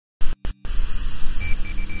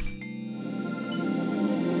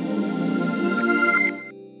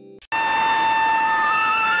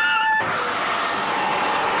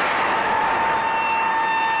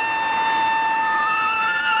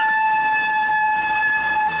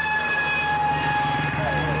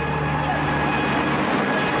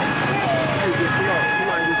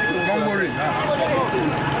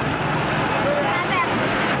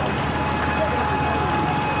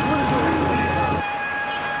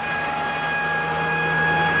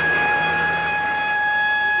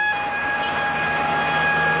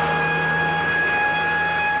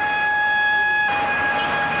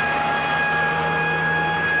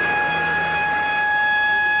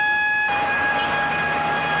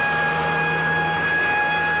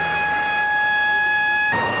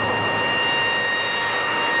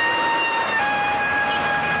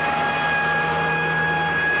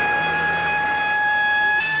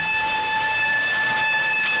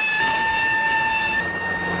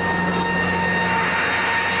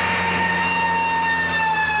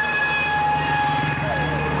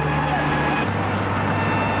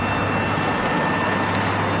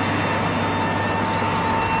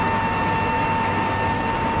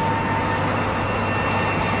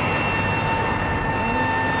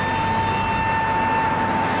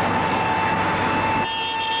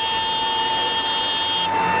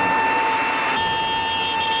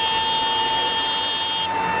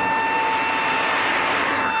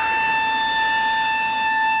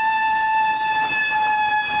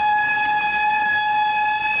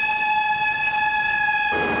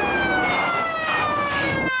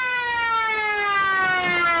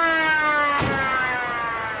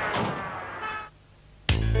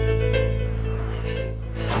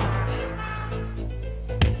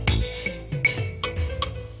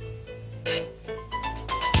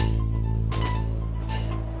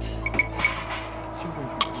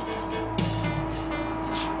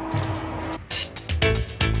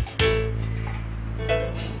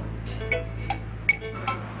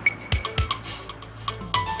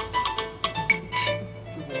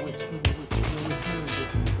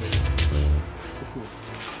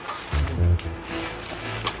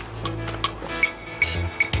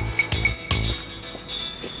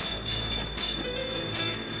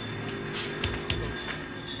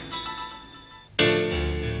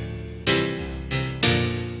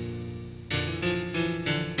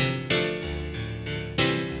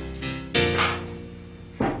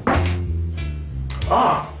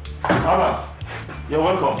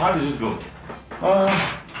How did it go?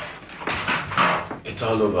 It's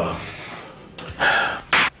all over.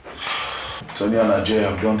 Tony and Ajay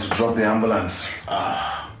have gone to drop the ambulance.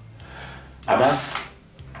 Abbas,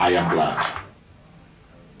 I am glad.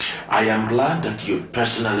 I am glad that you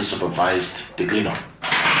personally supervised the cleanup.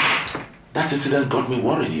 That incident got me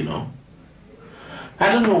worried, you know.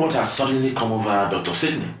 I don't know what has suddenly come over Dr.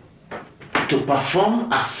 Sidney to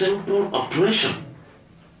perform a simple operation.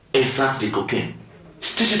 Insert the cocaine.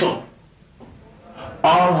 Stitch it up.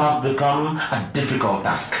 All have become a difficult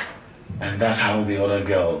task. And that's how the other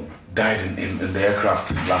girl died in the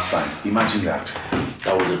aircraft last time. Imagine that.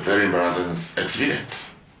 That was a very embarrassing experience.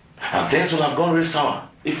 And things would have gone really sour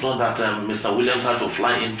if not that Mr. Williams had to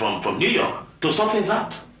fly in from New York to sort things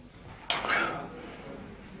out.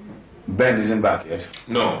 Ben isn't back yet?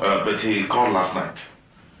 No, but he called last night.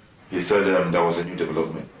 He said there was a new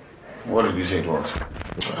development. What did he say it was?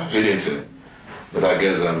 He didn't say. But I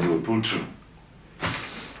guess he will pull through.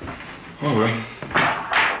 Oh well.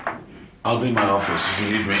 I'll be in my office if you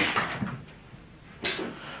need me.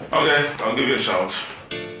 Okay, I'll give you a shout.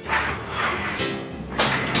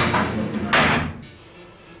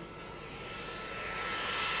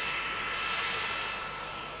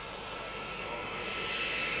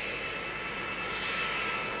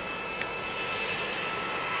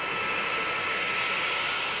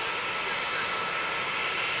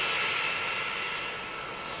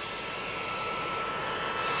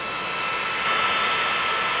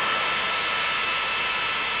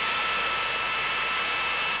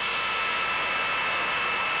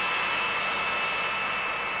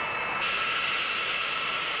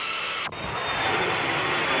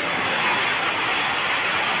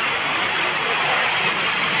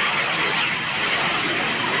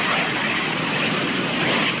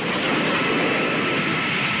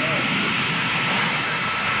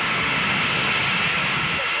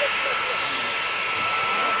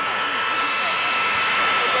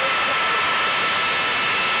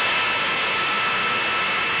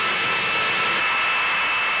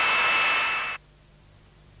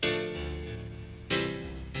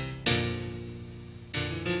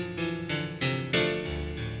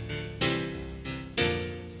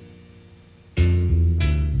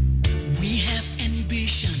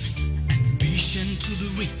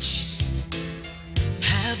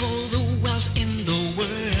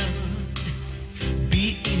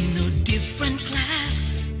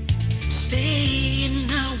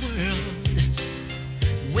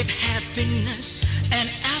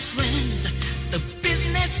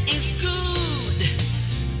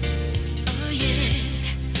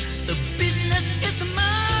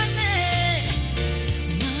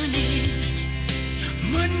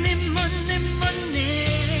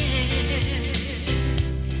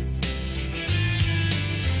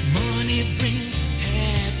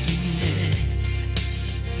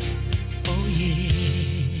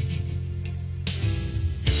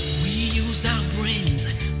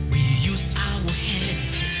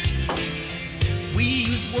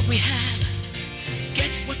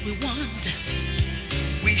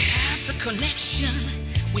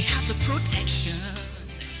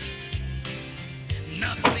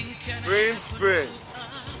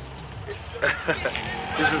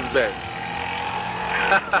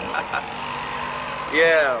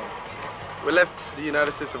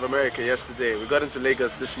 United States of America yesterday. We got into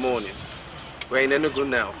Lagos this morning. We're in Enugu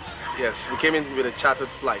now. Yes, we came in with a chartered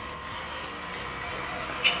flight.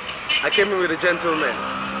 I came in with a gentleman.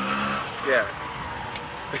 Yeah.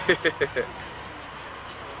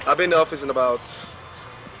 I'll be in the office in about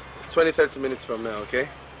 20-30 minutes from now, okay?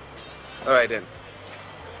 All right then.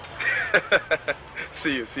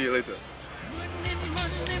 See you later.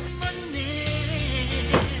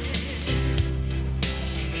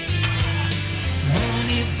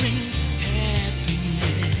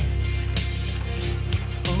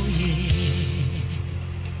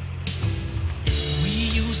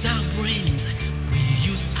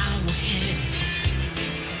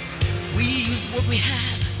 What we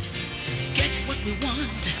have to get what we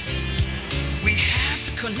want. We have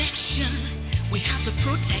the connection, we have the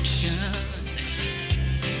protection.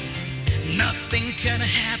 Nothing can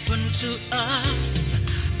happen to us.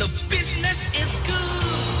 The business is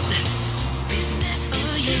good. Business,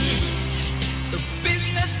 oh yeah. The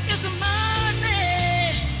business is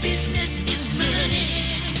money. Business is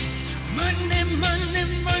money. Money, money,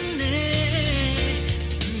 money.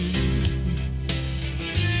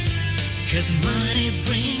 'Cause money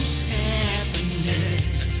brings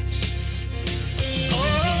happiness. Oh,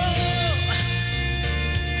 money.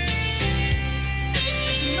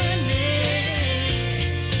 Money,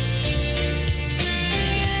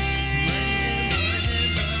 money,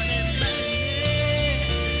 money.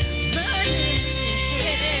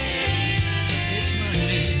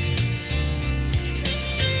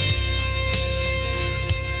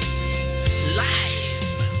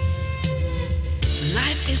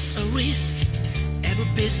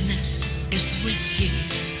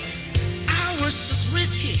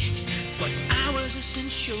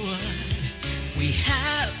 assured. We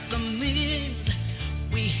have the means,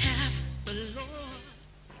 we have the Lord.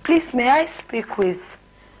 Please, may I speak with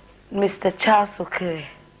Mr. Charles Okere?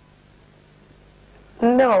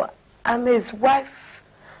 No, I'm his wife.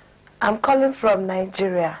 I'm calling from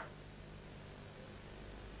Nigeria.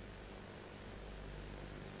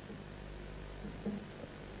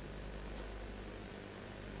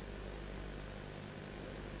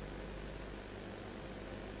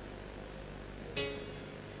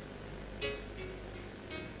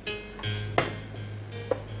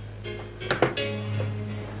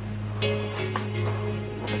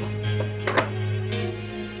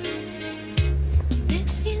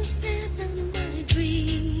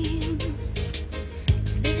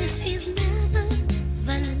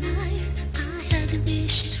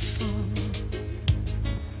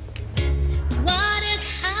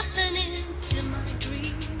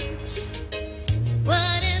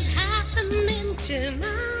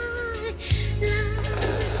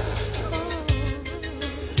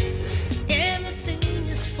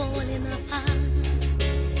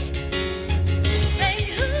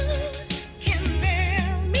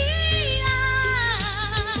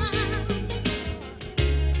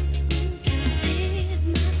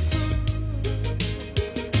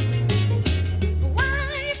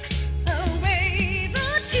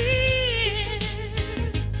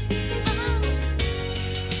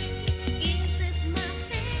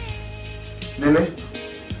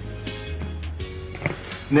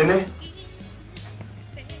 Nene?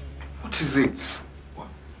 What is it?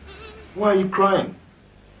 Why are you crying?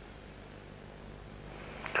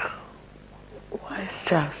 Why is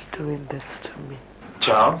Charles doing this to me?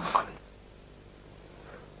 Charles?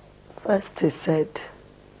 First he said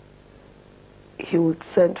he would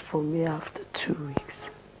send for me after 2 weeks.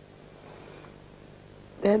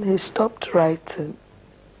 Then he stopped writing.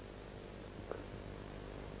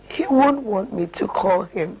 He won't want me to call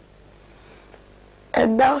him.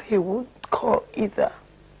 And now he won't call either.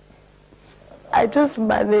 I just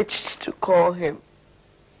managed to call him.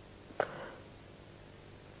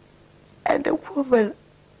 And the woman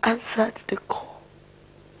answered the call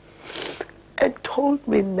and told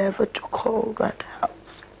me never to call that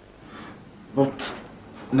house. But,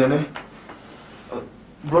 Nene,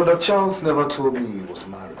 Brother Charles never told me he was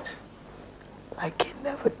married. Like he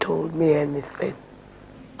never told me anything.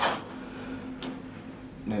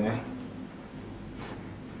 Nene,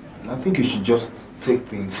 I think you should just take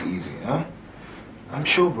things easy, huh? I'm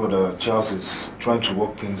sure Brother Charles is trying to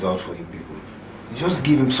work things out for you people. Just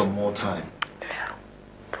give him some more time. Yeah.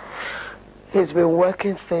 He's been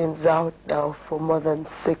working things out now for more than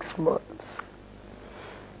 6 months.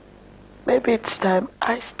 Maybe it's time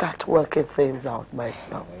I start working things out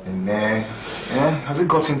myself. Nene, yeah? Has it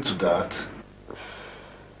got into that?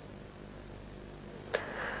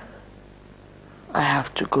 I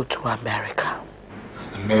have to go to America.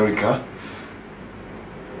 America?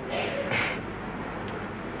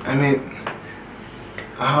 I mean,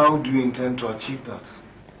 how do you intend to achieve that?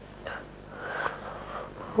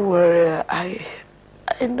 Well, I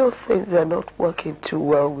know things are not working too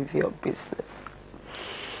well with your business.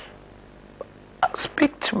 I'll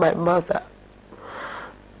speak to my mother.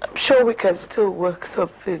 I'm sure we can still work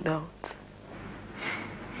something out.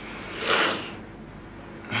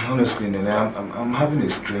 Honestly, Nene, I'm having a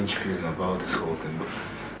strange feeling about this whole thing, but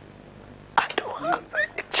I don't have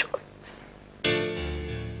any choice.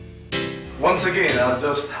 Once again, I'll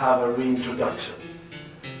just have a reintroduction.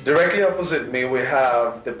 Directly opposite me, we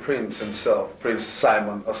have the prince himself, Prince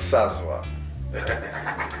Simon Osazwa.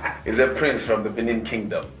 He's a prince from the Benin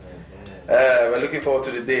Kingdom. We're looking forward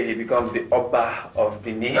to the day he becomes the Oba of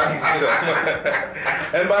Benin.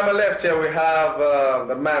 And by my left here, we have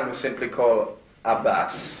the man we simply call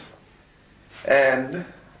Abbas. And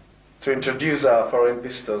to introduce our foreign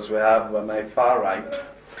visitors, we have on my far right,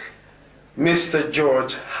 Mr.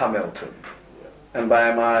 George Hamilton. And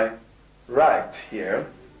by my right here,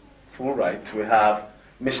 full right, we have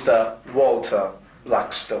Mr. Walter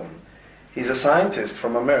Blackstone. He's a scientist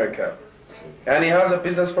from America, and he has a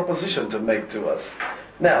business proposition to make to us.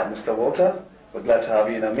 Now, Mr. Walter, we're glad to have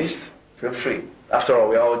you in our midst. Feel free. After all,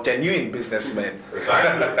 we're all genuine businessmen.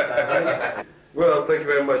 Well, thank you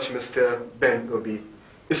very much, Mr. Ben Obi.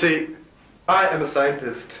 You see, I am a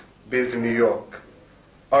scientist based in New York.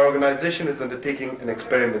 Our organization is undertaking an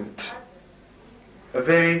experiment, a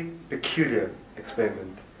very peculiar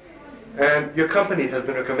experiment. And your company has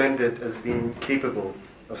been recommended as being capable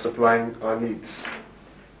of supplying our needs.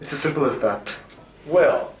 It's as simple as that.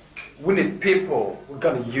 Well, we need people we're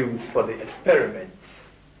going to use for the experiments.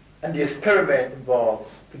 And the experiment involves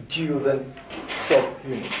producing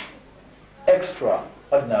subunits, extra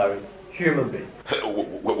ordinary human beings.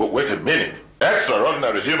 Wait a minute.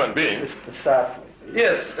 Extraordinary human beings? Precisely.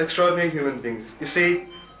 Yes, extraordinary human beings. You see,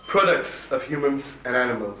 products of humans and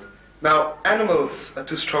animals. Now, animals are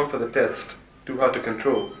too strong for the test, too hard to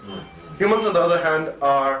control. Humans, on the other hand,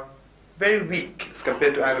 are very weak as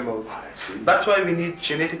compared to animals. That's why we need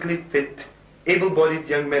genetically fit, able-bodied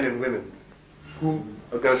young men and women who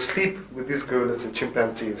are going to sleep with these gorillas and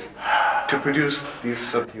chimpanzees to produce these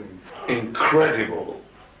subhumans. Incredible.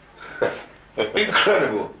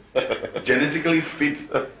 Incredible. Genetically fit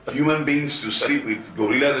human beings to sleep with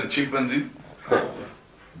gorillas and chimpanzees?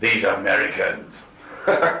 These Americans.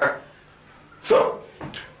 So,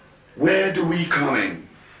 where do we come in?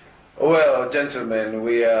 Well, gentlemen,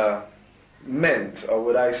 we are meant, or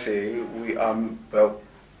would I say, we are, well,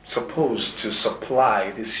 supposed to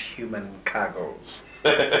supply these human cargoes.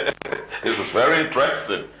 This is very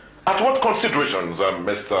interesting. At what considerations,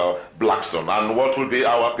 Mr. Blackstone, and what will be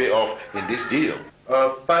our payoff in this deal?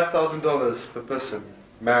 $5,000 per person,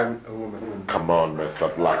 man or woman. Come on,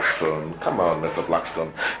 Mr. Blackstone. Come on, Mr.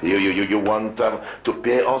 Blackstone. You want to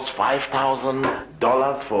pay us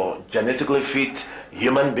 $5,000 for genetically fit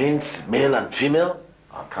human beings, male and female?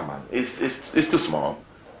 Oh, come on. It's too small.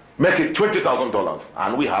 Make it $20,000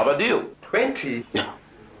 and we have a deal. 20? Yeah.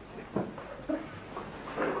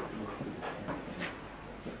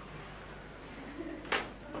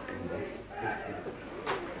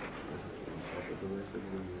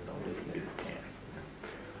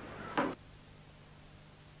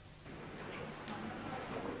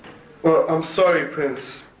 Well, I'm sorry,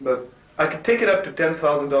 Prince, but I could take it up to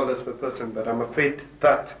 $10,000 per person, but I'm afraid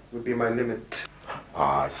that would be my limit.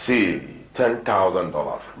 I see.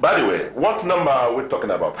 $10,000. By the way, what number are we talking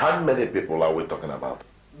about? How many people are we talking about?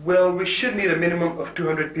 Well, we should need a minimum of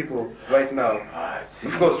 200 people right now. I see.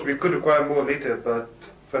 Of course, we could require more later, but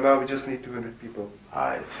for now we just need 200 people.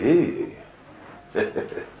 I see.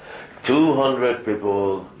 200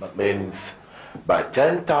 people, that means by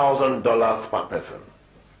 $10,000 per person.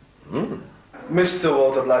 Mr.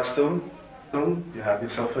 Walter Blackstone, you have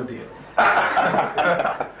yourself a deal.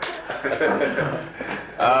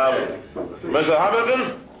 Mr.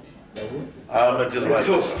 Hamilton? Just like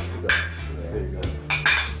toast.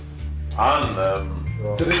 And,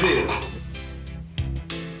 To the deal.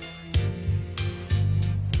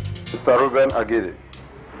 Mr. Ruben Agidi,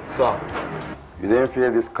 So, you didn't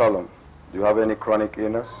fill this column. Do you have any chronic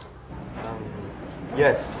illness?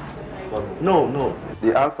 yes. But no.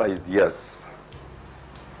 The answer is yes.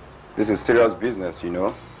 This is serious business, you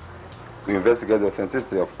know. We investigate the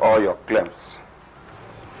authenticity of all your claims.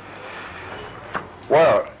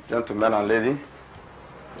 Well, gentlemen and lady,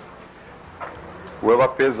 whoever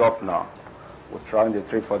pays up now will travel the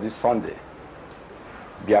trip for this Sunday.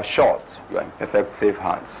 Be assured you are in perfect safe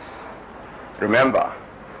hands. Remember,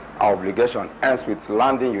 our obligation ends with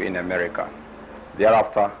landing you in America.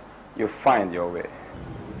 Thereafter, you find your way.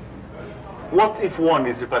 What if one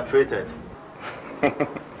is repatriated?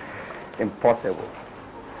 Impossible.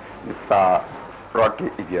 Mr. Rocky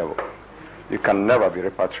Igebo, you can never be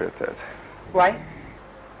repatriated. Why?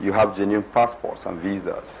 You have genuine passports and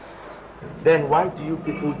visas. Then why do you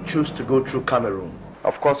people choose to go through Cameroon?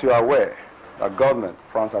 Of course, you are aware that government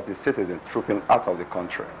frowns at its citizens trooping out of the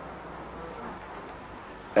country.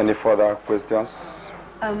 Any further questions?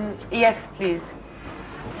 Yes, please.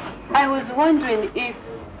 I was wondering if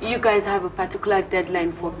you guys have a particular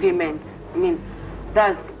deadline for payment. I mean,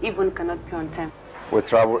 that's even cannot pay on time. We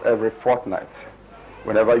travel every fortnight.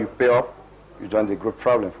 Whenever you pay up, you join the group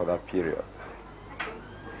traveling for that period.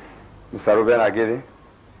 Mr. Ruben Agidi,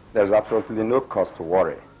 there's absolutely no cause to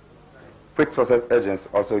worry. Quick Success Agents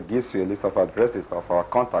also gives you a list of addresses of our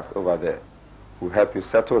contacts over there who help you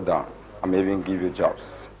settle down and may even give you jobs.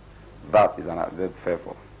 That is an added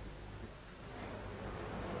favor.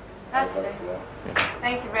 That's it.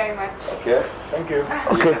 Thank you very much. Okay? Thank you.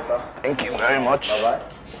 Okay. Thank you very much. Bye-bye.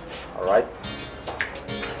 All right.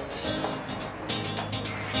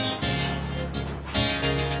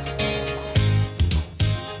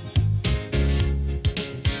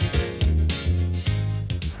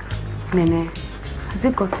 Nene, has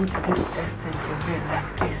it gotten to the extent you're real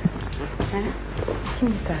like this? Eh? Give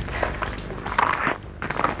me that.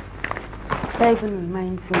 That even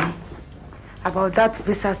reminds me about that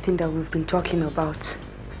visa thing that we've been talking about.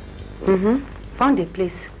 Found a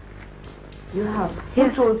place. You have?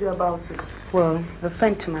 Yes. Who told you about it? Well, a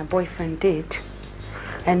friend to my boyfriend did.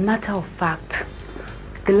 And matter of fact,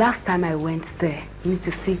 the last time I went there, you need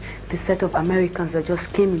to see the set of Americans that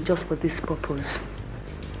just came in just for this purpose.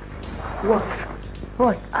 What?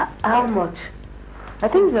 What? How much? I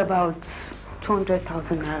think it's about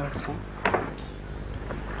 200,000 naira or so.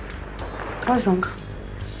 What's wrong?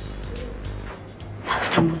 That's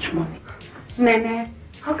too much money. Nene,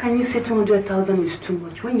 how can you say 200,000 is too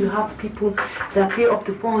much when you have people that pay up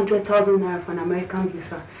to 400,000 naira for an American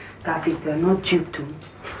visa? That's if they're not due to.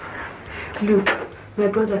 Look, my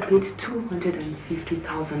brother paid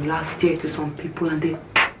 250,000 last year to some people and they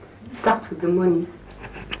stuck with the money.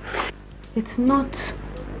 It's not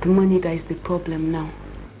the money that is the problem now.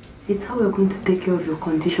 It's how we're going to take care of your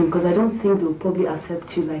condition, because I don't think they'll probably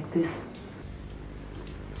accept you like this.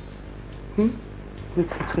 Wait,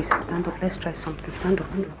 stand up. Let's try something. Stand up.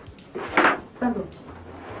 Stand up.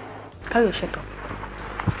 Carry your shirt up.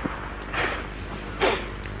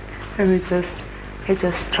 Let's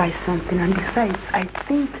just try something. And besides, I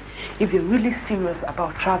think if you're really serious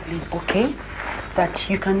about traveling, okay, that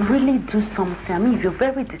you can really do something. I mean, if you're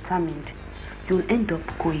very determined, you'll end up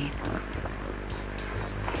going.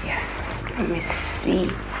 Yes, let me see.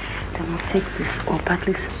 Then we'll take this up, at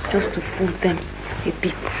least just to fool them a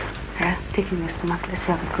bit. Taking your stomach, let's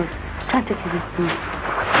see how it goes. Try and take it with me.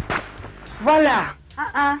 Voila!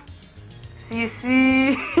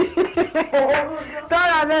 See.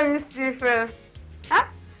 Don't let me see first. Huh?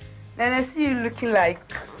 Then I see you looking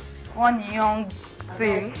like one young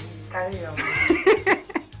thing. Carry on.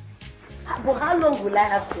 But how long will I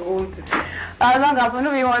have to hold it? As long as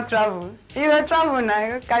when we want to travel. You will travel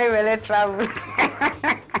now, you carry well travel.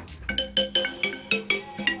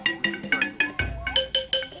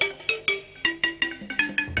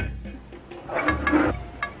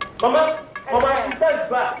 Mama, sister is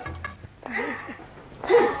back.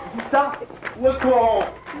 Sister, welcome.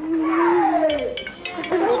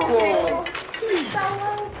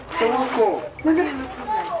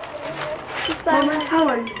 Mama, how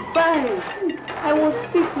are you? Fine. I was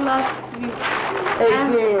sick last week. I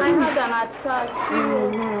had an attack.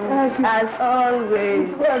 As always.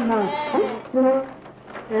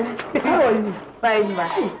 How are you? Fine, ma.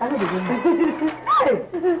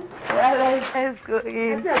 Well, let's go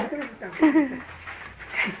in.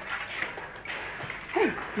 Hey,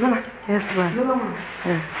 Mama. Yes, ma'am.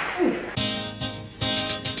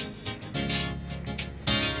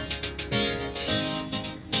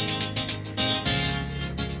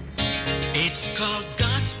 It's called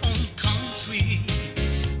God's own country.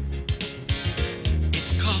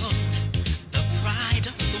 It's called the pride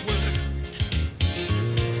of the world.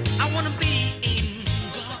 I want to be in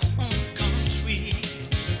God's own country.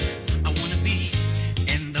 I want to be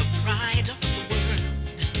in the pride of the world.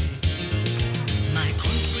 My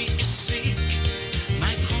country is sick.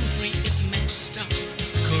 My country is messed up.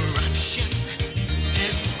 Corruption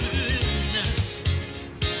has ruined us.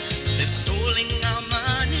 They've stolen our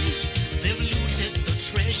money. They've looted the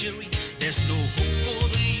treasury. There's no hope for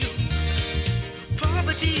the youth.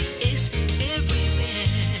 Poverty is everywhere.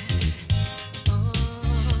 Oh,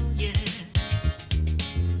 yeah.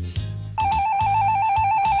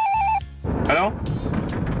 Hello?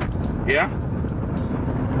 Yeah?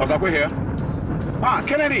 Osakwe here? Ah,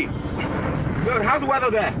 Kennedy! Good, how's the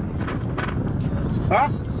weather there? Huh?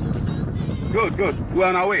 Good. We're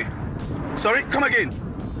on our way. Sorry, come again.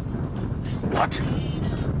 What?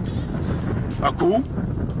 A coup?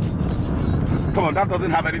 Come on, that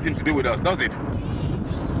doesn't have anything to do with us, does it?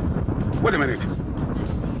 Wait a minute.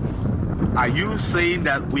 Are you saying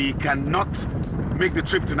that we cannot make the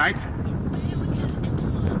trip tonight?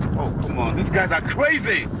 Oh, come on, these guys are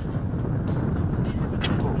crazy!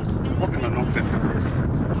 What kind of nonsense is this?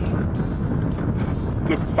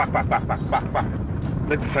 Look, back.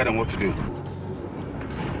 Let's decide on what to do.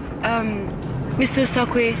 Mr.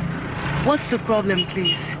 Sakwe, what's the problem,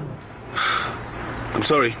 please? I'm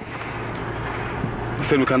sorry. I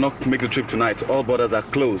said we cannot make the trip tonight. All borders are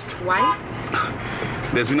closed. Why?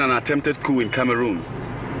 There's been an attempted coup in Cameroon.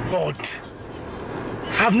 God,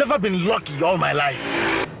 I've never been lucky all my life.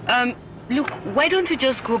 Look, why don't you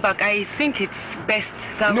just go back? I think it's best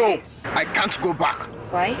that way. No, I can't go back.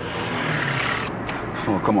 Why?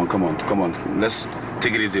 Oh, come on. Let's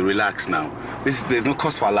take it easy, relax now. There's no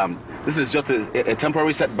cause for alarm. This is just a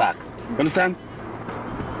temporary setback. You understand?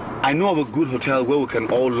 I know of a good hotel where we can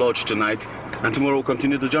all lodge tonight, and tomorrow we'll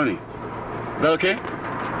continue the journey. Is that okay?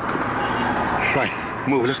 Right,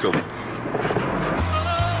 move, let's go.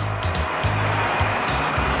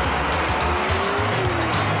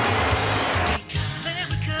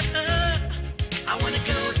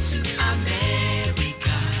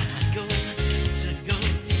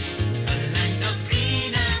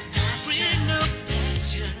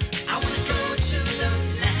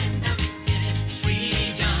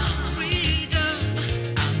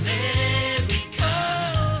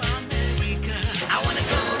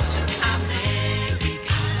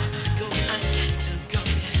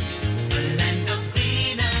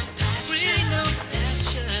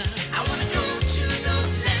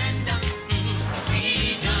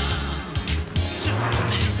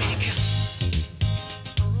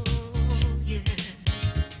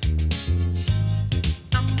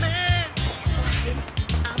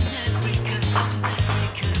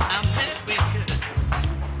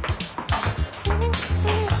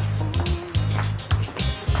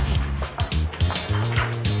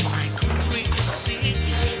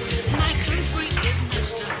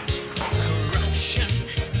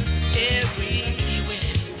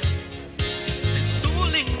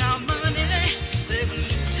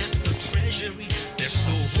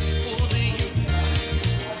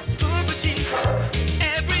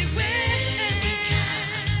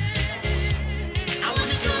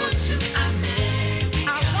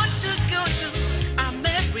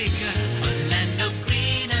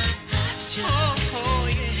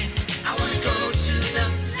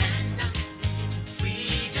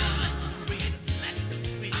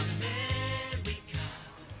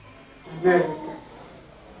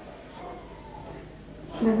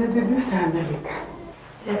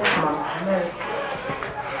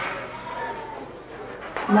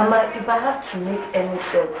 Mama, if I have to make any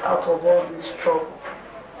sense out of all this trouble,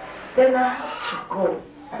 then I have to go.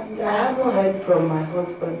 And I haven't heard from my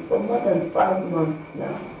husband for more than 5 months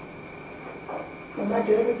now. Mama,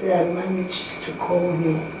 the other day I managed to call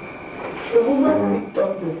him. The woman picked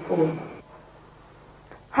up the phone.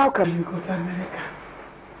 How can you go to America?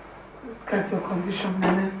 Look at your condition,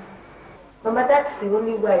 Mama. Mama, that's the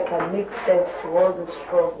only way I can make sense to all this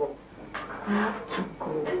trouble. I have to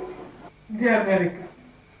go. Dear America.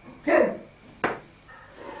 Hey!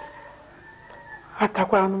 How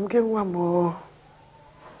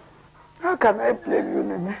can I blame you,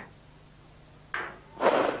 Nene?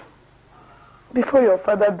 Before your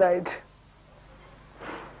father died,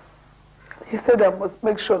 he said I must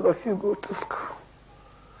make sure all of you go to school.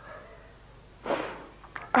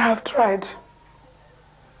 I have tried.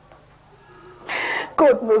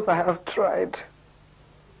 God knows I have tried.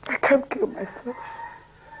 I can't kill myself.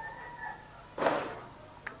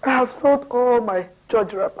 I have sold all my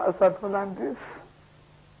George wrappers and Hollandis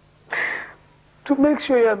to make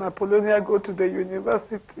sure you and Apollonia go to the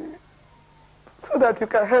university so that you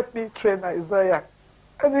can help me train Isaiah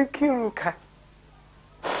and then Kiruka.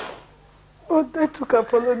 But they took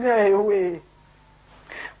Apollonia away.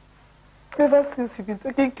 Ever since you've been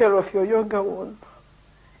taking care of your younger one.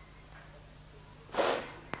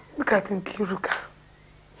 Look at Kiruka.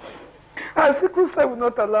 Our sickle cell will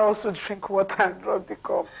not allow us to drink water and drop the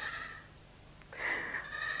cup.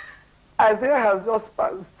 Isaiah has just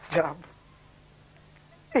passed jam.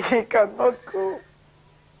 He cannot go.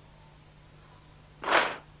 I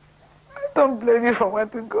don't blame you for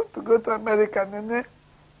wanting to go to America, Nene.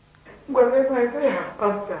 But then Isaiah has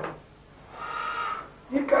passed jam.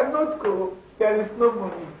 He cannot go. There is no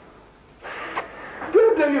money.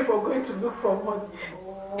 Don't blame you for going to look for money.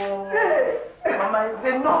 Oh. Hey. Mama, it's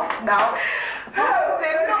enough now. It's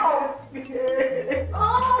enough.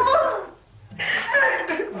 Oh.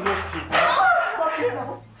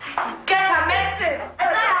 Get her medicine.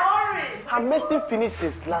 Hurry. Her medicine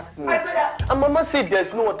finishes last night. And Mama said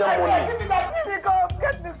there's no other money. Get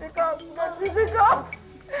me the cup.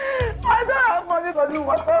 I don't have money to do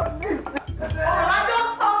what I'm doing. Mama,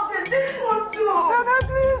 don't stop this. This won't do. Nana,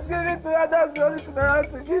 please give it to her. That's the only thing I have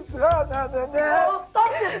to give to her. Nana. Oh,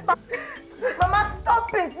 stop it. Mama,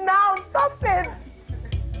 stop it now. Stop it.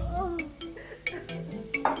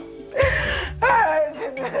 I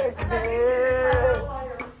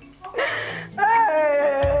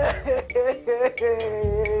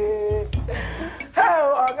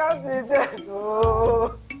can't see that.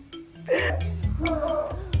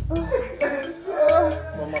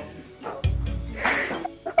 Mama.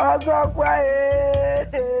 I'm quiet.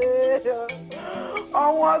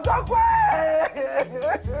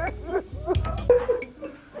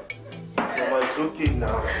 Mama, it's okay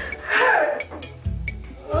now.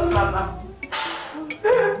 Mama.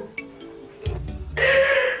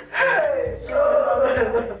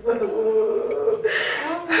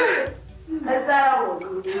 Isaiah will go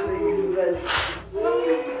to the university.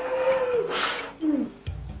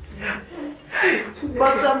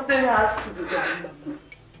 But something has to be done.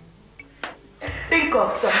 Think of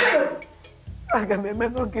something.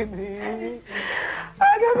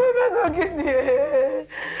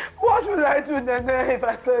 What will I do, Nene, if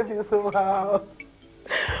I serve you somehow?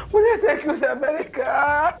 Will I take you to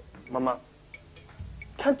America? Mama,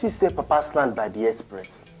 can't you say Papa's land by the express?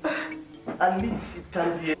 At least it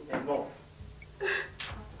can be enough.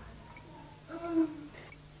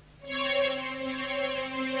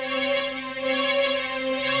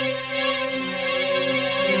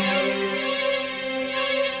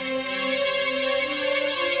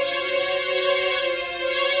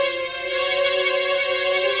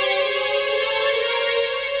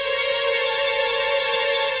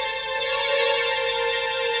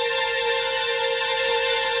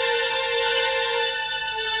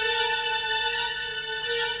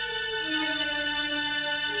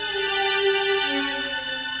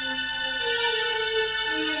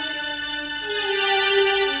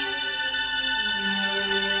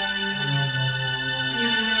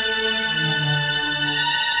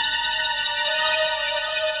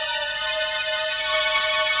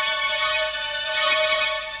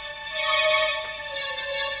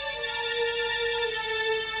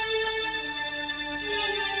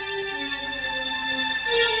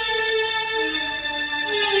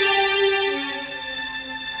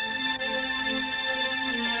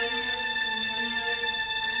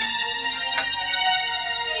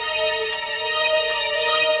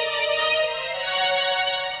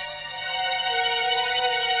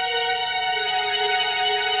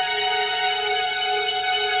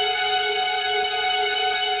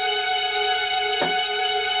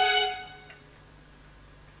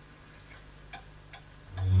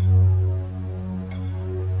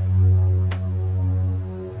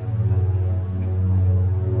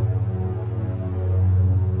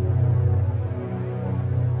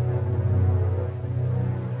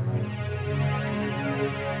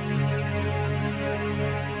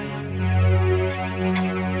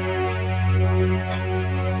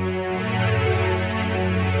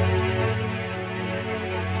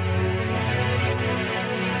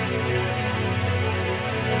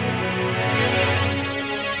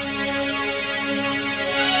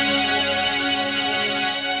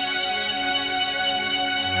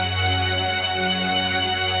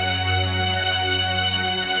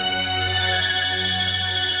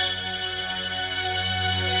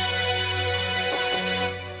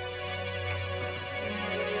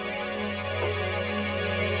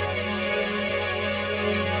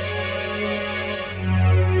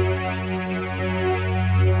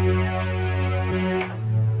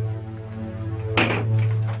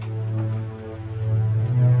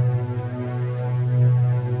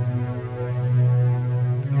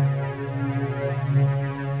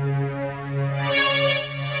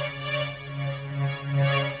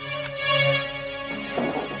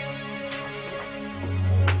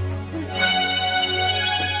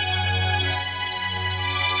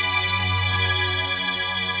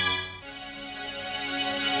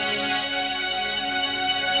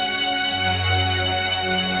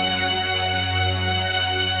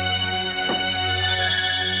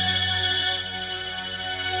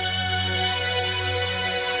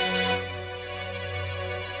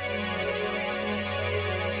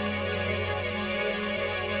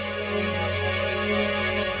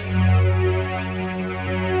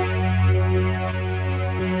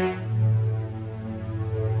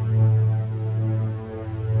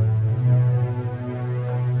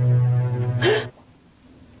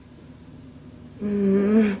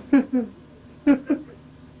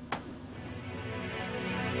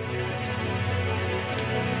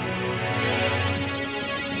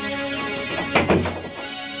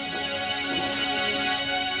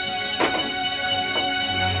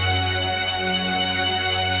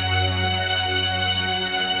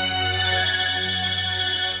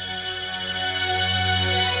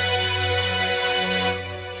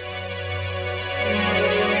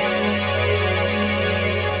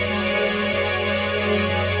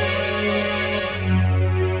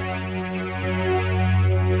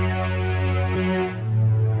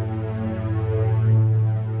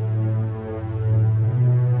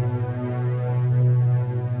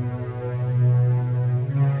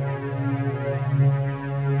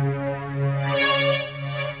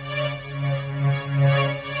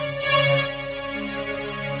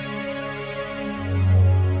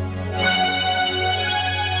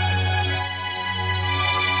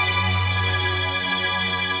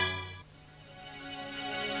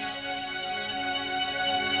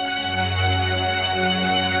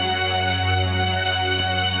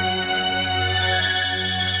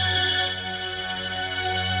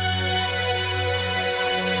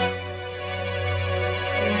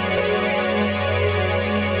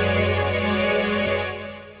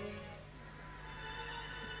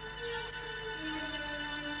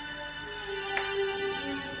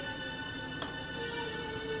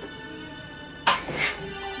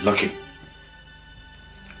 Lucky.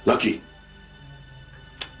 Lucky.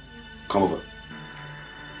 Come over.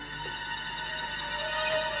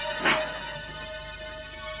 Now.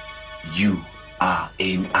 You are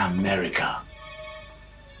in America.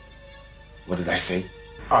 What did I say?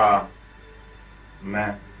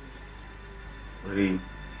 America.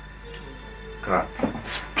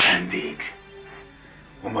 Splendid.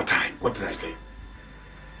 One more time. What did I say?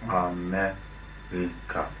 America.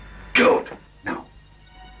 Good. Now,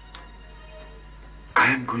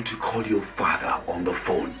 I am going to call your father on the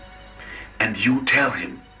phone, and you tell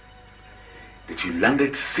him that you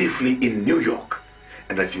landed safely in New York,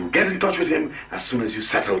 and that you will get in touch with him as soon as you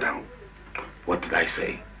settle down. What did I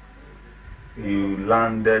say? You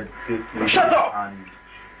landed safely. Shut up! And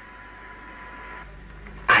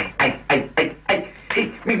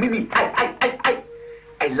Hey, me.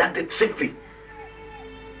 I landed safely.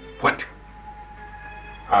 What?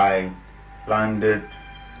 I landed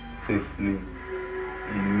safely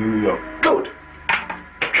in New York. Good.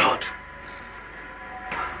 Good.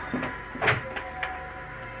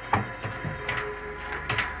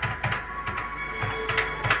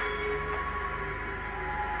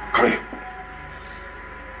 Come here.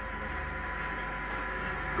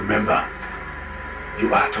 Remember,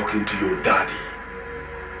 you are talking to your daddy.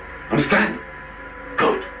 Understand?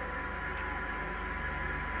 Good.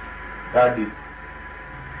 Daddy,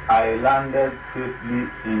 I landed safely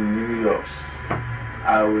in New York.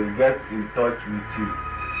 I will get in touch with you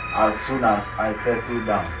as soon as I settle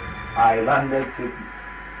down. I landed safely.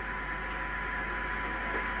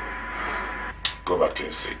 Go back to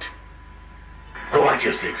your seat. Go back to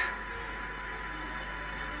your seat.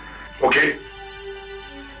 Okay?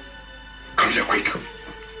 Come here, quick.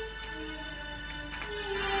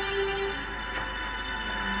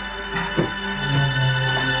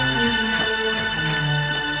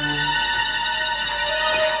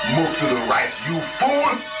 Move to the right, you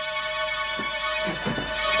fool!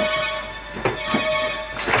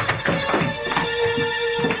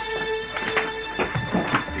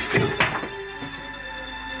 Be still.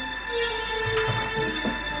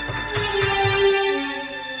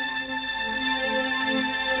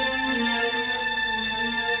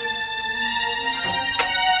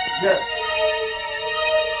 Yes.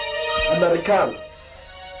 American.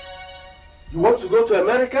 You want to go to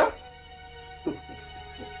America?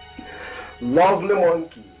 Lovely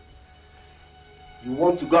monkey. You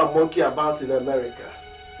want to go and monkey about in America?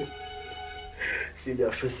 See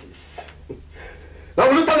their faces. Now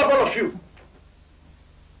will you stand up, all of you?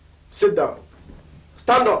 Sit down.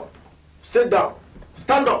 Stand up. Sit down.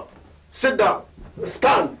 Stand up. Sit down.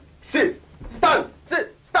 Stand. Sit. Stand.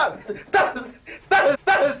 Sit. Stand. Stand. Stand.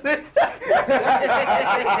 Stand. Sit.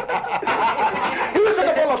 You will stand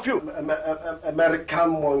up, all of you. American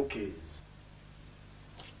monkeys.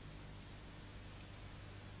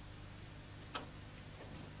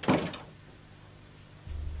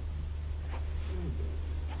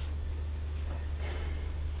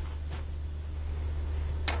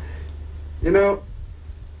 You know,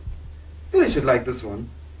 Billy should like this one.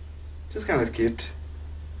 Just kind of cute.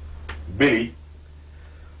 Billy?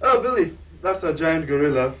 Oh, Billy, that's a giant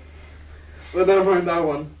gorilla. But never mind that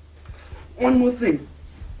one. One more thing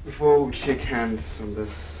before we shake hands on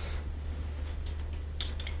this.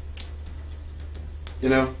 You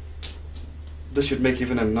know, this should make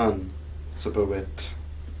even a nun super wet.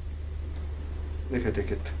 Make her take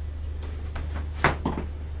it.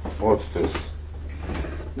 What's this?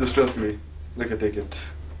 Just trust me. Make her take it.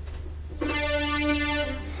 Take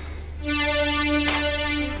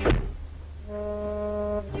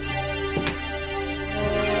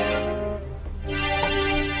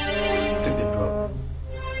the drop.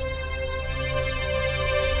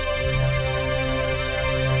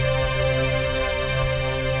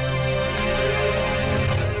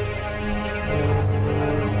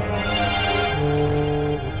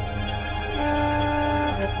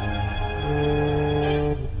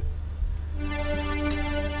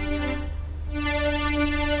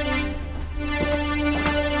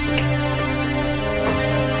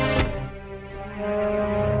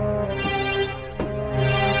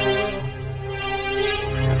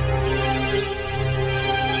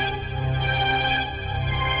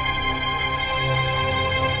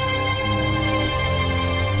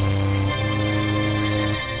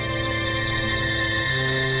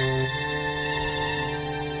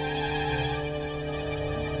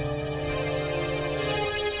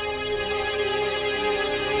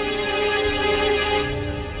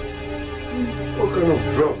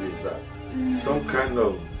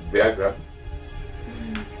 Viagra?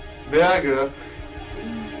 Viagra?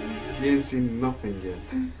 You ain't seen nothing yet.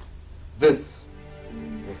 This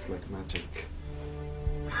works like magic.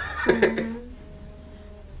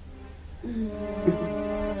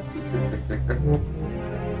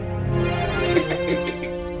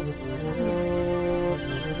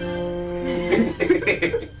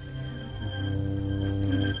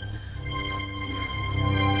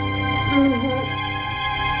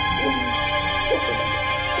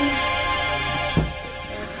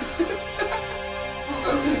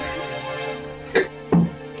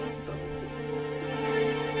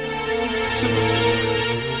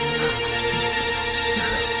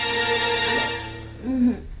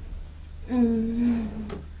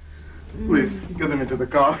 Please, get them into the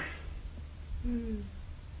car.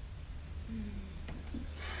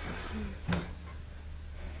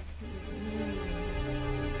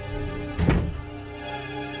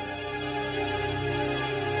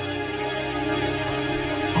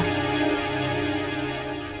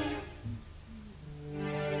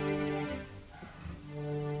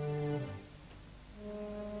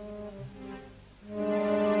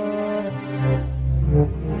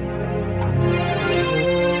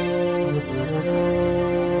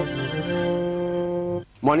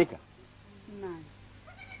 Monica,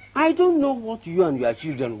 I don't know what you and your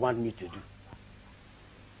children want me to do.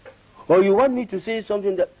 Or you want me to say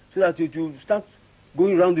something that so that it will start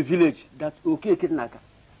going around the village that Ejike Naka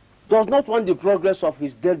does not want the progress of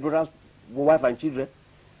his dead brother's wife and children?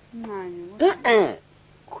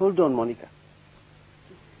 Hold on, Monica.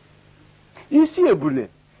 You see Ebune,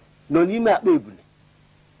 Nonime Ebune.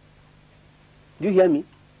 Do you hear me?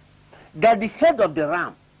 That the head of the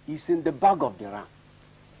ram is in the bag of the ram.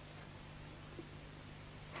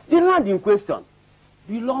 The land in question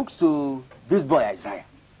belongs to this boy Isaiah.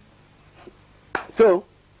 So,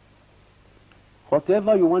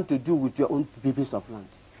 whatever you want to do with your own piece of land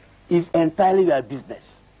is entirely your business.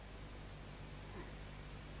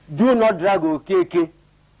 Do not drag Ejike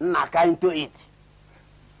Naka into it.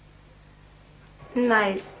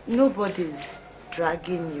 Nobody's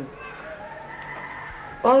dragging you.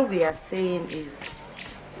 All we are saying is,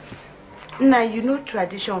 you know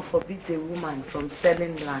tradition forbids a woman from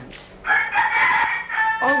selling land.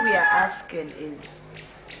 All we are asking is,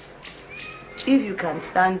 if you can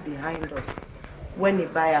stand behind us when a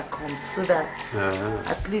buyer comes, so that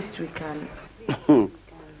at least we can...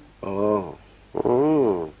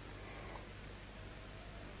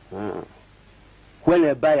 When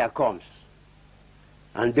a buyer comes,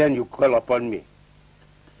 and then you call upon me,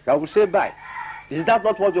 I will say bye. Is that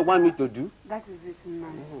not what you want me to do? That is it,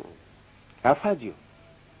 man. I've heard you.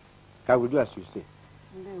 I will do as you say.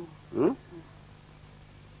 No.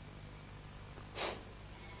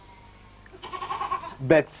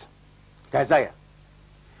 But, Isaiah,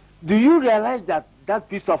 do you realize that that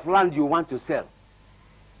piece of land you want to sell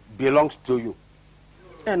belongs to you?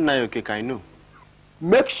 And now, okay, I know.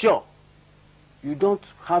 Make sure you don't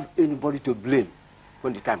have anybody to blame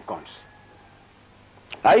when the time comes.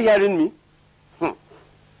 Are you hearing me?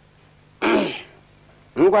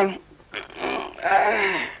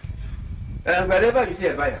 Wherever you see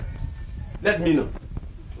a buyer, let me know.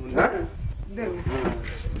 Huh?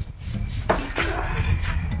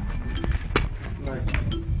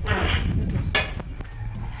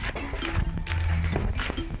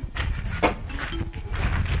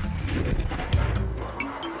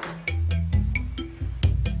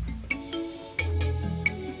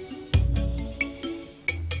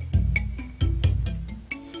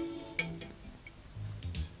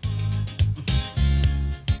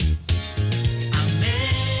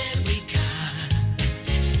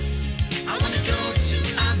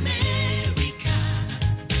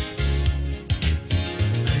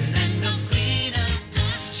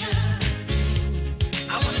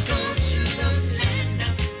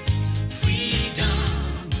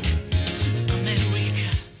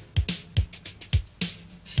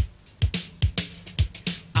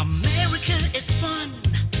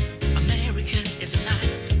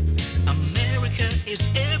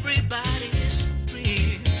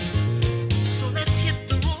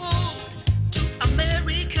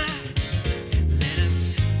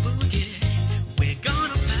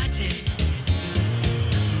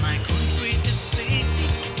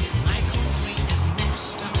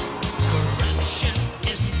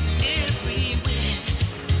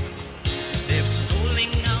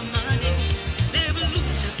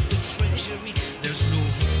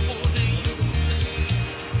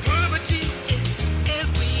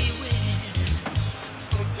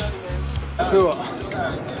 So,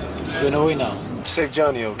 you're away now. Safe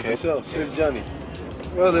journey, okay? So, safe journey.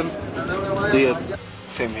 Well then, see you.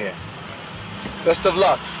 Same here. Best of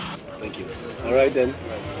lucks. Thank you. All right then.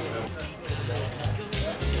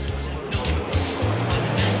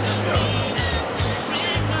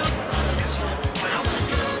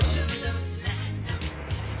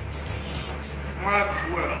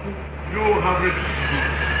 You have refused to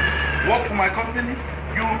do. Work for my company,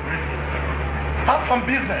 you refuse. Start some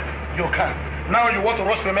business, you can. Now you want to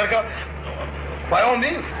rush to America? By all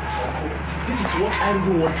means. This is what I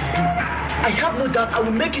want to do. I have no doubt I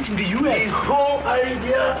will make it in the US. The whole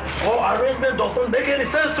idea or arrangement doesn't make any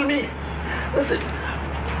sense to me. Listen,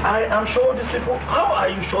 I am sure these people, how are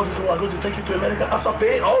you sure these people are going to take you to America after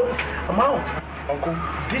paying all this amount? Uncle,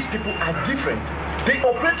 these people are different. They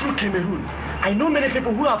operate through Cameroon. I know many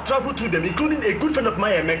people who have traveled through them, including a good friend of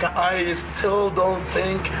mine, America. I still don't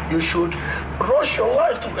think you should rush your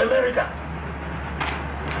life to America.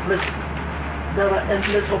 Listen, there are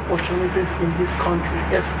endless opportunities in this country,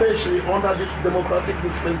 especially under this democratic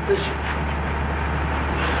dispensation.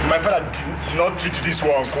 My father did not treat you this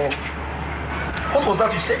way, Uncle. What was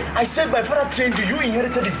that you said? I said my father trained you, you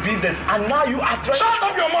inherited his business, and now you are trying... Shut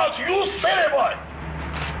up your mouth, you silly boy!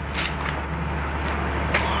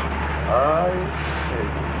 I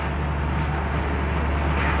see.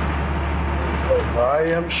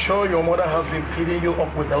 I am sure your mother has been feeding you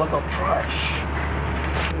up with a lot of trash.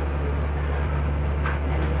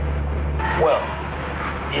 Well,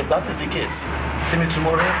 if that is the case, see me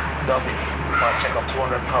tomorrow in the office for a check of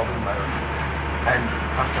 200,000 naira. And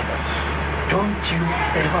after that, don't you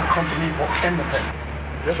ever come to me for anything.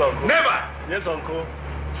 Yes, Uncle. Never! Yes, Uncle.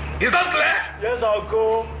 Is that clear? Yes,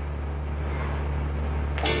 Uncle.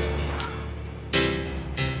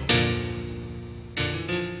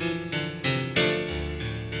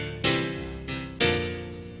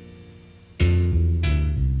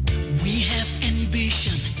 We have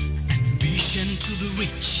ambition to the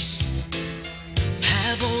rich,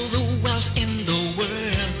 have all the wealth in the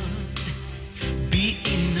world, be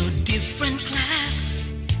in a different class,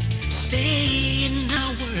 stay in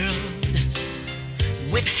our world,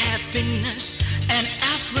 with happiness and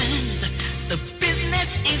our friends, the business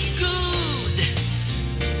is good,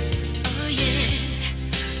 oh yeah,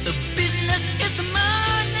 the business is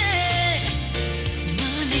money,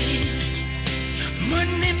 money,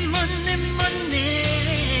 money, money, money.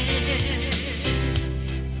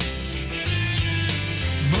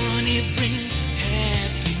 Money brings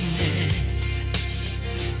happiness.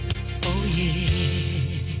 Oh yeah.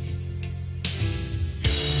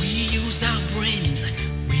 We use our brains.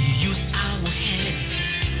 We use our heads.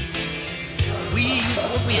 We use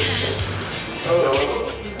what we have. So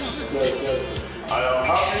get what we want. I am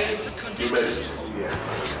happy you made it.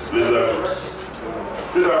 Please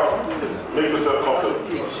sit down. Make yourself comfortable.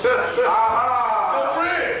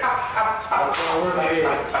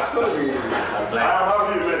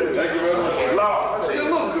 Thank you very much. Love. You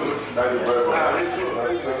look good. Thank you very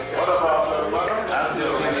much. What about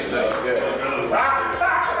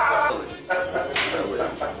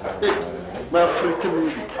my freaking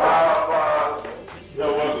music.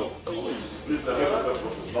 You're welcome. Please let me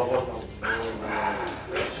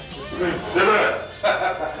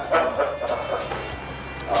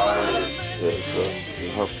Yes, you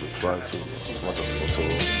have to try to, as much as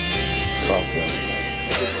possible, serve them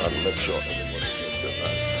and make sure everybody gets their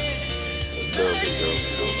rights.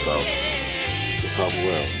 They'll serve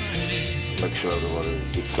well. Make sure everybody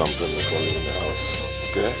eats something before leaving the house.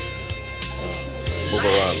 Okay? Move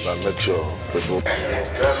around and make sure people...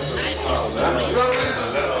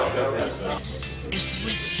 It's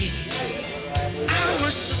risky.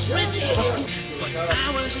 Ours is risky, but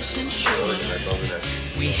ours is insured.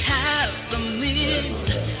 We have the means.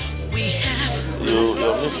 We have... You're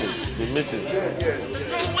meeting.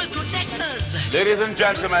 Who will protect us? Ladies and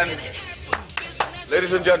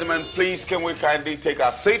gentlemen, please can we kindly take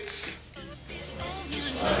our seats?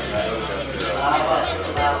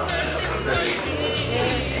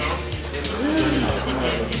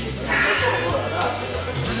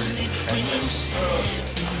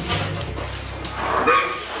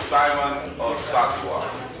 Prince Simon of Sasua,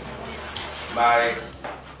 may I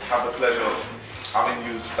have the pleasure of having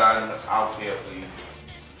you stand out here, please.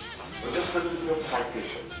 We're just a little bit of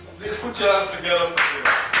citation. Please put your hands together for me.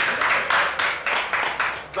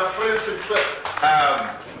 The Prince himself.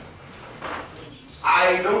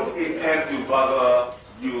 I don't intend to bother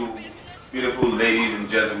you beautiful ladies and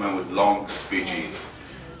gentlemen with long speeches.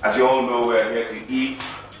 As you all know, we're here to eat,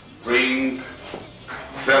 drink,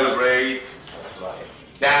 celebrate,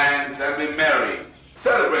 dance, and be merry.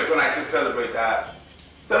 Celebrate, when I say celebrate,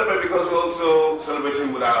 celebrate because we're also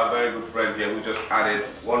celebrating with our very good friend here who just added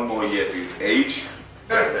one more year to his age.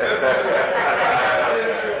 He's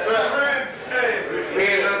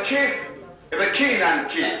a kid. He's a king and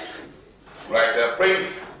king. Right,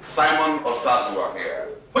 Prince Simon of Sasua here.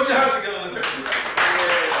 Put your hands together.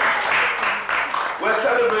 We're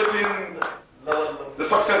celebrating the the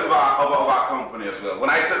success of our company as well. When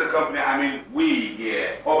I say the company, I mean we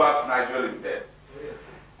here, Obas Nigeria Limited.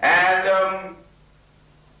 And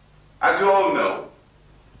as you all know,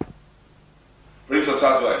 Prince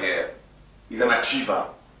Osazua here is an achiever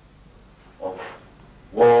of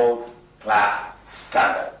world-class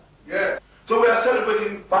standard. Yeah. So we are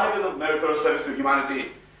celebrating 5 years of meritorious service to humanity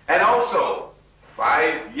and also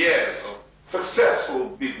 5 years of successful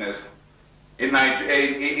business in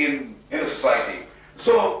the society.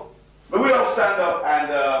 So may we all stand up and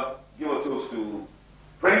give a toast to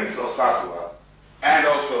Prince Osazua and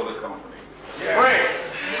also the company. Yeah. Praise.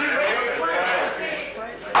 This is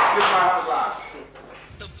my house glass.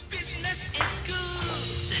 The business is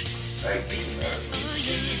good. Thank you.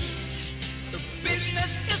 The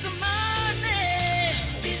business is money.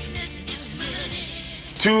 Business is money.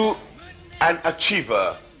 To an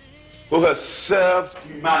achiever who has served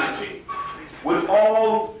humanity with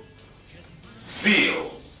all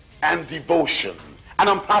zeal and devotion, an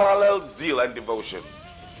unparalleled zeal and devotion,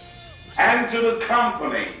 and to the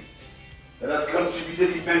company that has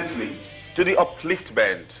contributed immensely to the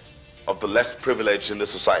upliftment of the less privileged in the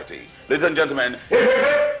society. Ladies and gentlemen, hip, hip,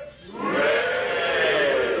 hip.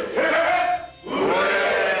 Hooray! Hip, hip,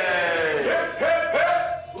 hooray! Hip,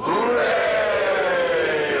 hip, hooray!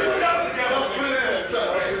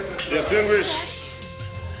 Distinguished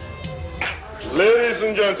ladies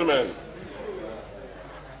and gentlemen,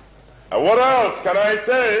 and what else can I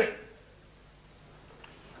say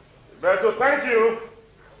but to thank you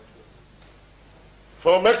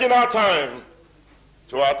for making our time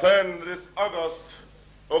to attend this august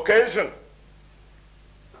occasion.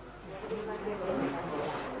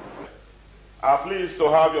 I'm pleased to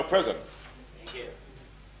have your presence.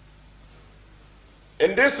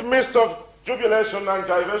 In this midst of jubilation and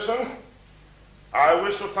diversion, I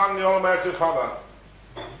wish to thank the Almighty Father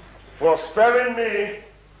for sparing me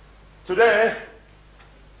today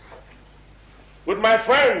with my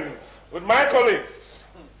friends, with my colleagues,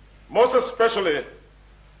 most especially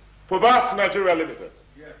Obas Nigeria Limited.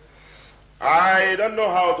 Yes. I don't know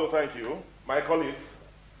how to thank you, my colleagues,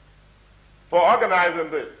 for organizing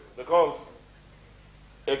this, because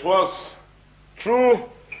it was through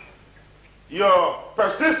your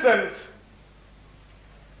persistent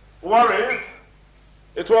worries,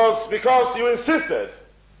 it was because you insisted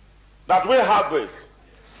that we had this.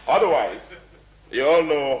 Otherwise, you all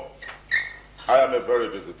know I am a very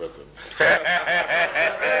busy person.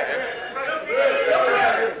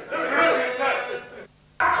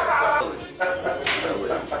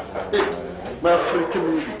 My freaking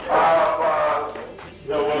music.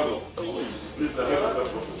 You're welcome.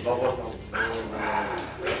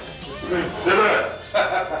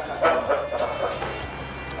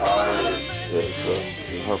 Yes,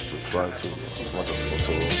 you have to try to, as much as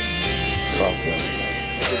possible, serve them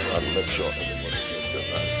and make sure everybody gets their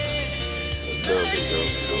rights. They'll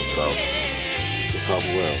serve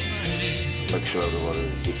well. Make sure everybody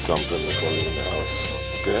eats something before leaving the house.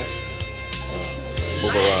 Okay?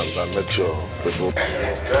 Move around and make sure people.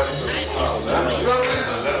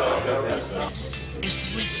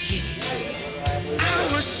 It's risky.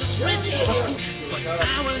 Ours is risky, but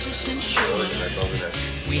ours is insured.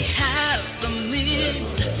 We have the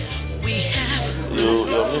means. We have.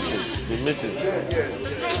 You're meeting. The meeting.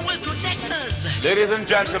 No will protect us. Ladies and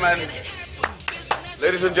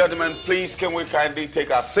gentlemen, please can we kindly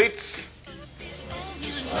take our seats?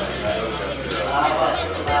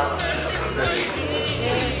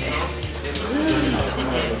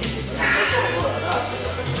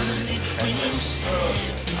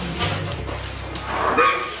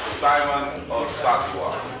 Prince Simon of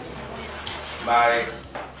Osazua, may I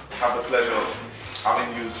have the pleasure of having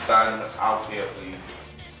you stand out here, please.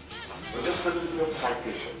 We're just a little bit of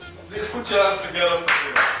citation. Please put your hands together for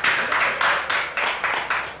you.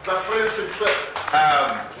 The Prince himself.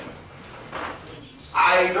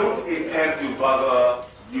 I don't intend to bother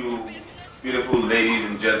you beautiful ladies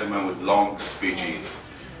and gentlemen with long speeches.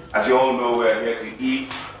 As you all know, we're here to eat,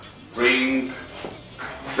 drink,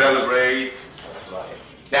 celebrate,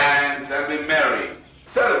 dance, and be merry.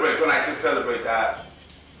 Celebrate, when I say celebrate,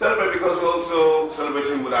 celebrate because we're also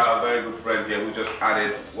celebrating with our very good friend here who just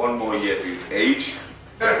added 1 more year to his age.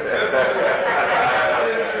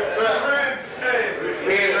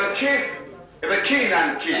 He's a kid, the king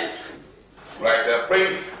and king. Right,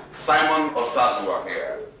 Prince Simon Osazua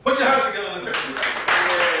here. Put your hands together, listen.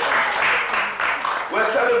 We're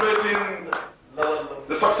celebrating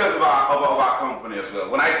the success of our company as well.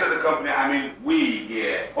 When I say the company, I mean we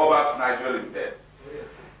here, Obas Nigeria Limited.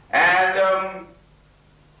 And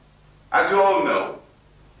as you all know,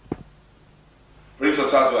 Prince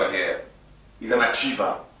Osazua here is an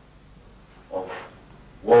achiever of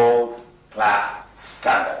world-class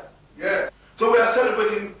standard. Yeah. So we are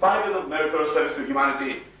celebrating 5 years of meritorious service to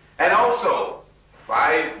humanity and also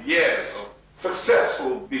 5 years of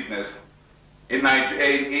successful business in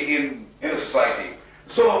the society.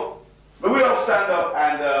 So may we all stand up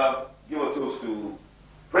and give a toast to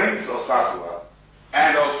Prince Osasua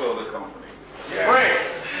and also the company. Yeah.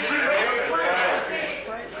 Prince!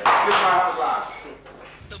 Kiss my heart glass.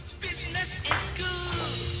 The business is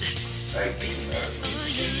good. Thank you. Business, oh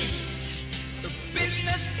yeah. The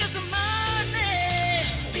business is money.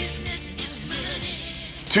 Business is money.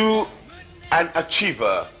 To an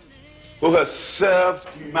achiever who has served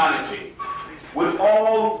humanity with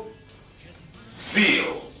all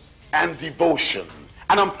zeal and devotion,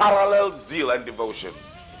 an unparalleled zeal and devotion,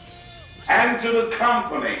 and to the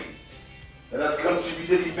company that has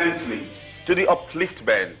contributed immensely to the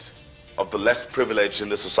upliftment of the less privileged in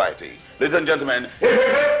the society. Ladies and gentlemen, hip, hip,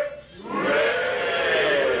 hip. Hooray!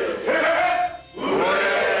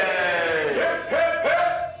 Hip, hip, hip.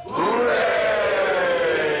 Hooray!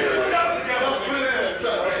 Hip, hip,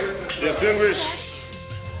 hip. Hooray! Distinguished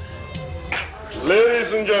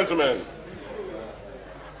ladies and gentlemen,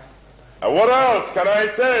 what else can I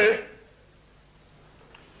say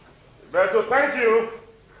but to thank you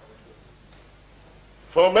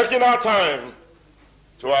for making our time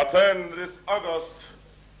to attend this august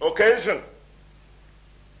occasion.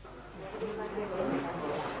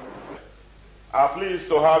 I'm pleased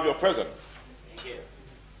to have your presence.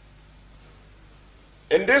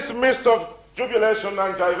 In this midst of jubilation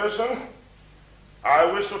and diversion, I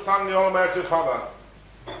wish to thank the Almighty Father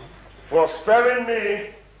for sparing me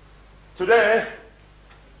today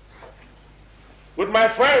with my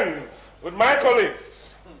friends, with my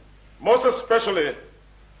colleagues, most especially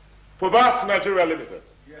Pubas Nigeria Limited.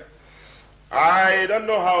 Yes. I don't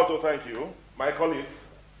know how to thank you, my colleagues,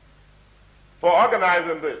 for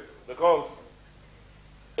organizing this, because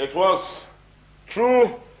it was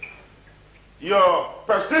through your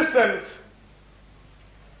persistent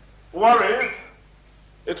worries,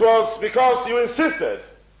 it was because you insisted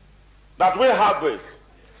that we had this.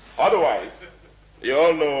 Otherwise, you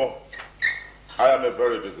all know I am a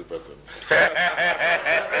very busy person. Good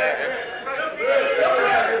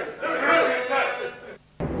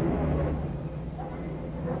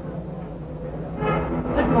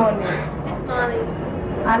morning. Good morning.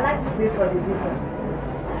 I'd like to pay for the visa.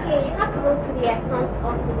 Okay, you have to go to the account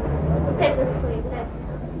office. We'll take this way, left.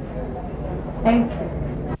 Thank you.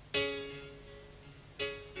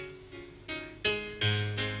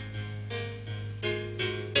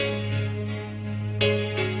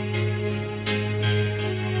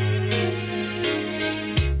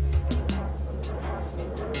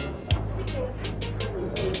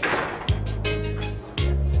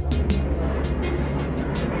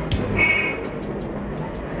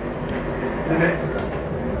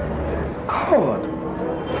 God,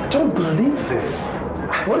 I don't believe this.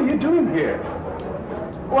 What are you doing here?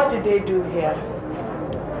 What do they do here?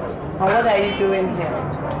 Or what are you doing here?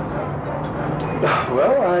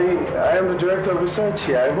 Well, I am the director of research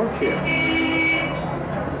here. I work here.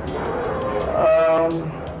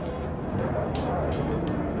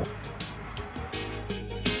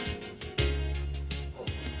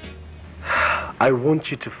 I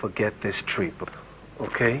want you to forget this trip,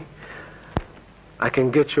 okay? I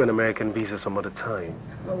can get you an American visa some other time.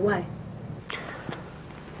 Why?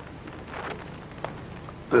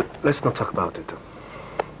 Let's not talk about it.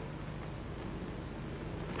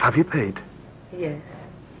 Have you paid? Yes.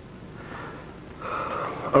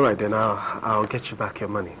 All right, then I'll get you back your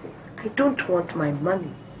money. I don't want my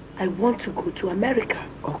money. I want to go to America.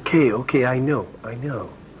 Okay, I know.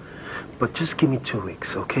 But just give me 2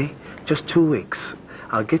 weeks, okay? Just 2 weeks.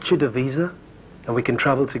 I'll get you the visa, and we can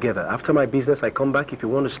travel together. After my business, I come back. If you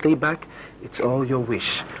want to stay back, it's all your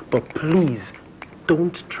wish. But please,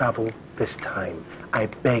 don't travel this time. I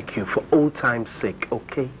beg you, for old time's sake,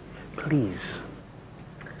 okay? Please.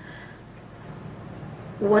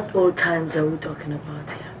 What old times are we talking about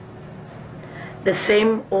here? The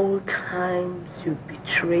same old times you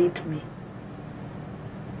betrayed me,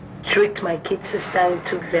 tricked my kid sister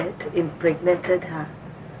into bed, impregnated her,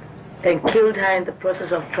 and killed her in the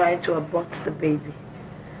process of trying to abort the baby.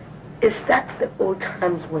 Is that the old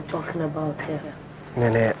times we're talking about here?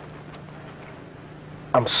 Nene,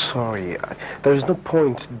 I'm sorry. There is no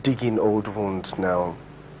point digging old wounds now.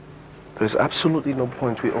 There's absolutely no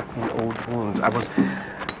point we opening old wounds. I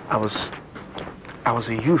was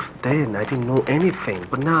a youth then. I didn't know anything.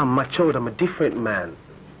 But now I'm matured. I'm a different man.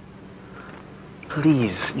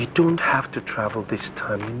 Please, you don't have to travel this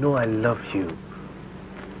time. You know I love you.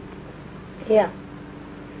 Yeah.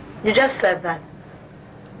 You just said that.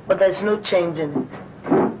 But there's no change in it.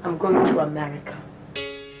 I'm going to America.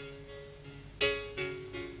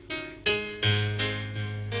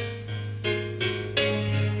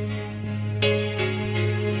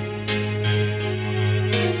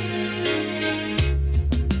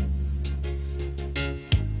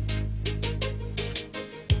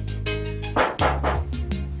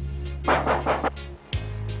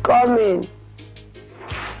 Come in.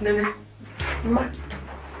 Nene. Ma.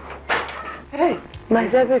 Hey. Ma,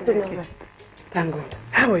 is everything okay? Thank God.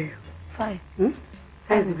 How are you? Fine.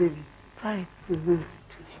 How's the baby? Fine.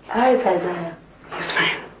 How is Isaiah? He's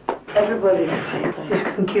fine. Everybody's fine.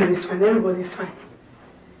 Yes, Nkiru is fine. Everybody's fine.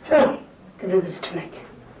 Sure. Delivery tonight.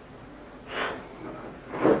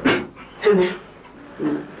 Nene.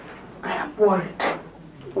 I am worried.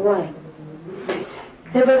 Why?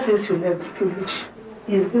 Ever since you left the village,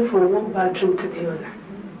 he's been from one bedroom to the other.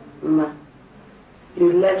 Ma,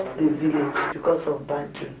 you left the village because of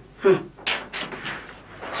bad dreams.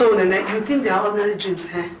 So, Nene, you think they are ordinary dreams,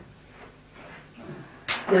 eh?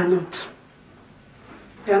 They are not.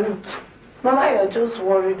 They are not. Mama, you're just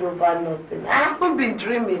worried over nothing. I haven't been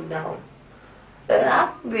dreaming now. I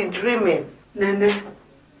haven't been dreaming. Nene,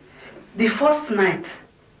 the first night,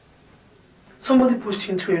 somebody pushed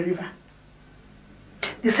you into a river.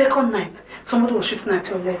 The second night, somebody was shooting at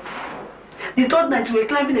your legs. The third night, you were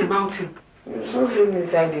climbing a mountain. You should see me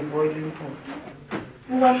inside the boiling pot.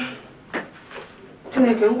 Well,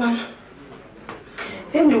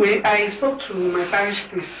 anyway, I spoke to my parish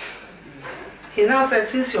priest. He now said,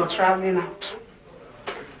 since you're traveling out,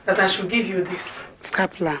 that I should give you this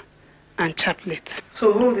scapular and chaplet.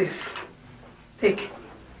 So hold this. Take.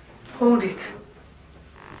 Hold it.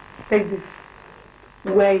 Take this.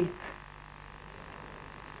 Wear it.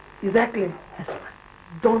 Exactly. Yes, ma'am.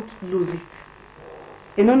 Don't lose it.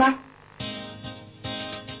 You know now?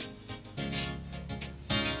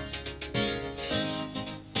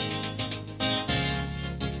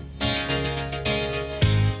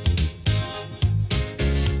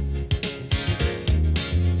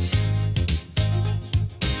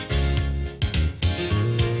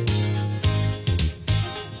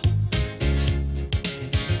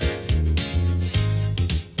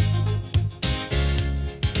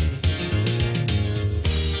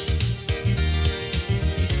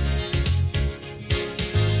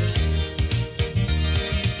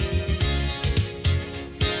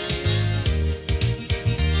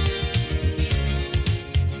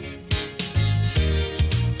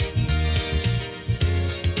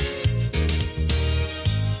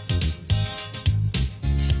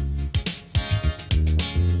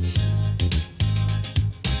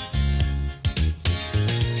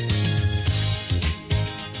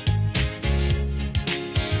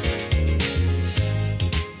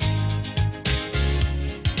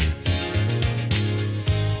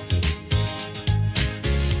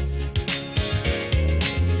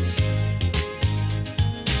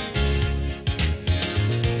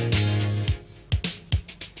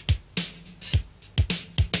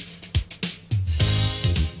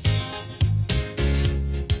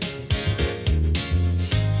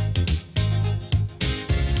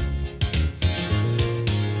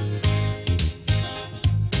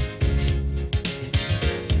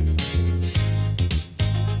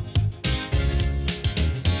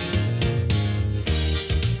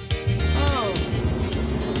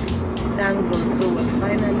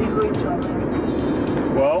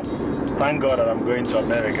 Thank God that I'm going to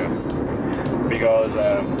America because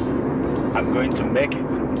I'm going to make it.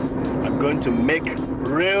 I'm going to make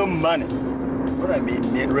real money. What I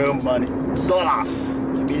mean real money? Dollars.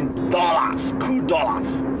 I mean dollars. Cool dollars.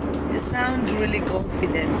 You sound really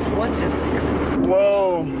confident. What's your secret?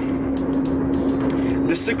 Well,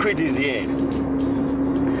 the secret is here.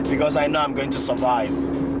 Because I know I'm going to survive.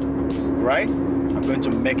 Right? I'm going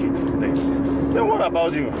to make it. Then what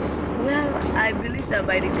about you? Well, I believe that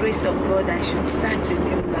by the grace of God, I should start a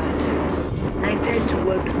new life. I intend to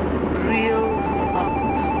work real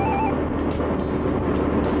hard.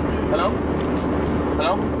 Hello?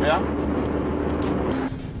 Hello? Yeah?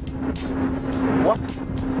 What?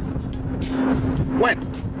 When?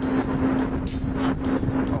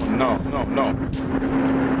 Oh, no.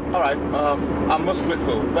 All right, I'm most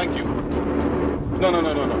grateful. Thank you. No.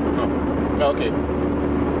 Okay.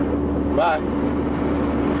 Bye.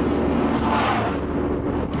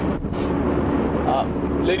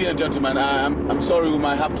 Ladies and gentlemen, I'm sorry we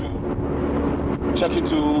might have to check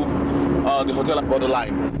into the hotel about the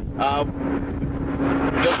line.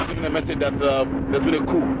 Just receiving a message that there's been a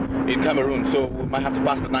coup in Cameroon, so we might have to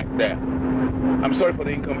pass the night there. I'm sorry for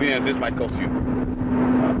the inconvenience this might cause you.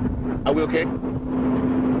 Are we okay?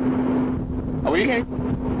 Are we okay?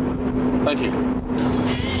 Thank you.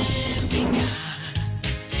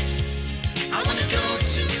 I wanna go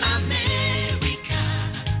to America,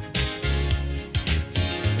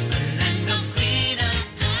 a land of greener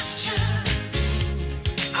pasture.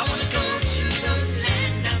 I wanna go to the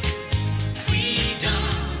land of freedom,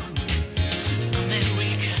 to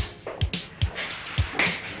America.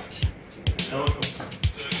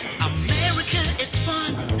 America is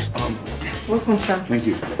fun. Welcome, sir. Thank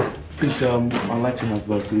you. Please, I'd like to have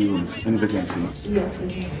 3 rooms. Any vacancy? Yes, we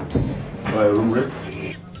do. Room rates?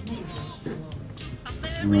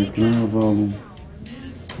 Alright, can I have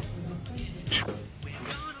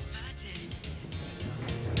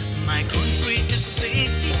My country is sick,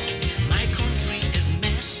 my country is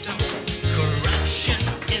messed up. Corruption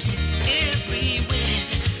is everywhere.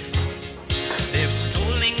 They've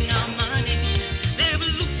stolen our money, they've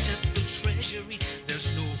looted the treasury. There's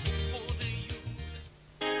no hope for the youth.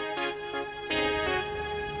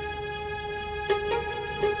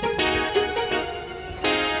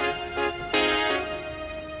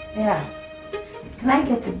 Yeah. Can I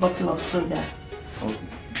get a bottle of soda? okay.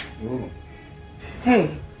 Oh.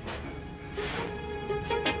 Hey.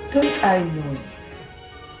 Don't I know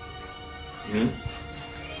you? Me?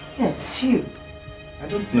 Yes, you. I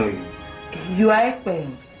don't know you. You are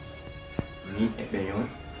Ekpeyon. Me, Ekpeyon?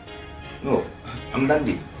 No, I'm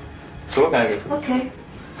Dandy. So what can I get for you? Okay.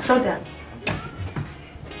 Soda.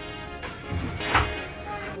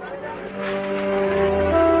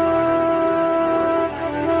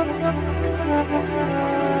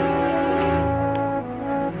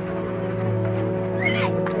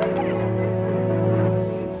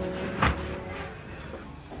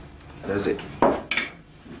 That's it.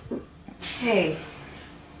 Hey.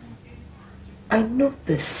 I know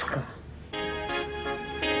this car.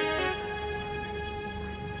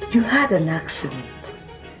 You had an accident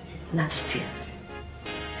last year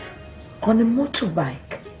on a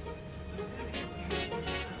motorbike.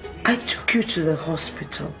 I took you to the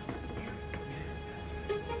hospital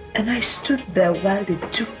and I stood there while they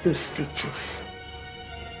took those stitches.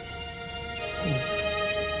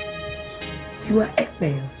 You are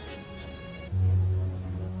Ekpeyon.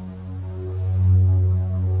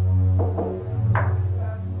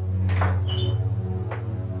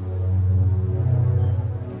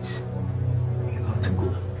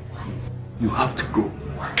 You have to go.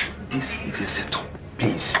 This is a setup.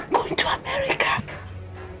 Please. Going to America.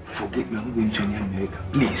 Forget we are not going to any America.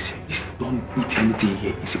 Please. Just don't eat anything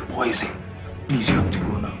here. It's a poison. Please, you have to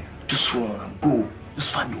go now. Just run and go.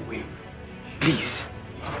 Just find your way. Please.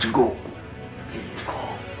 You have to go. Please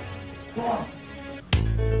go. Go on.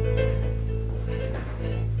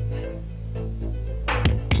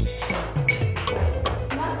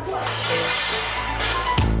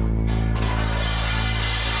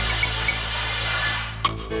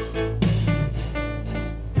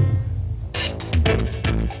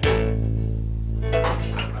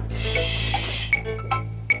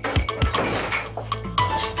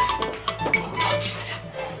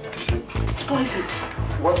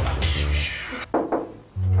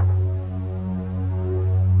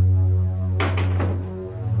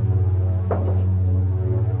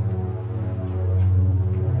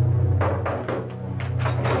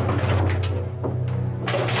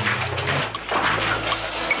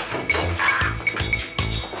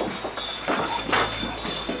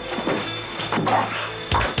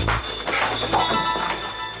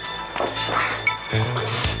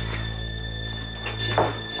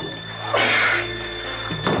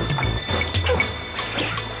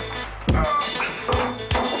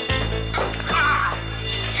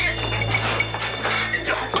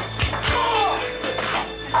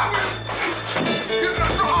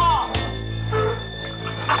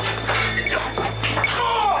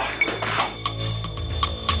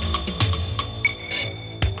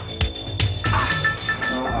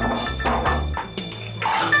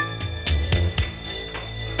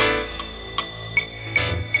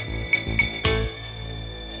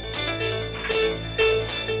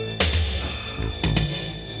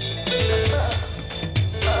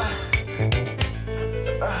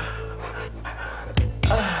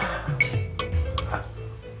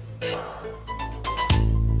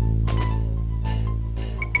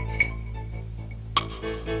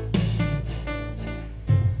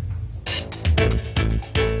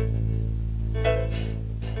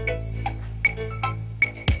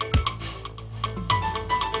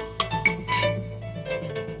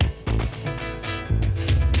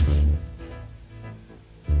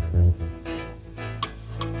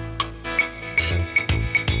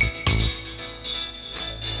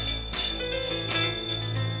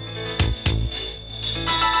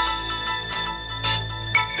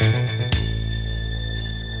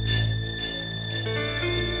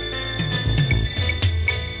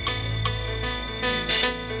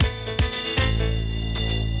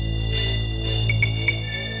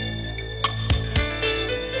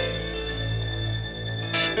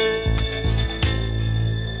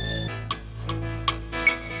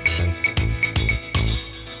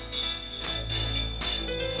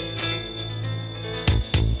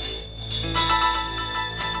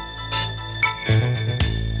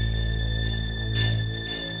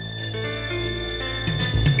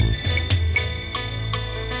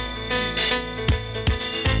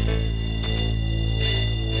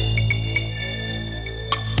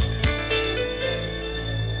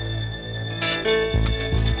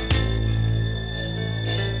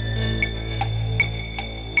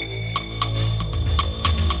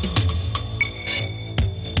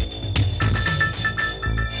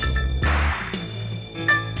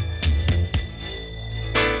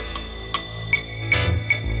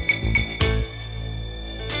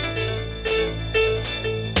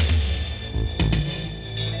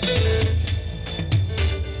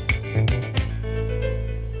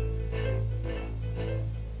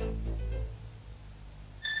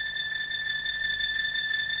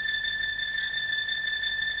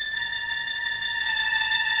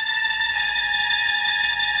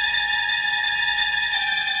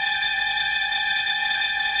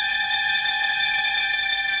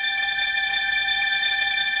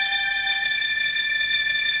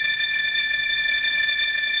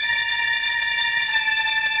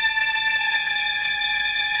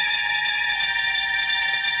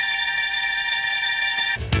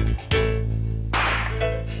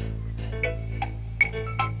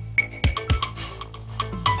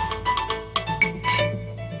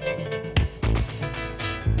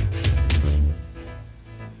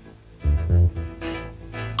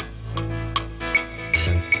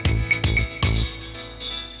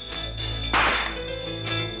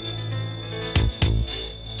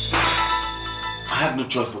 had no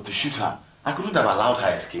choice but to shoot her. I couldn't have allowed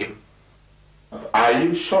her escape. Are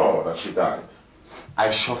you sure that she died?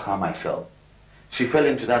 I shot her myself. She fell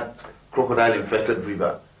into that crocodile-infested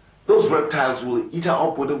river. Those reptiles will eat her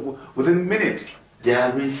up within minutes.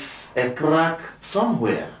 There is a crack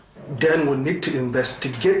somewhere. Then we need to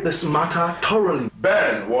investigate this matter thoroughly.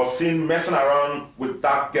 Ben was seen messing around with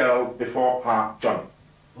that girl before her journey.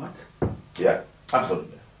 What? Yeah,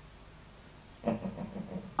 absolutely.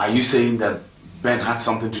 Are you saying that Ben had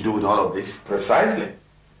something to do with all of this? Precisely.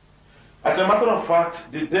 As a matter of fact,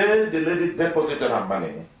 the day the lady deposited her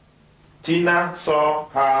money, Tina saw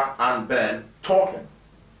her and Ben talking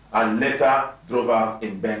and later drove her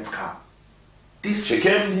in Ben's car. She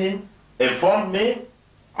came in, informed me,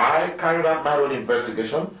 I carried out my own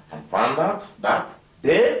investigation and found out that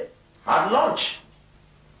they had lunch.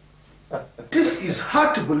 This is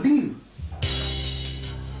hard to believe.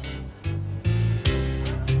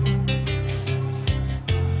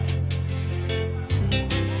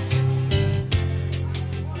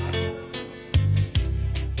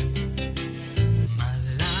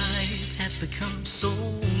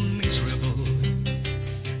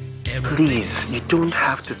 Please, you don't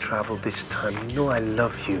have to travel this time. You know I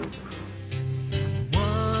love you.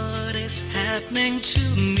 What is happening to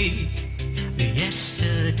me?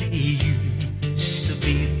 Yesterday used to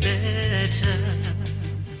be better.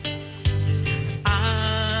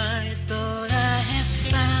 I thought I had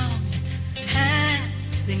found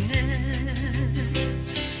happiness.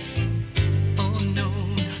 Oh no,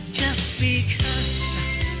 just because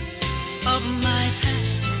of my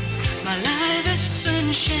past, my life is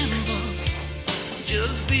in shambles.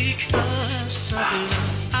 Just because of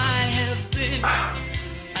love, I have been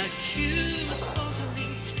accused falsely.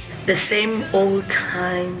 The same old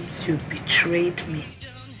times you betrayed me.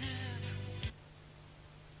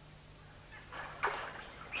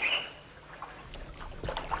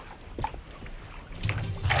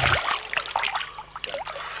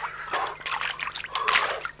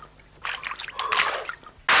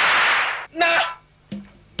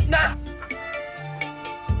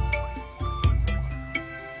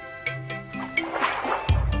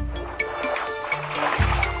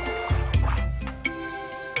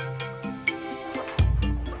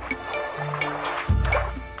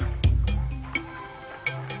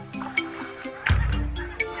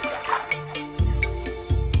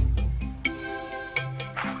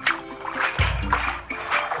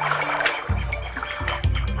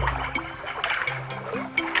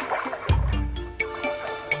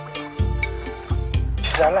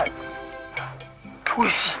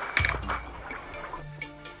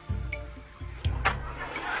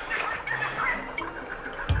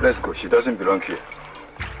 Let's go. She doesn't belong here.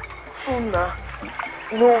 Oh, no.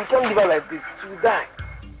 No, we can't leave her like this. She will die.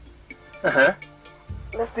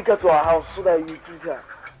 Let's take her to our house so that you treat her.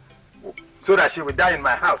 So that she will die in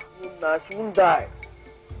my house? No, nah, she won't die.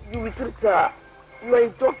 You will treat her. You are a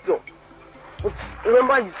doctor. But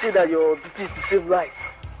remember you said that your duty is to save lives.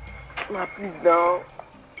 Nah, please now.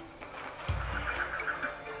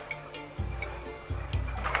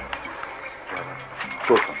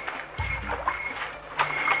 Go.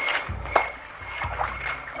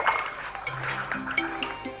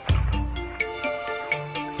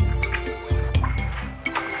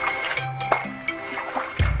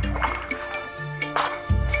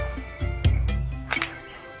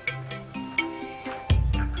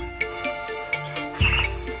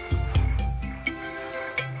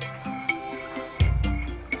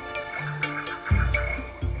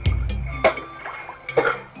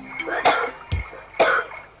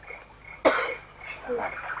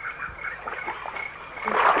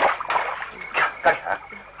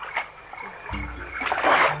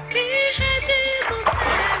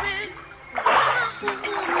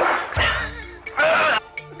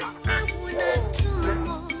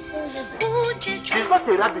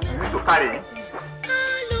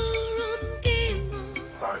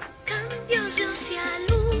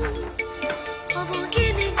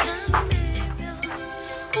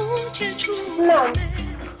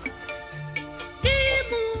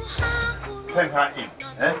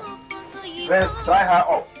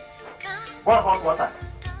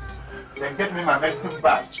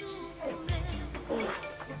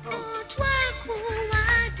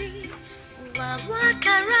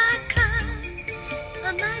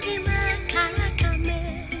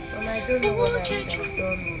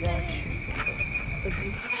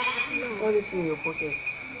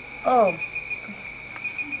 Oh,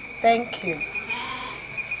 thank you.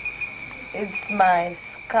 It's my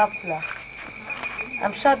scapular.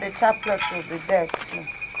 I'm sure the chaplet will be there too.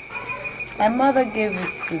 My mother gave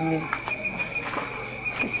it to me.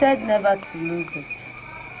 She said never to lose it.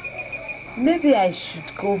 Maybe I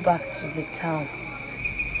should go back to the town.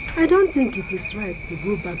 I don't think it is right to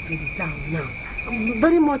go back to the town now. I'm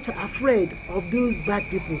very much afraid of those bad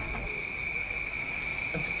people.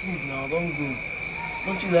 Please now, don't go.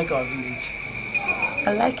 Don't you like our village?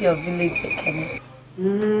 I like your village, Ejike.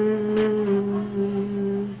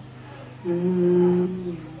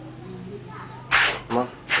 Ma,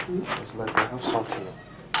 it's like I have something.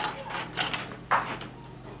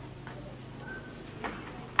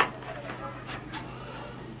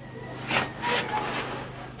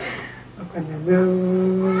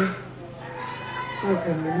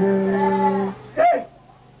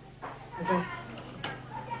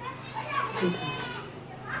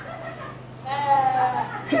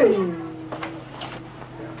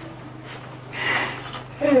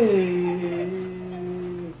 Hey!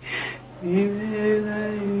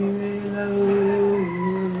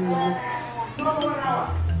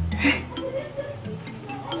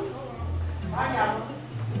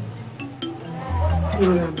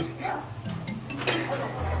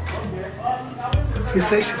 She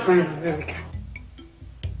says she's not in America.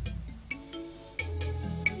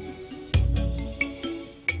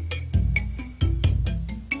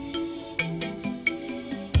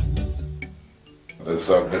 This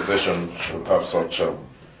organization should have such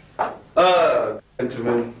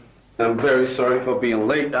Gentlemen, I'm very sorry for being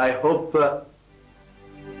late. I hope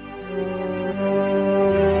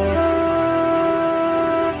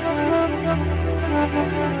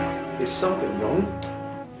is something wrong?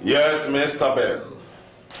 Yes, Mr. Ben.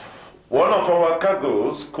 One of our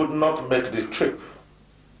cargoes could not make the trip.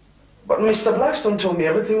 But Mr. Blackstone told me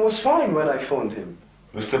everything was fine when I phoned him.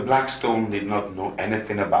 Mr. Blackstone did not know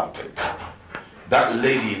anything about it. That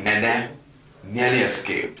lady, Nene, nearly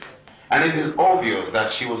escaped. And it is obvious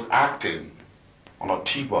that she was acting on a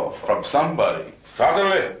tip-off from somebody.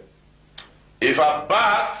 Certainly. If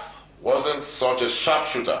Abbas wasn't such a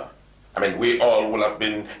sharpshooter, I mean, we all would have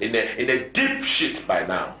been in a deep shit by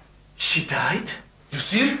now. She died? You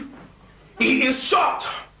see? He is shot.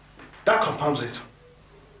 That confirms it.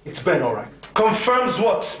 It's Ben, all right. Confirms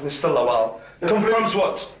what, Mr. Lawal? Confirms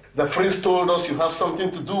what? The prince told us you have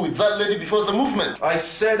something to do with that lady before the movement. I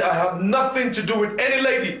said I have nothing to do with any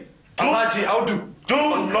lady. Alhaji, I'll do. Do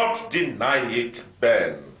not deny it,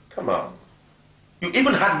 Ben. Come on. You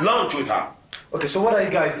even had lunch with her. Okay, so what are you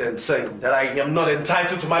guys then saying? That I am not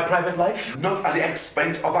entitled to my private life? Not at the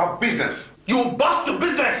expense of our business. You bust the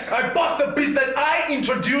business! I bust the business I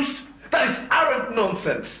introduced? That is arrant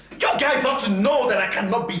nonsense. You guys ought to know that I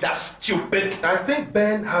cannot be that stupid. I think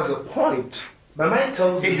Ben has a point. My mind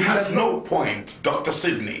tells me He has no point, Dr.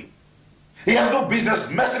 Sidney. He has no business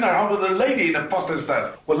messing around with a lady in the first instance.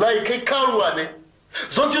 Wallahi,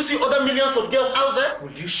 don't you see other millions of girls out there?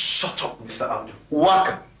 Will you shut up, Mr. Abdu?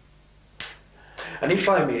 Waka. And if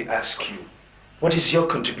I may ask you, what is your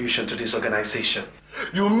contribution to this organization?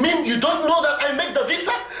 You mean you don't know that I make the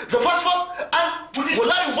visa, the passport, and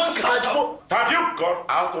Wallahi one Hajbo? Have you gone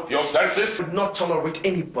out of your senses? I would not tolerate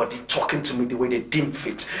anybody talking to me the way they deem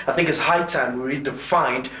fit. I think it's high time we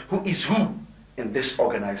redefined who is who in this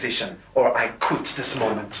organization, or I quit this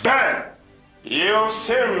moment. Ben, you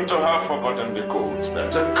seem to have forgotten the codes, Ben.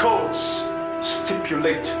 The codes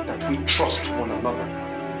stipulate that we trust one another.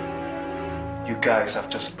 You guys have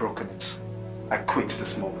just broken it. I quit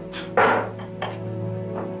this moment.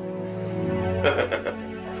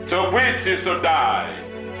 To quit is to die.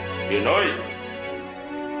 You know it.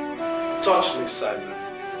 Touch me, Simon.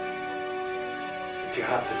 If you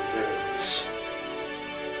have the nerves.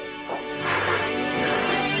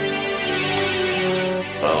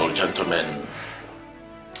 Well, gentlemen,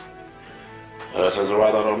 it is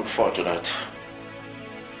rather unfortunate.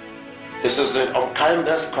 This is the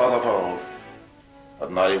unkindest cause of all,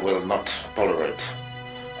 and I will not tolerate.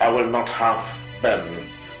 I will not have Ben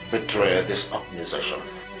betray this organization.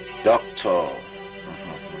 Dr.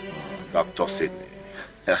 Sidney.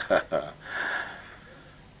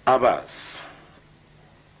 Abbas,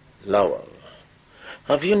 Lowell,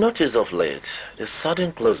 have you noticed of late the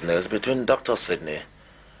sudden closeness between Dr. Sidney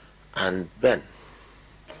and Ben?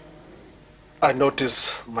 I notice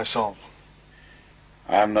myself.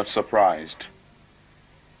 I'm not surprised.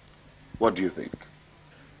 What do you think?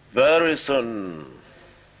 Very soon,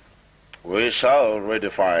 we shall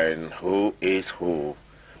redefine who is who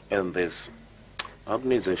in this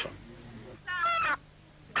organization.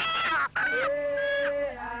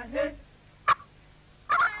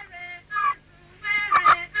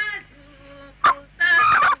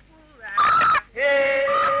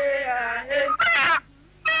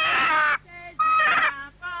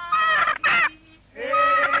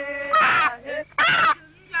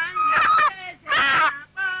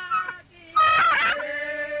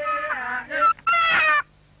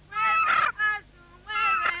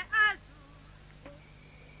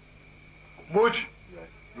 Much,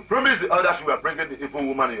 you promised the elders you were bringing the evil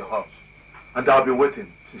woman in your house. And I've been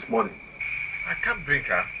waiting since morning. I can't bring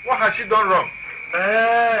her. What has she done wrong?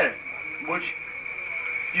 Much,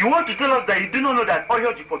 you want to tell us that you do not know that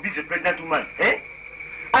Oyoji forbids a pregnant woman, eh?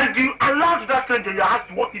 And you allowed that stranger in your house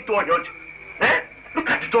to walk into Oyoji, eh? Look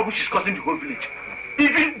at the trouble she's causing the whole village.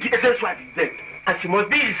 Even the Eze's wife is dead. And she must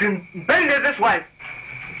be in Ben Eze's wife.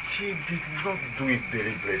 She did not do it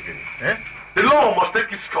deliberately, eh? The law must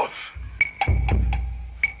take its course.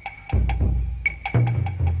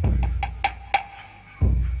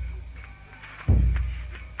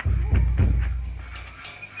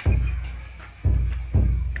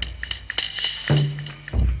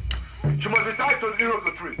 She must be tied to the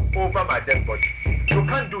iroko tree over my dead body. You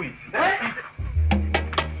can't do it. Eh?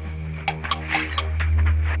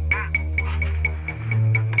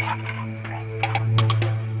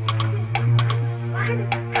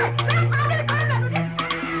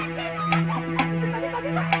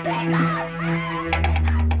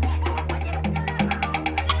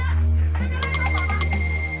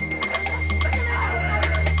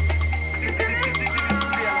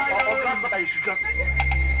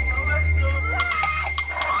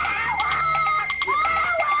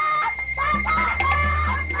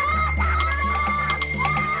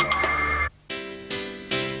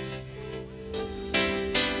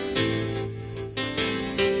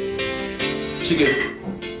 Ejike,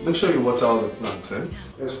 make sure you water all the plants, eh?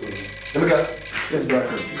 Yes, please. Let me go. Yes, go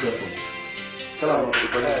ahead. Be careful. Tell them about the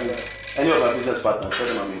policies. Any of our business partners, tell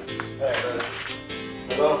them I'm here.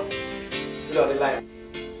 Hello? He's on the line.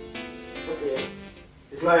 Okay.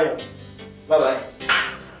 It's mine. Bye-bye.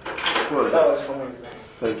 Well, that was for me.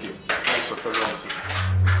 Thank you. Thanks for coming.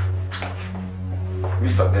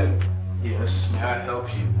 Mr. Ben. Yes, may I help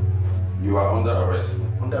you? You are under arrest.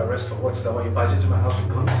 Under arrest for what? Is that why you barged into my house with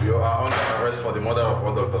guns? You are under arrest for the murder of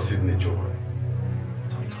all Dr. Sidney Choma.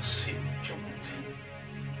 Dr. Sidney Choma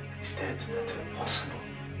is dead? That's impossible.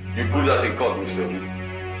 You prove that in court, Mr. B. You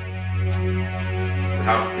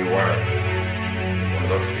have the warrant to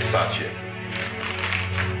conduct the search here.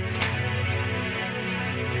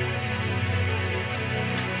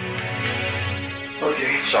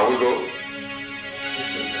 Okay. Shall we go?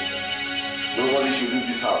 This way. Nobody should leave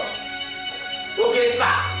this house. Okay,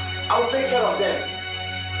 sir. I'll take care of them.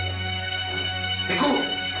 Be cool.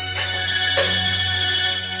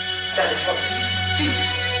 That is what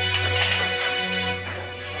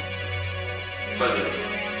Sergeant,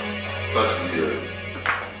 search this area.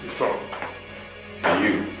 Yes, sir. And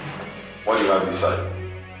you, what do you have inside?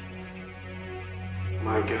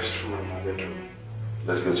 My guest room and my bedroom.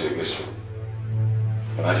 Let's go to your guest room.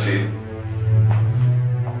 Can I see?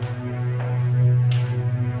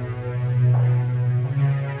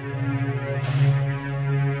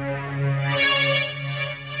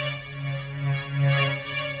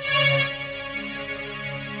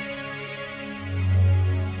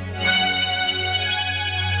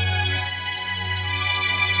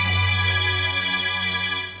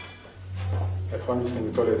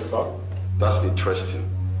 Sir. That's interesting.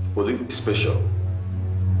 Police special.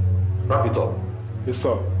 Wrap it up. Yes,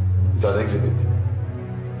 sir. It's an exhibit.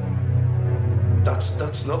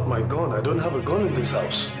 That's not my gun. I don't have a gun in this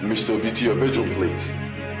house. Mr. Obi, to your bedroom, please.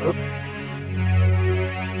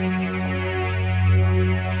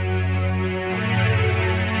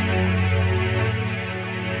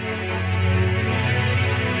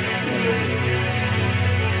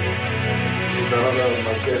 This is another of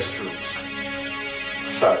my guest rooms.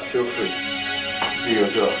 Sir, feel free. Do your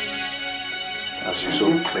job. As you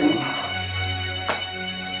so claim.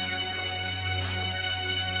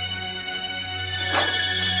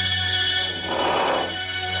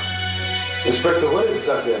 Inspector, what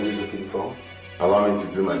exactly are you looking for? Allow me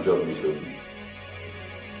to do my job, Mr. Obi.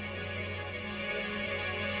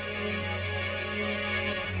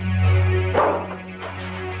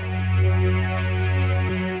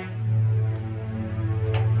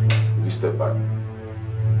 You step back.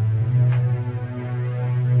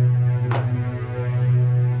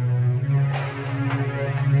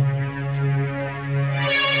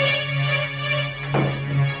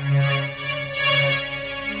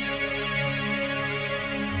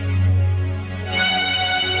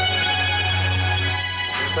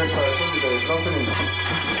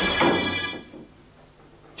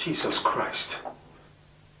 Jesus Christ.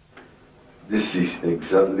 This is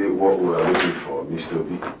exactly what we are looking for, Mr.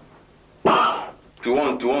 Obi.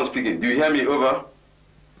 To one speaking. Do you hear me? Over.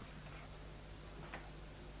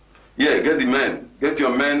 Yeah, get the men. Get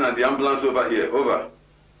your men and the ambulance over here. Over.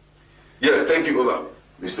 Yeah, thank you. Over.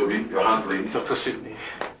 Mr. Obi, your hand, please. Dr. Sidney.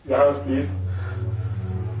 Your hands, please.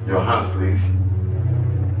 Your hands, please.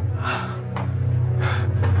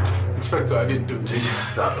 Inspector, I didn't do this.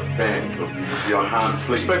 Ben, your hands,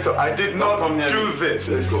 please. Inspector, I did not do this.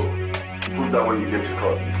 Let's go. Prove that when you get to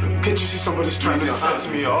court. Can't you see somebody's trying to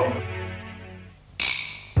set me up?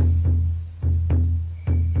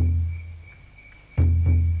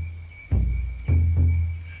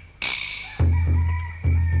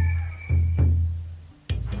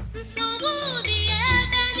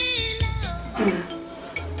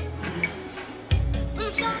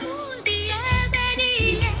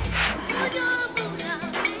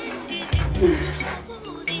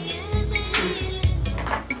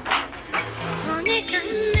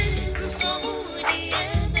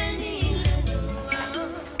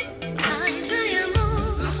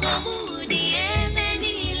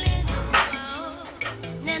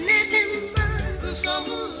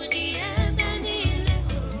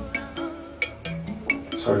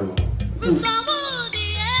 Sorry, Mom.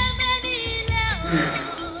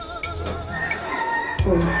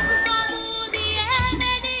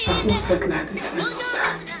 I've not felt like this in a long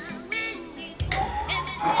time.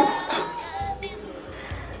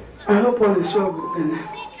 I hope all is well with them.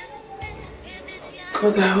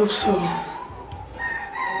 God, I hope so.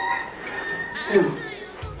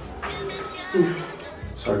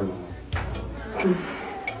 Sorry, Mom.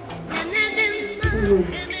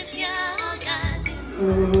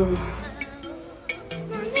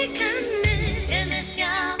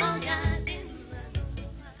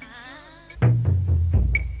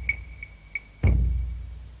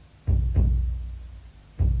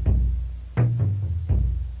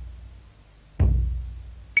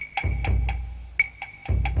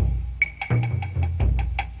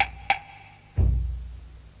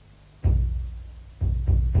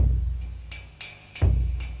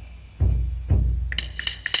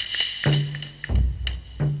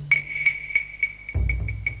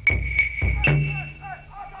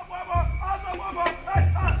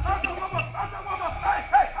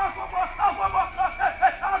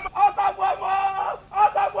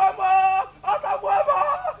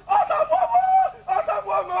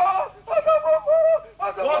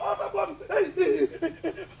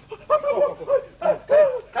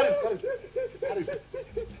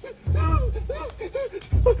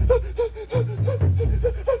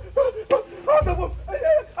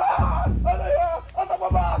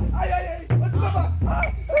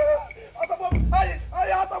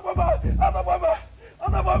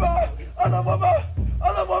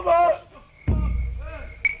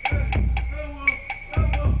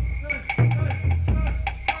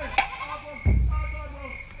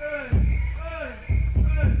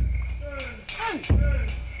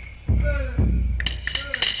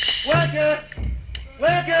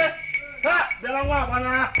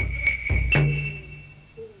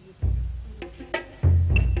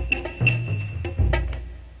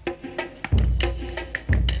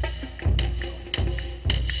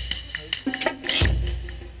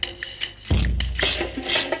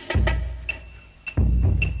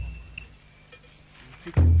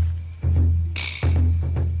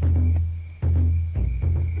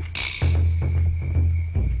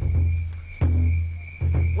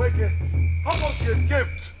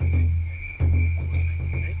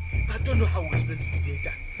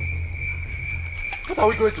 Are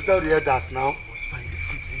we going to tell the elders now?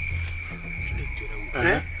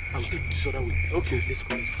 I'll take this other way. Okay. Let's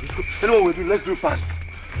go. Anyway, let's do it fast.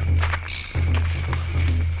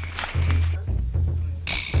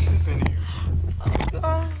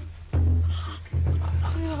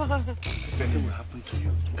 Nothing will happen to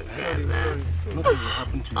you. Sorry. Nothing will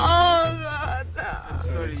happen to you. Oh, God.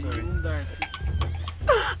 Sorry. You won't die.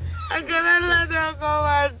 I cannot let her go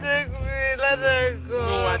and take me. Let her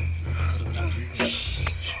go.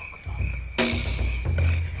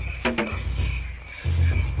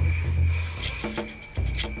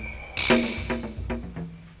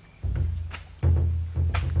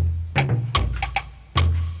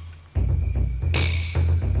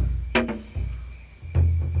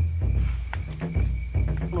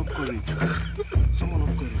 Someone of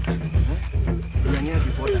courage. We are near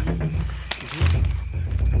the border.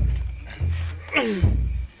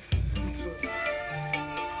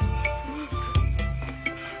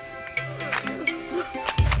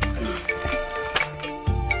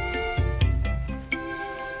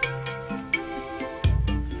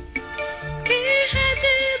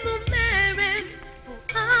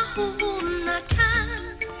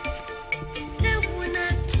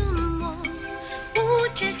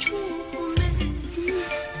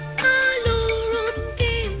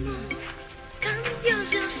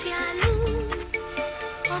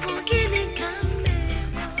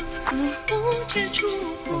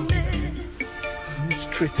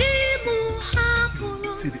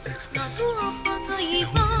 see the express.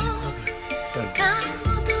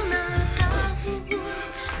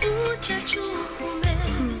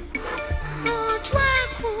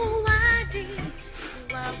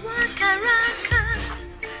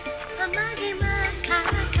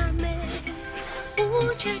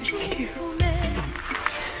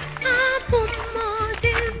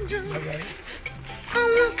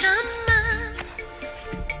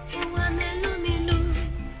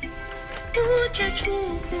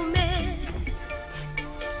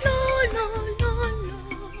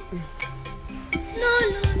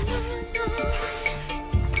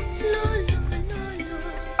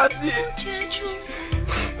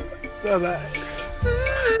 Bye-bye.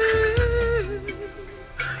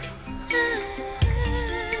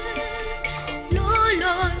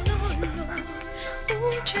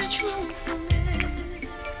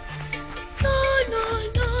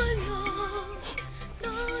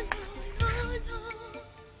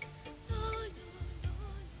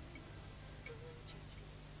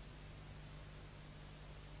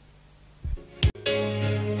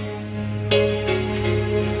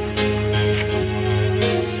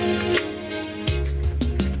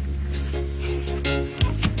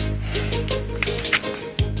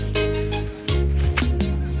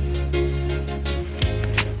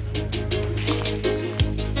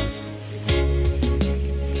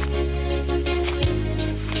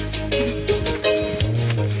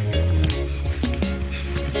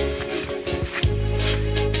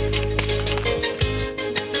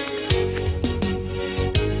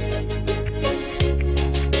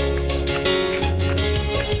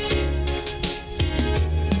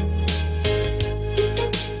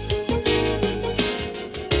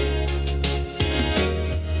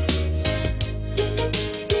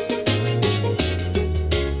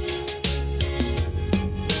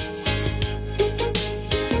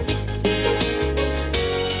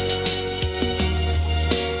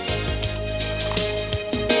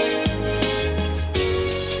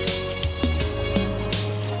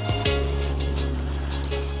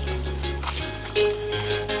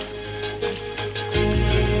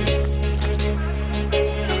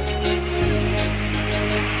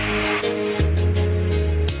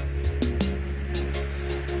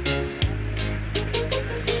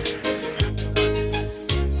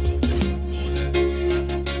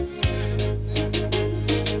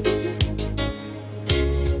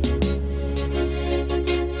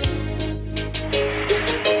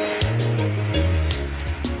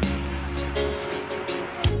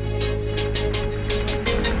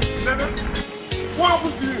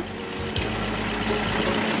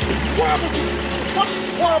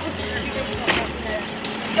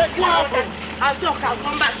 I'll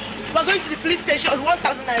come back. We're going to the police station,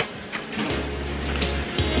 1,000 naira.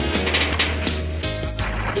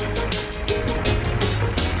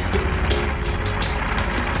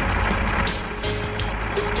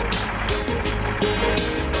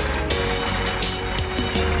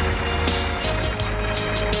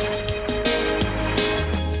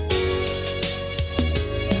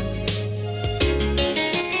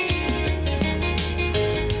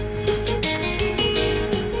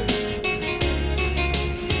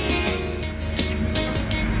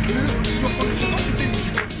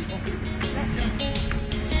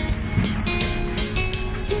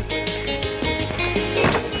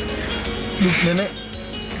 Nene,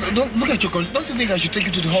 don't look at your conscience. Don't you think I should take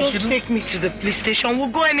you to the hospital? Just take me to the police station. We'll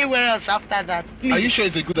go anywhere else after that. Please. Are you sure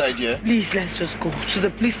it's a good idea? Please, let's just go to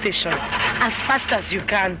the police station as fast as you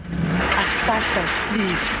can. As fast as,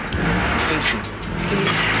 please. Say so.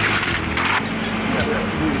 Please.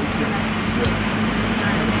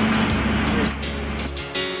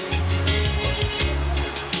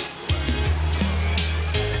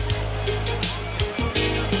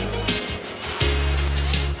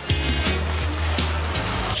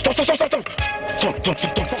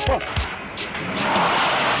 Stop.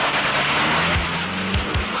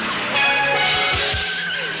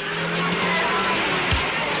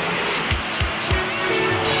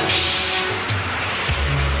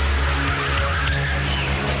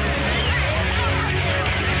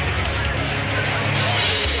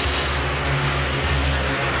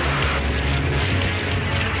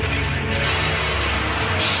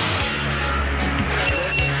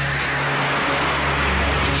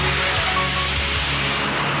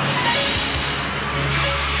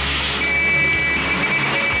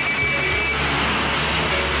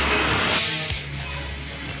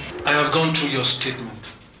 I have gone through your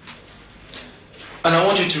statement. And I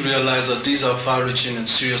want you to realize that these are far-reaching and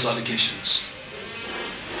serious allegations.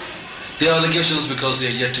 They are allegations because they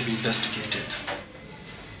are yet to be investigated.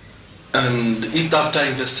 And if after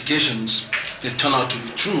investigations, they turn out to be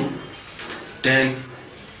true, then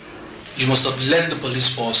you must have led the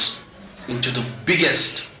police force into the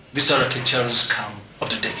biggest visa racketeering scam of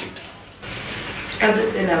the decade.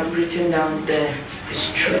 Everything I've written down there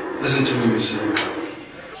is true. Listen to me, Miss Ejike.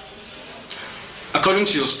 According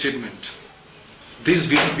to your statement, these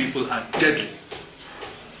visa people are deadly.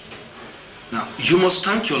 Now, you must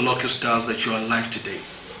thank your lucky stars that you are alive today.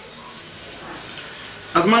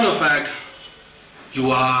 As a matter of fact,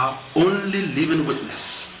 you are only living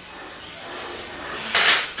witness.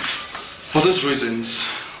 For these reasons,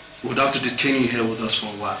 we would have to detain you here with us for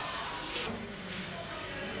a while.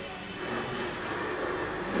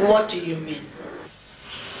 What do you mean?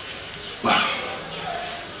 Well,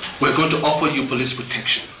 we're going to offer you police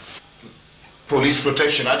protection. Police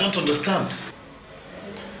protection? I don't understand.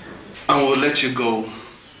 And we'll let you go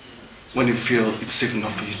when you feel it's safe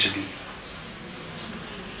enough for you to leave.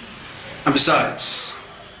 And besides,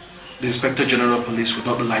 the Inspector General of Police would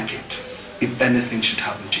not like it if anything should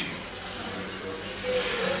happen to you.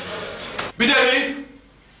 Bidemi!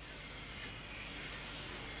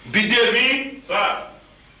 Bidemi! Sir!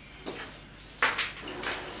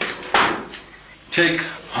 Take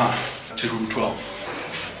her to room 12.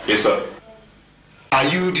 Yes, sir. Are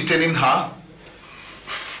you detaining her?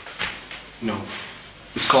 No.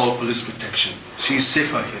 It's called police protection. She's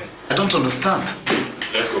safer here. I don't understand.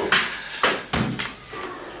 Let's go.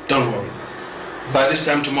 Don't worry. By this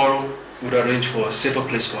time tomorrow, we'll arrange for a safer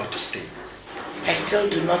place for her to stay. I still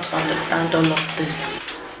do not understand all of this.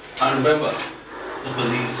 And remember, the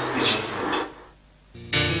police is your friend.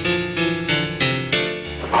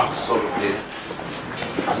 Absolutely.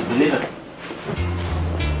 I believe it.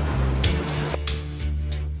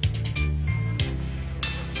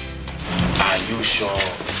 Are you sure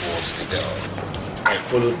it was the girl? I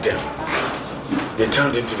followed them. They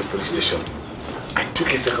turned into the police station. I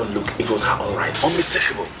took a second look. It was her all right.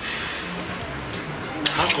 Unmistakable.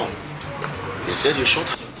 How come? They said you shot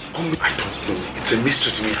her. I don't know. It's a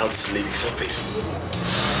mystery to me how this lady surfaced.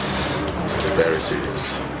 This is very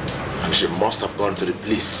serious. And she must have gone to the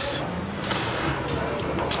police.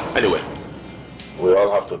 Anyway, we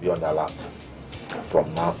all have to be on the alert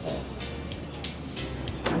from now on.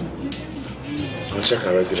 I'll check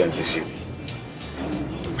our residence this evening.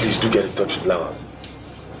 Please do get in touch with Lawal.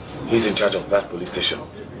 He's in charge of that police station.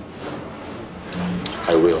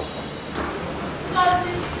 I will.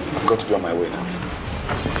 I've got to be on my way now.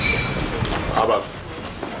 Abbas,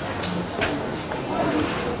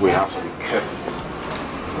 we have to be careful.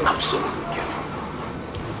 Absolutely careful.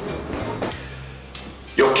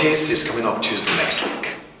 Your case is coming up Tuesday next week.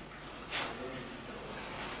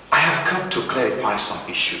 I have come to clarify some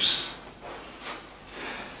issues.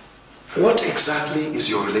 What exactly is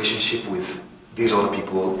your relationship with these other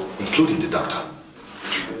people, including the doctor?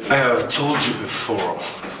 I have told you before.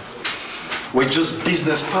 We're just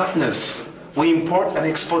business partners. We import and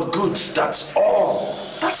export goods, that's all.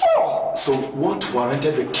 That's all. So what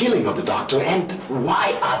warranted the killing of the doctor and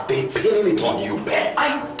why are they pinning it on you, Ben?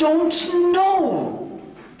 I don't know.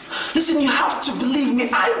 Listen, you have to believe me.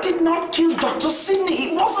 I did not kill Dr. Sidney.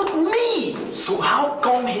 It wasn't me. So how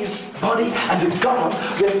come his body and the gun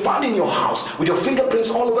were found in your house with your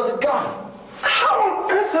fingerprints all over the gun? How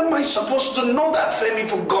on earth am I supposed to know that, Femi,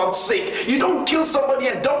 for God's sake? You don't kill somebody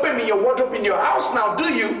and dump him in your wardrobe in your house now,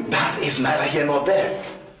 do you? That is neither here nor there.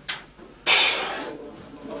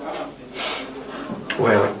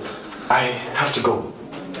 Well, I have to go.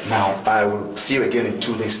 Now, I will see you again in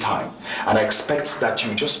 2 days' time. And I expect that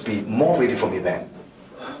you just be more ready for me then.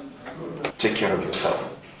 Take care of yourself.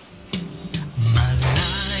 My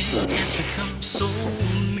life has become so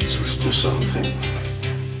miserable. Let's do something.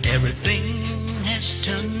 Everything has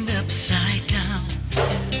turned upside down.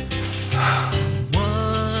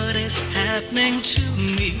 What is happening to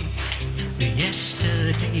me?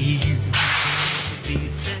 Yesterday you used to be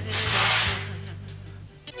there.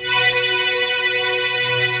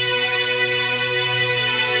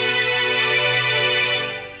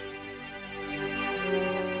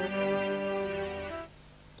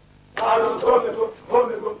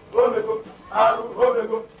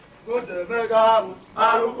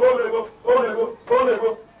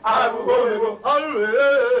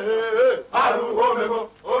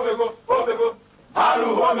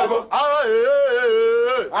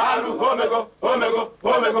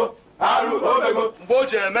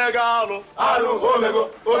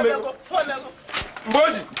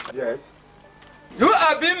 Yes. You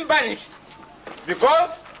are being banished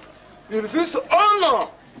because you refuse to honor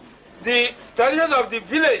the tradition of the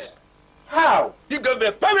village. How? You got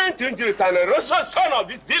a permanent injury and a roasted son of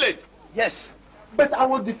this village. Yes. But I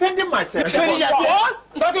was defending myself. Defending yourself?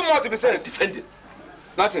 What? Nothing more to be said. Defending.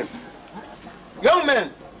 Nothing. Young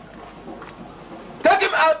man, take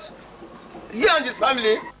him out, he and his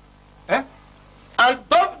family, and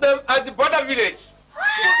dump them at the border village.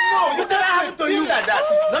 No, you cannot have it to you like that.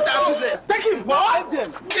 It's not our business. Take him. What?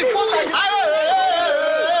 Them.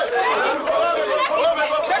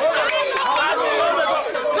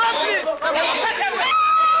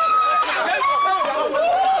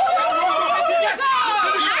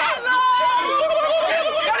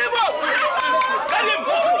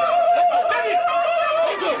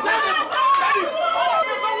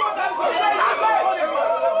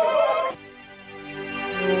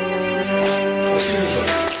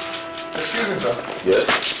 Yes?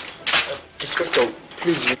 Inspector,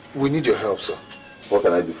 please, we need your help, sir. What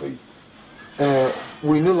can I do for you?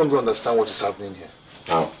 We no longer understand what is happening here.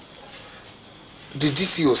 How? The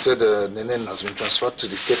DCO said Nenen has been transferred to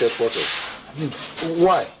the state headquarters. I mean,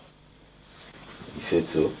 why? He said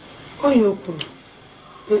so. Oh, Yoko.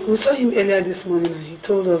 We saw him earlier this morning and he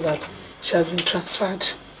told us that she has been transferred.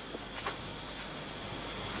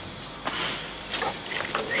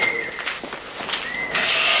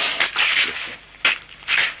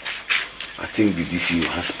 I think the DCO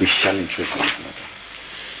has special interest in this matter.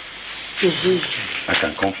 I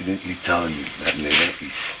can confidently tell you that Nene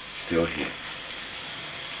is still here.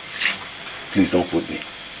 Please don't quote me,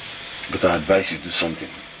 but I advise you do something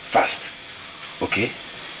fast, okay?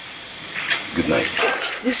 Good night.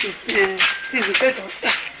 This is better.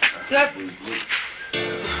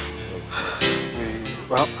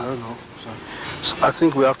 Well, I don't know. So I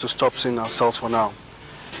think we have to stop seeing ourselves for now.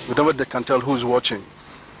 Whenever they can tell who's watching.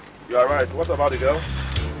 You are right. What about the girl?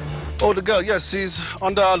 Oh, the girl, yes, she's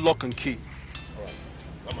under lock and key.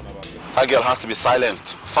 That girl has to be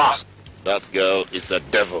silenced, fast. That girl is a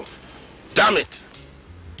devil. Damn it!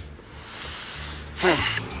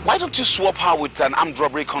 Why don't you swap her with an armed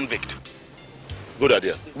robbery convict? Good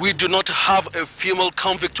idea. We do not have a female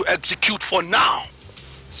convict to execute for now.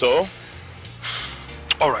 So?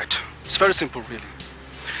 All right. It's very simple, really.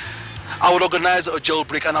 I will organize a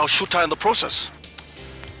jailbreak and I'll shoot her in the process.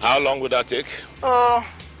 How long would that take? A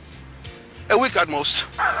week at most.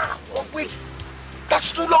 A week?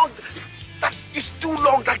 That's too long. That is too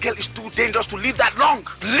long. That girl is too dangerous to leave that long.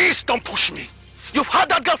 Please don't push me. You've had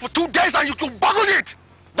that girl for 2 days and you buggered it.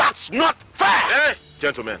 That's not fair. Hey,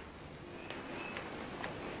 gentlemen.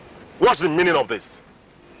 What's the meaning of this?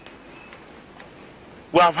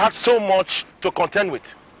 We have had so much to contend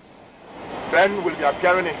with. Ben will be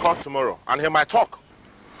appearing in court tomorrow, and he might talk.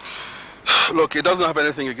 Look, he doesn't have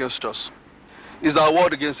anything against us. It's our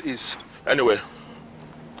word against his. Anyway,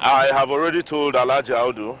 I have already told Alhaji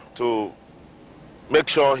Audu to make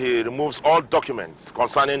sure he removes all documents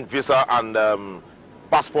concerning visa and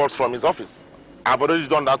passports from his office. I've already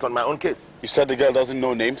done that on my own case. You said the girl doesn't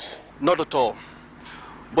know names? Not at all.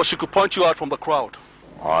 But she could point you out from the crowd.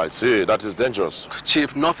 Oh, I see. That is dangerous.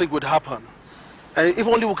 Chief, nothing would happen. And if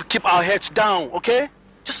only we could keep our heads down, okay?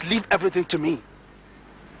 Just leave everything to me.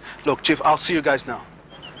 Look, Chief, I'll see you guys now.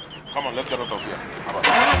 Come on, let's get out of here.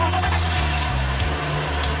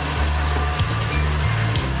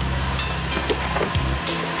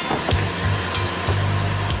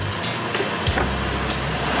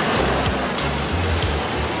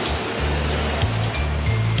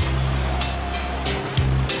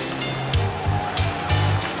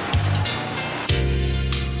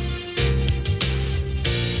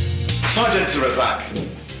 Sergeant Razak,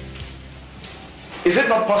 is it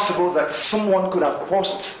not possible that someone could have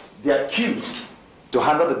forced the accused to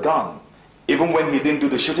handle the gun, even when he didn't do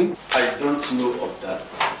the shooting? I don't know of that.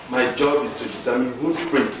 My job is to determine whose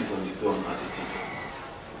print is on the gun as it is.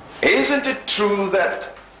 Isn't it true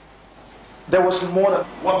that there was more than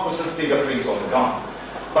one person's fingerprints on the gun,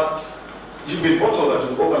 but you've been told that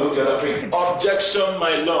to overlook the other prints? Objection,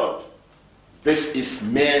 my lord. This is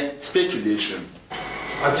mere speculation.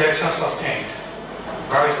 Objection sustained.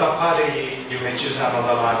 Barrister Paddy, you may choose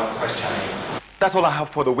another line of questioning. That's all I have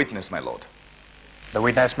for the witness, my lord. The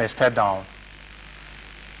witness may step down.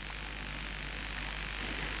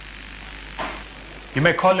 You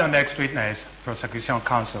may call your next witness, prosecution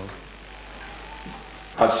counsel.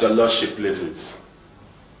 As your lordship pleases.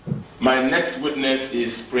 My next witness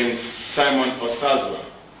is Prince Simon Osazwa,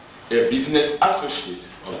 a business associate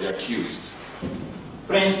of the accused.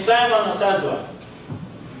 Prince Simon Osazwa,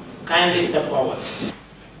 kindly step forward.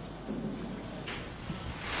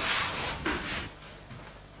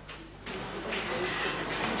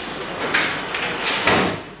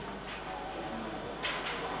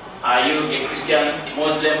 Are you a Christian,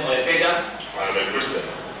 Muslim, or a pagan? I am a Christian.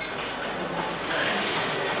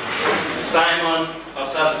 Simon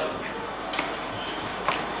Osasco,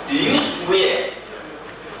 do you swear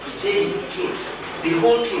to say the truth, the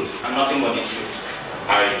whole truth, and nothing but the truth?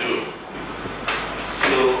 I do.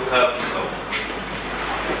 So help me God.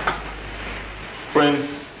 Prince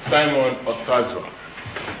Simon Osasco,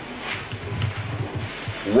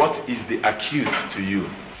 what is the accused to you?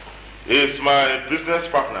 He is my business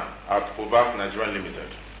partner at Povas Nigeria Limited.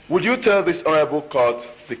 Would you tell this honorable court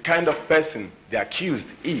the kind of person the accused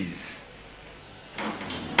is?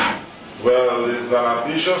 Well, he's an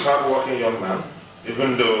ambitious, hard-working young man,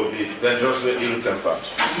 even though he's dangerously ill-tempered.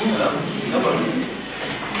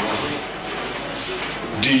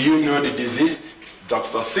 Do you know the deceased,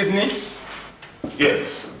 Dr. Sidney?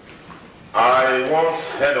 Yes. I once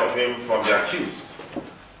heard of him from the accused.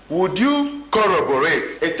 Would you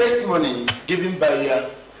corroborate a testimony given by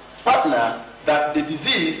your partner that the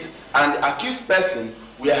deceased and the accused person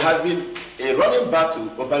were having a running battle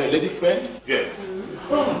over a lady friend? Yes.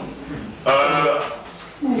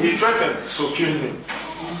 He threatened to kill me,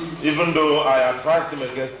 even though I advised him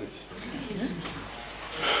against it.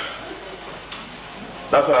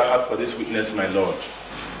 That's what I have for this witness, my lord.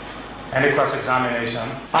 Any cross-examination?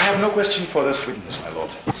 I have no question for this witness, my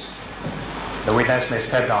lord. The witness may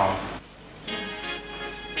step down.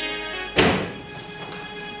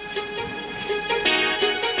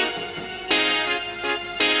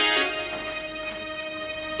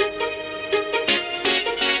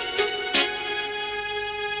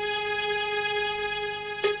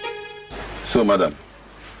 So, madam,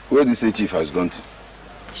 where do you say Chief has gone to?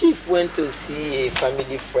 Chief went to see a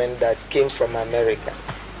family friend that came from America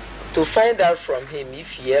to find out from him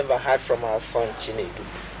if he ever heard from our son Chinedu.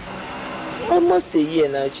 Almost a year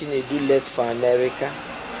now, Chinedu left for America.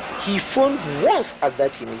 He phoned once at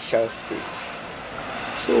that initial stage.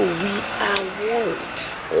 So we are worried.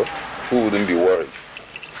 Well, who wouldn't be worried?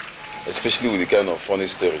 Especially with the kind of funny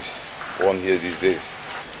stories one hears these days.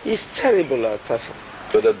 It's terrible, Atafa.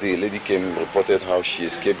 The other day, a lady came and reported how she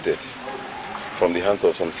escaped death from the hands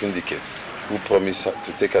of some syndicates who promised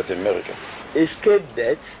to take her to America. Escaped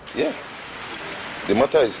death? Yeah. The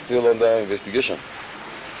matter is still under investigation.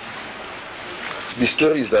 The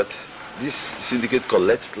story is that this syndicate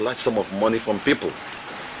collects large sum of money from people,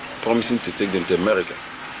 promising to take them to America.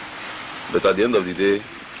 But at the end of the day,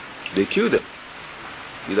 they kill them,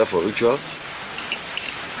 either for rituals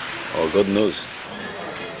or God knows.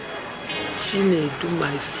 Chinedu,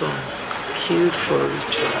 my son, killed for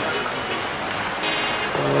rituals.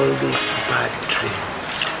 All these bad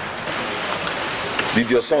dreams. Did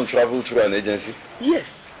your son travel through an agency?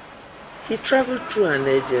 Yes, he traveled through an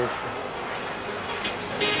agency.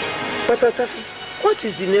 But Atafi, what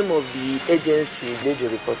is the name of the agency lady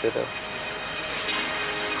reported of?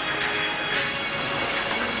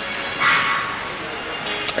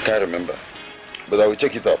 I can't remember, but I will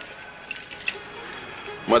check it up.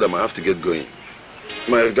 Madam, I have to get going.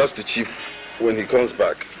 My regards to Chief when he comes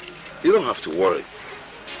back. You don't have to worry.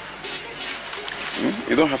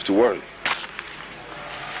 You don't have to worry.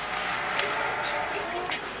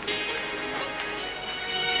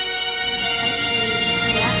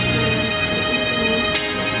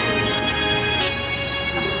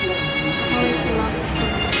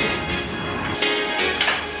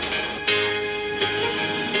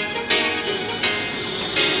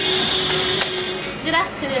 Good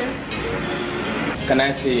afternoon. Can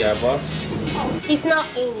I see your boss? He's not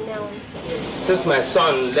in now. Since my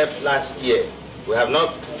son left last year, we have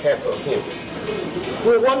not heard from him.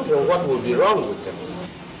 We're wondering what will be wrong with him.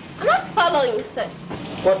 I'm not following, sir.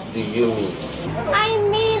 What do you mean? I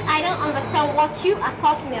mean, I don't understand what you are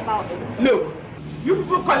talking about. Look, you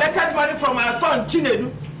people collected money from our son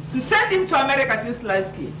Chinedu to send him to America since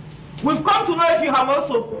last year. We've come to know if you have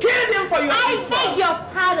also killed him for your I beg your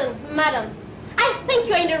pardon, madam. I think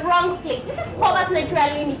you're in the wrong place. This is Povas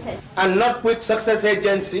Nigeria Limited. And not Quick Success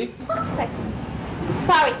Agency? Success?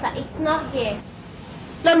 Sorry, sir, it's not here.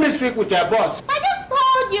 Let me speak with your boss. I just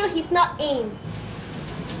told you he's not in.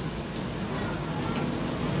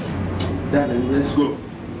 Darling, let's go.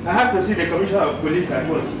 I have to see the commissioner of police at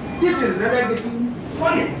once. This is really getting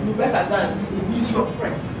funny. You better dance. He's your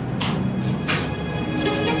friend.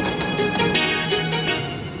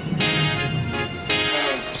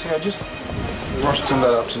 See, I just rushed in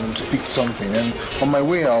that afternoon to pick something, and on my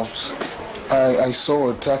way out, I saw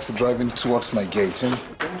a taxi driving towards my gate. And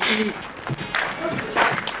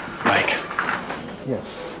Mike.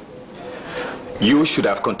 Yes. You should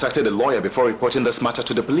have contacted a lawyer before reporting this matter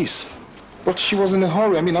to the police. But she was in a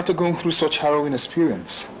hurry. I mean, after going through such harrowing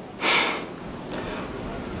experience.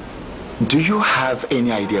 Do you have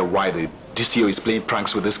any idea why the DCO is playing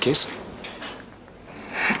pranks with this case?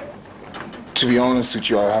 To be honest with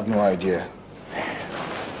you, I have no idea.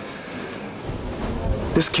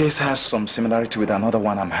 This case has some similarity with another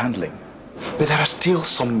one I'm handling, but there are still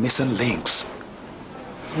some missing links.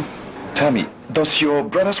 Tell me, does your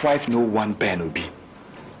brother's wife know one Ben Obi?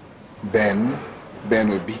 Ben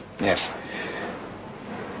Obi? Yes.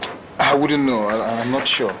 I wouldn't know. I'm not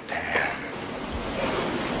sure.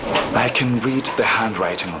 I can read the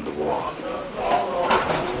handwriting on the wall.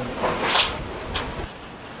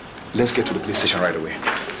 Let's get to the police station right away.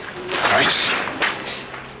 All right?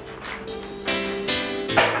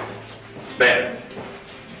 Ben.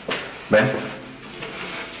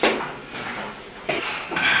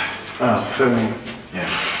 Oh, Femi. Yeah.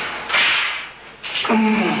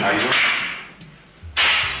 How are you?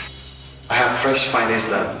 I have fresh findings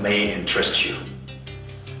that may interest you.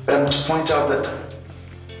 But I must point out that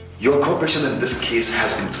your cooperation in this case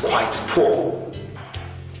has been quite poor.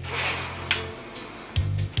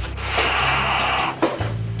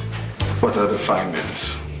 What are the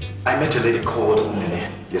findings? I met a lady called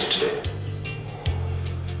Nene yesterday.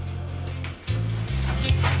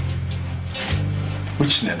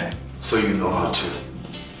 Which Nene? So you know her too.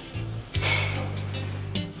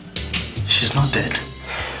 She's not dead.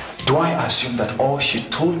 Do I assume that all she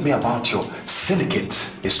told me about your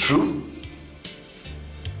syndicate is true?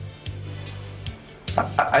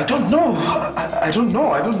 I don't know. I don't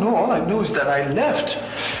know. All I know is that I left.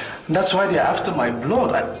 And that's why they're after my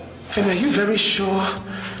blood. Femi, are you very sure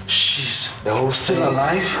she's still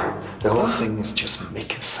alive? The whole thing is just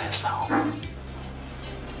making sense now.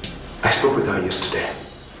 I spoke with her yesterday.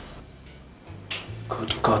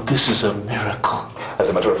 Good God, this is a miracle. As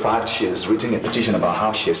a matter of fact, she has written a petition about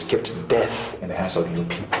how she escaped death in the hands of you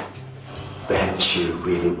people. Then she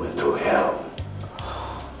really went through hell.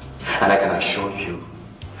 And I can assure you,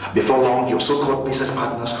 before long, your so-called business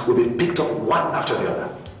partners will be picked up one after the other.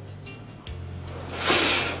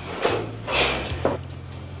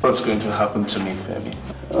 What's going to happen to me, Femi?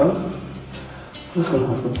 What's going to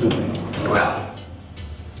happen to me? Well,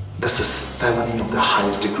 this is felony of the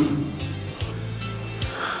highest degree.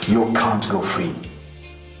 You can't go free.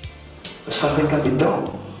 But something can be done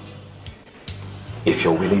if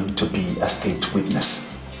you're willing to be a state witness.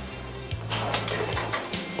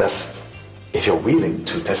 That's if you're willing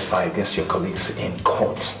to testify against your colleagues in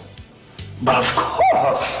court. But of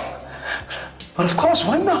course,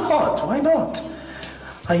 why not? Why not?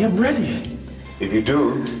 I am ready. If you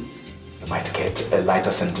do, you might get a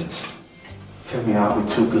lighter sentence. Femi, I'll be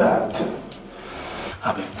too glad to.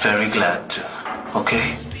 I'll be very glad to.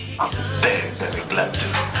 Okay? I'll be very, very glad to.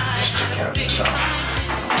 Just take care of yourself.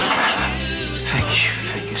 Thank you.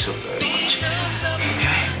 Thank you so very much.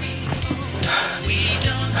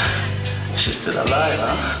 Okay? She's still alive,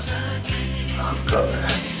 huh? Oh, God.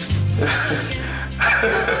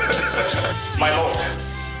 My lord,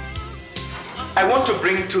 I want to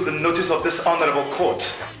bring to the notice of this honorable court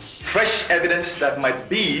fresh evidence that might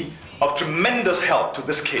be of tremendous help to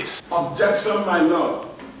this case. Objection, my lord.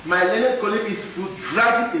 My learned colleague is full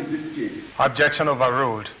dragging in this case. Objection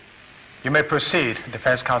overruled. You may proceed,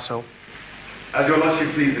 defense counsel. As your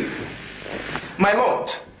lordship pleases. My lord,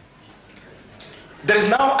 there is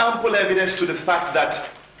now ample evidence to the fact that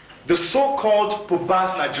the so-called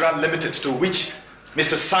Pobas Nigeria Limited, to which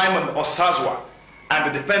Mr. Simon Osazwa and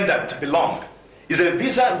the defendant belong, is a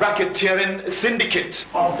visa racketeering syndicate.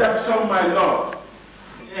 Objection, my lord.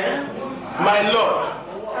 My lord,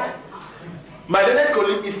 my learned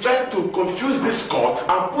colleague is trying to confuse this court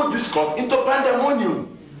and put this court into pandemonium.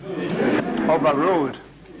 Overruled.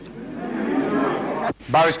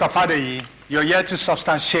 Barrister Fadeyi, you're yet to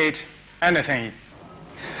substantiate anything.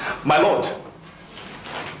 My lord,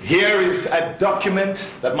 here is a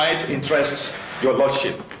document that might interest your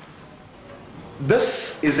lordship.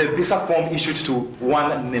 This is a visa form issued to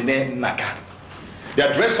one Nene Naka. The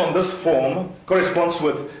address on this form corresponds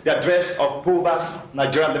with the address of Pobas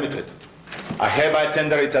Nigeria Limited. I hereby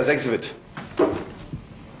tender it as exhibit.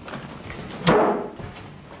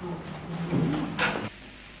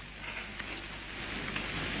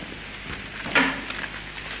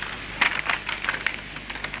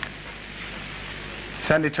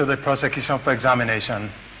 Send it to the prosecution for examination.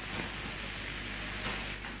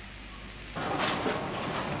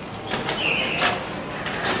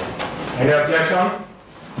 Any objection?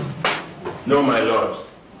 No, my lord.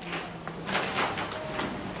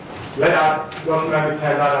 Let that document be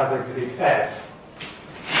tendered as exhibit F.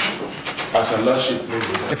 As your lordship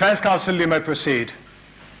pleases. Defense counsel, you may proceed.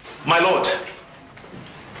 My lord,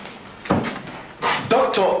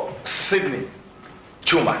 Dr. Sidney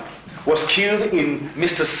Chuma was killed in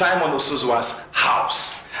Mr. Simon Osuzwa's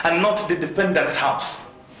house and not the defendant's house.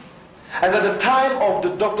 as at the time of the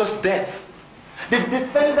doctor's death, the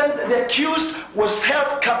defendant, the accused, was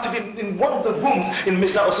held captive in one of the rooms in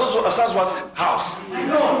Mr. Osazwa's house. My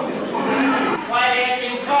lord, quiet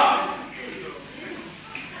in court.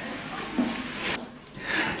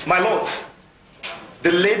 My lord,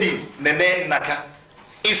 the lady Nene Naka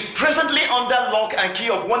is presently under lock and key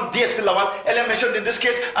of one DSP Lawal, earlier mentioned in this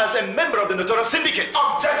case as a member of the notorious syndicate.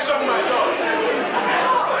 Objection, my lord.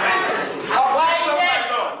 Objection, my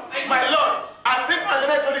lord. My lord, I think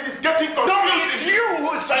my colleague is getting confused. No, it's you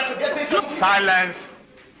who is trying to get this. Silence.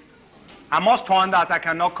 I must warn that I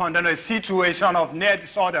cannot condone a situation of near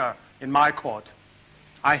disorder in my court.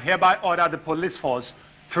 I hereby order the police force,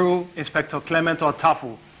 through Inspector Clement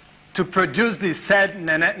Otafu, to produce the said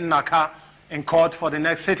Nene Naka in court for the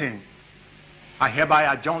next sitting. I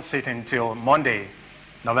hereby adjourn sitting till Monday,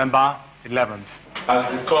 November 11th. As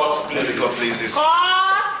the court pleases.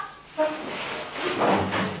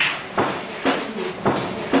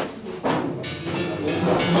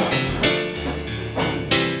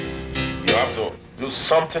 You have to do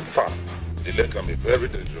something fast. Delay can be very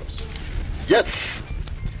dangerous. Yes.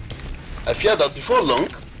 I fear that before long,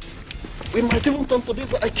 we might even turn to be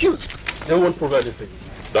the accused. They won't prove anything.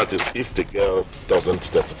 That is if the girl doesn't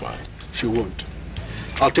testify. She won't.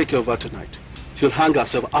 I'll take care of her tonight. She'll hang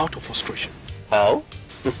herself out of frustration. How?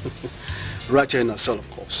 Right here in her cell, of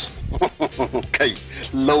course. Okay,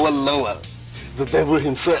 lower. The devil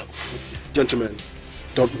himself. Gentlemen,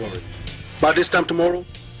 don't worry. By this time tomorrow,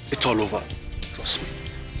 it's all over. Trust me.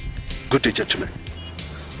 Good day, gentlemen.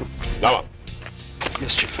 Now.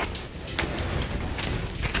 Yes, Chief.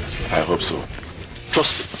 I hope so.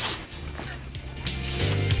 Trust me.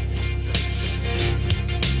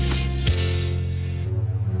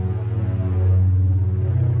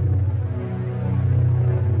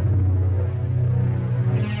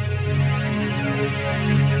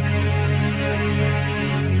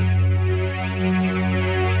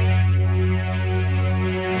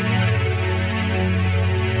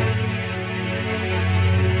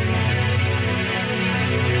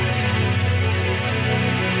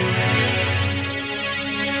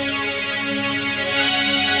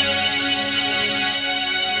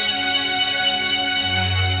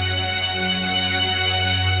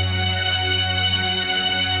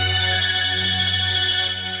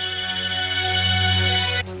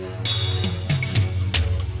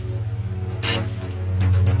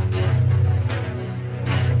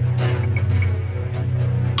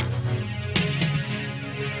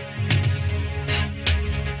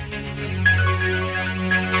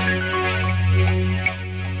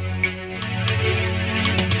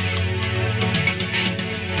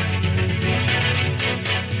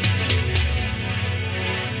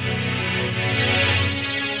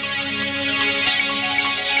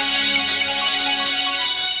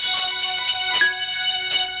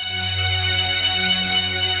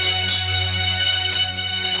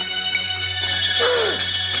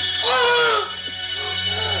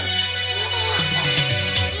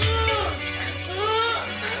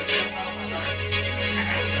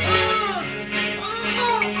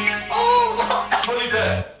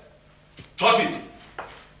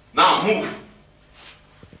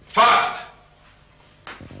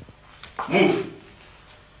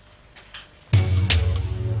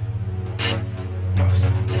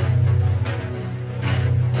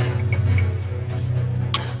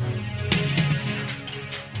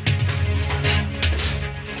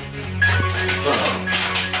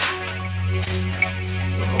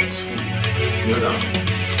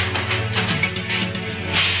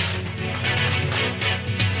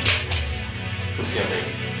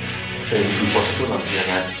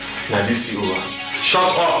 Shut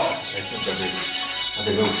up!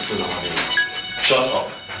 Shut up.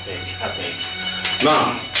 I beg.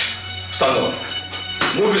 Now, stand up.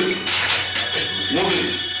 Move it. Move it.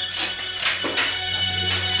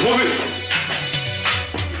 Move it.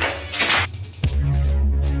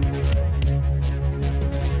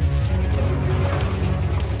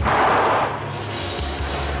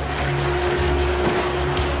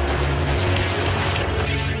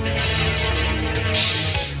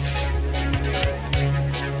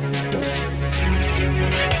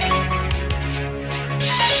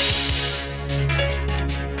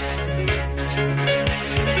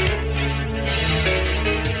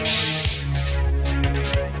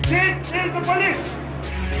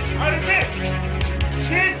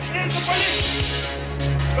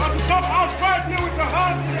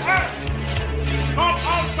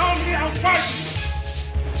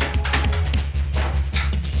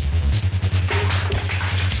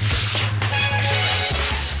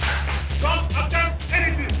 Don't attempt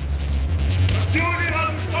anything. The building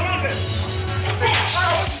has been surrounded.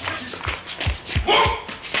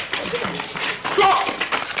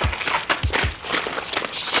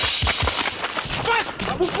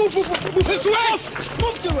 This way!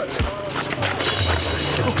 Move to it!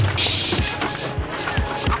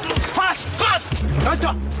 Fast! Fast!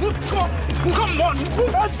 Enter! Come on!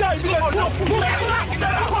 Enter! Come on!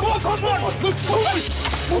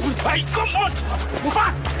 Hey, come on! Move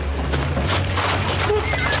back!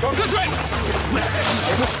 This way!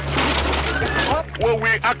 Well, we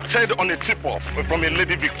acted on a tip-off from a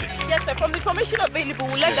lady victim. Yes, sir. From the information available,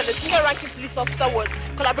 we learned that the senior ranking police officer was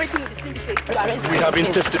collaborating with the syndicate to arrest We have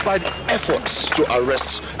intensified efforts to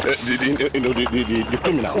arrest the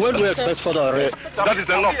criminals. When do we expect further arrest? That is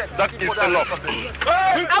enough. That is enough.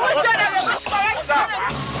 I was sure that we were correct.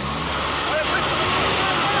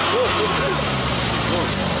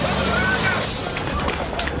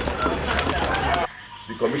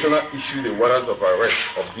 The commissioner issued a warrant of arrest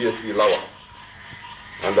of DSP Lawa,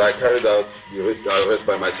 and I carried out the arrest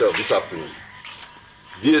by myself this afternoon.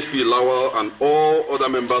 DSP Lawa and all other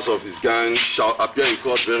members of his gang shall appear in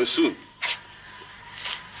court very soon.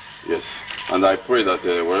 Yes, and I pray that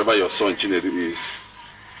wherever your son Chinedu is,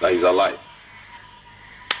 that he's alive.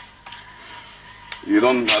 You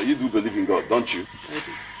do believe in God, don't you? I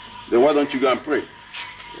do. Then why don't you go and pray?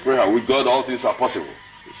 Pray how with God all things are possible.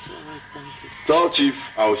 It's all right, thank you. Tell Chief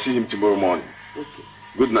I will see him tomorrow morning. Okay.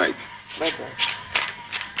 Good night. Bye-bye.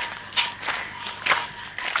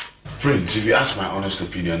 Prince, if you ask my honest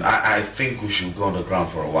opinion, I think we should go on the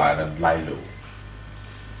ground for a while and lie low.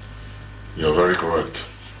 You're very correct.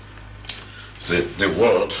 See, the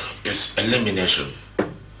word is elimination.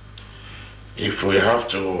 If we have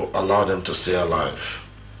to allow them to stay alive,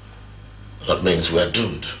 that means we're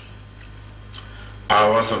doomed.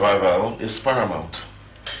 Our survival is paramount.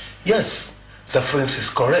 Yes, Sir Francis is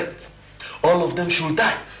correct. All of them should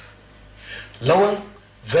die. Lawal,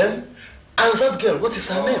 Vem, and that girl, what is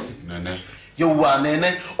her name? Nene. Yowa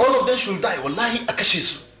Nene. All of them should die. Wallahi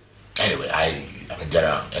Akashisu. Anyway, I mean, there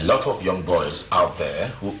are a lot of young boys out there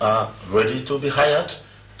who are ready to be hired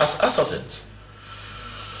as assassins.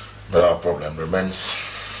 But our problem remains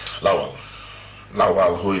Lawal.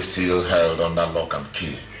 Lawal, who is still held under lock and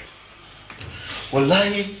key.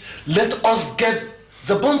 Wallahi, let us get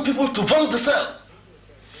the bomb people to bomb the cell.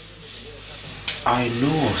 I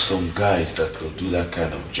know of some guys that could do that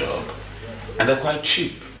kind of job. And they're quite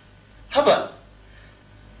cheap. How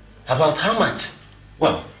about how much?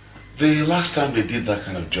 Well, the last time they did that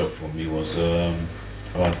kind of job for me was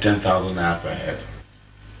about 10,000 naira per head.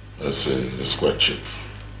 That's quite cheap.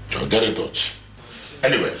 I'll get in touch.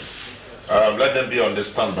 Anyway, let them be on the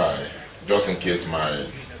standby, just in case my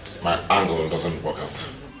angle doesn't work out.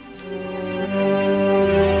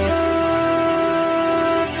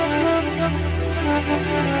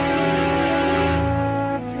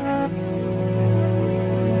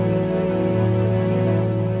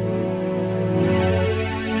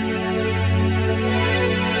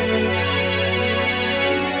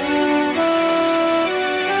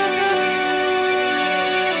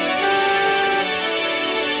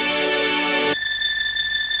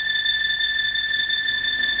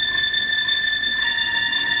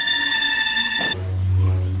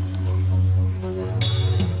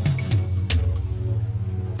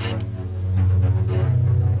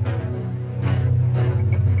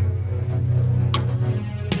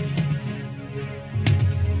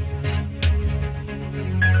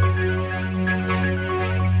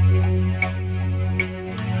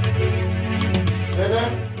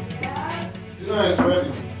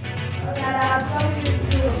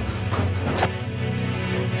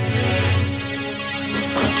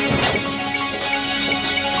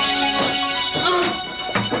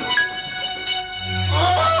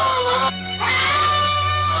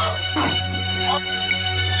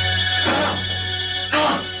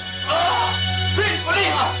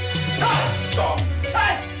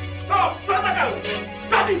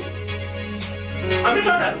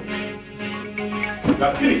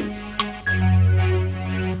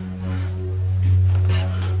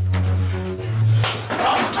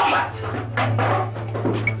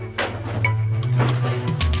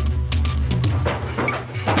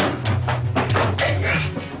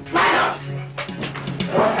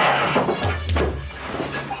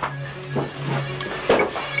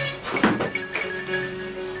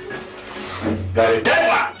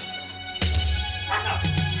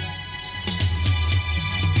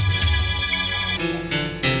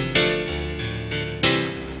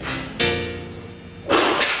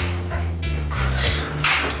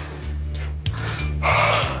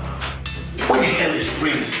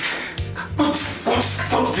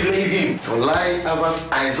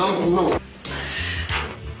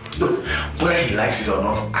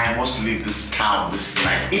 Leave this town this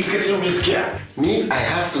night. It's getting riskier. Me, I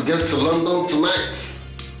have to get to London tonight.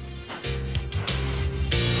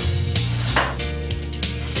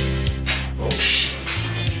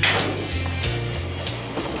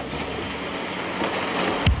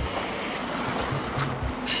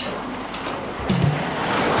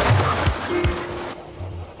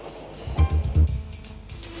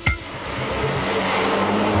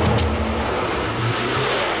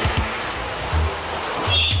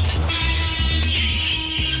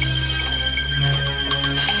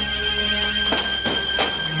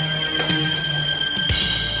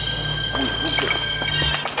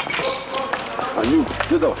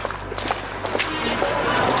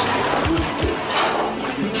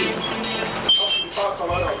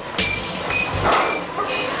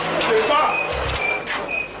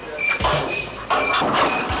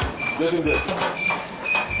 him there.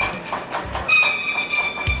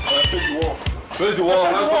 Face the wall. Face the wall.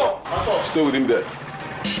 Hands up. Stay with him there.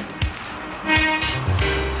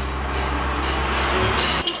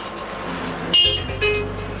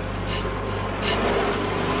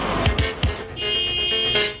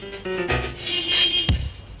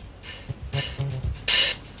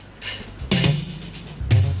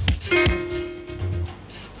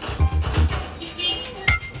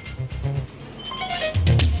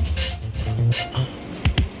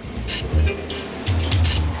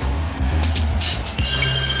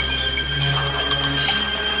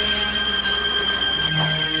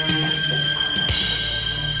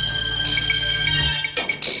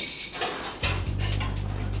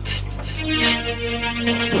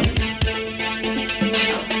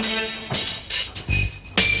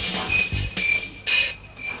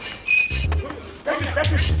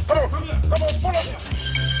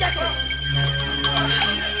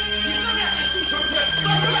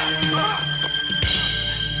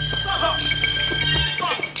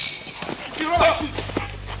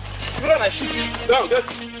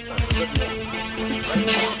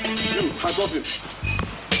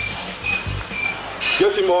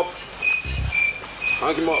 Get him up.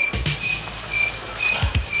 Hang him up.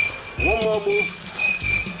 One more move.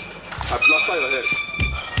 I plaster your head.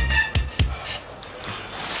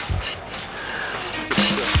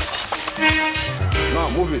 Now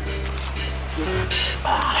move it.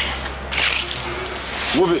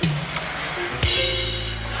 Move it.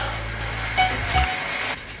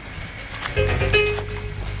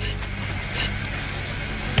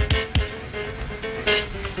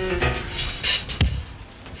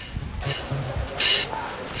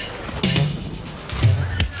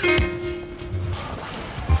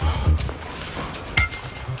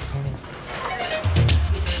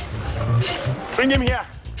 Bring him here.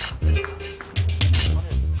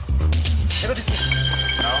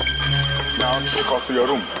 Now, take off to your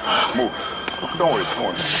room. Move. Don't worry, don't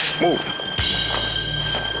worry. Move.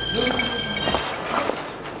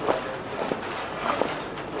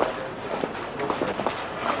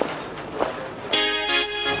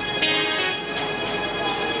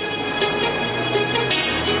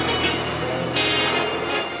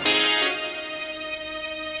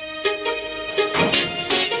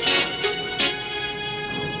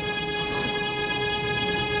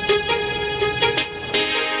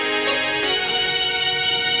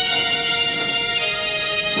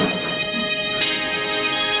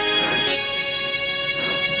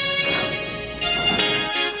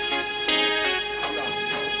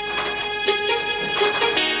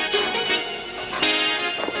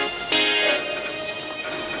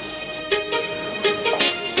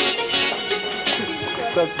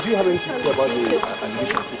 Do you have anything to say about the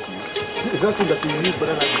allegation taking? Is that thing that you use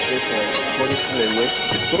better than the state for body still away?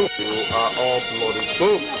 You are all bloody.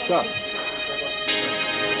 Move, sir.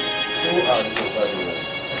 Who are you,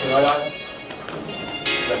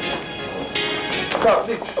 sir,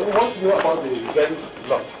 please, we want to know about the events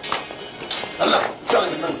lot. Allah, sir.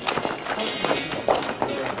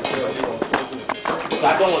 I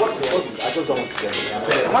don't want to say it. I just don't want to say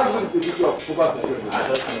it. How do you do the video of Kuba? I don't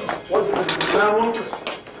know. What do you do?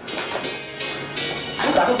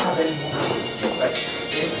 I don't have any more.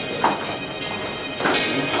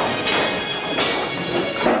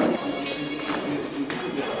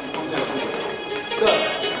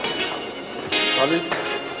 Ali?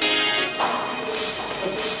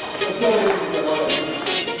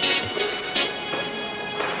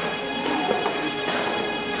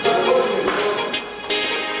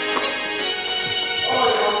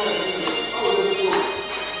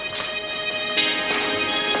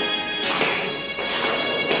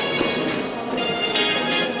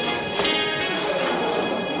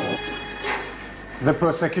 The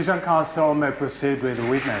prosecution counsel may proceed with the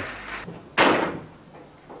witness.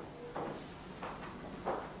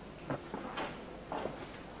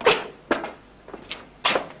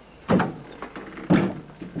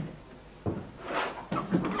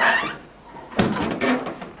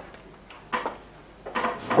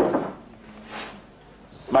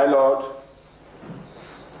 My Lord,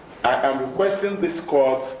 I am requesting this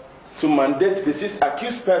court to mandate the 6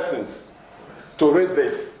 accused persons to read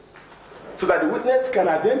this, so that the witness can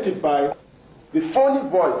identify the phony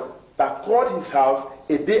voice that called his house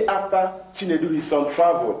a day after Chinedu, his son,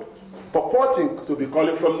 traveled, purporting to be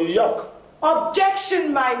calling from New York.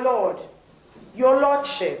 Objection, my lord. Your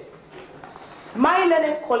lordship, my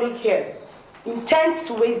learned colleague here intends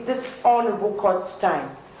to waste this honorable court's time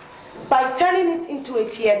by turning it into a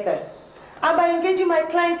theater and by engaging my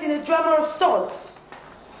client in a drama of sorts.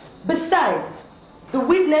 Besides, the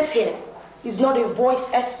witness here is not a voice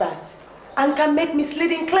expert. and can make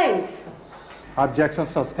misleading claims. Objection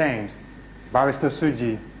sustained. Barrister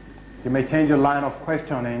Suji, you may change your line of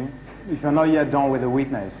questioning if you're not yet done with the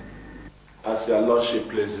witness. As your lordship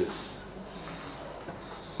pleases.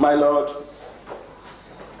 My lord,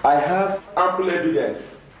 I have ample evidence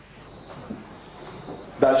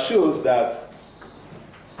that shows that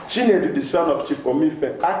Chinedu, the son of Chief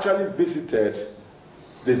Omife, actually visited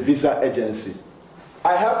the visa agency.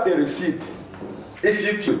 I have a receipt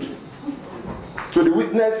issued to the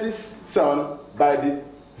witness's son by the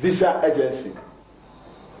visa agency.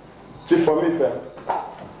 Chief Omife,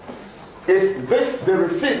 is this the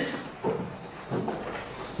receipt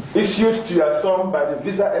issued to your son by the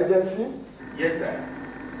visa agency? Yes, sir.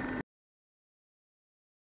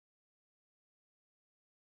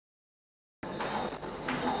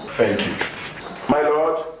 Thank you. My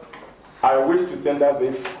lord, I wish to tender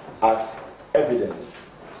this as evidence.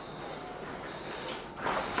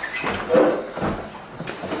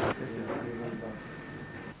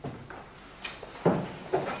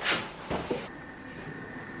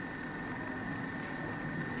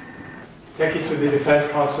 Take it to the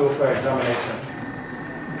defense counsel for examination.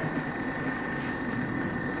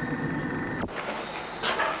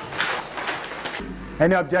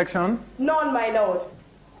 Any objection? None, my lord.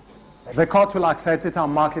 The court will accept it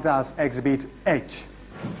and mark it as Exhibit H.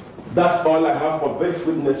 That's all I have for this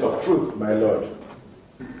witness of truth, my lord.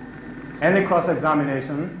 Any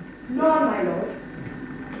cross-examination? None, my lord.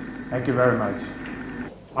 Thank you very much.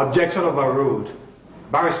 Objection overruled.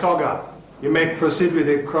 Barrister Oga, you may proceed with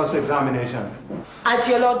the cross-examination. As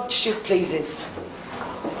your lordship pleases.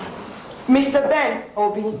 Mr. Ben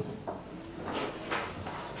Obi,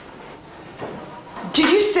 did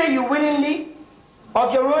you say you willingly,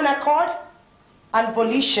 of your own accord and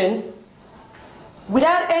volition,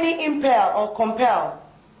 without any impel or compel,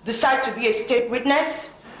 decide to be a state witness?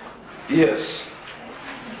 Yes.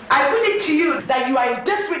 I put it to you that you are in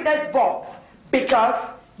this witness box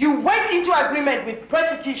because you went into agreement with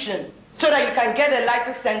prosecution so that you can get a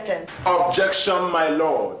lighter sentence. Objection, my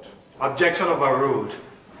lord. Objection overruled.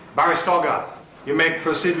 Barrister Oga, you may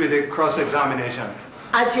proceed with the cross-examination.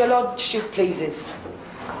 As your lordship pleases.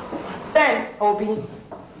 Then, Obi,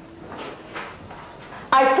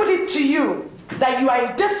 I put it to you that you are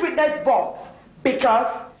in this witness box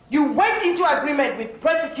because you went into agreement with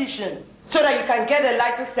prosecution so that you can get a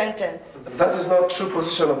lighter sentence. That is not true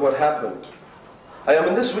position of what happened. I am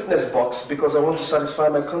in this witness box because I want to satisfy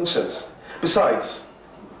my conscience. Besides,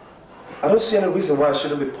 I don't see any reason why I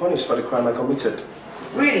shouldn't be punished for the crime I committed.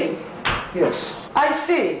 Really? Yes. I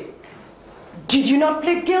see. Did you not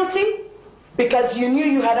plead guilty? Because you knew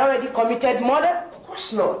you had already committed murder? Of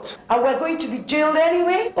course not. And we're going to be jailed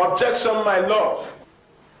anyway? Objection, my lord.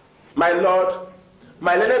 My lord,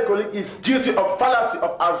 my learned colleague is guilty of fallacy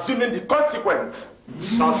of assuming the consequent.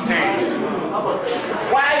 Sustained.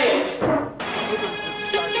 Quiet!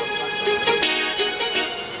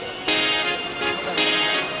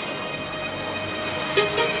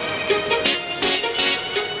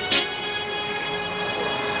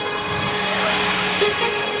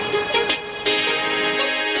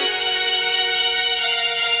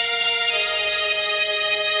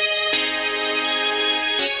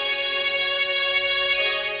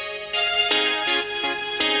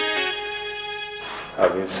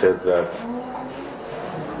 Having said that,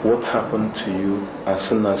 what happened to you as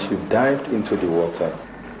soon as you dived into the water?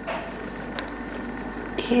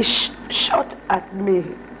 He shot at me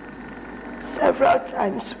several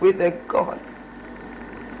times with a gun.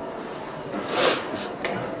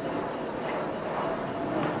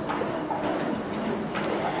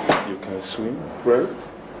 You can swim, right?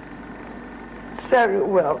 Very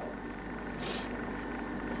well.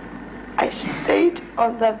 I stayed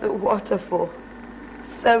under the water for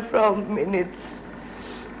several minutes.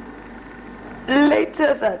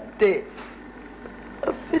 Later that day,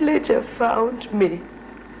 a villager found me.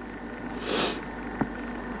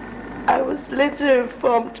 I was later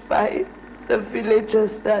informed by the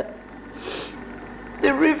villagers that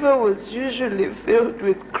the river was usually filled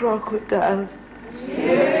with crocodiles.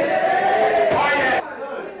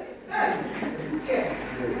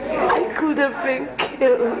 I could have been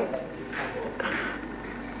killed.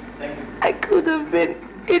 I could have been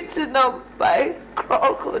eaten up by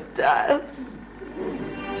crocodiles.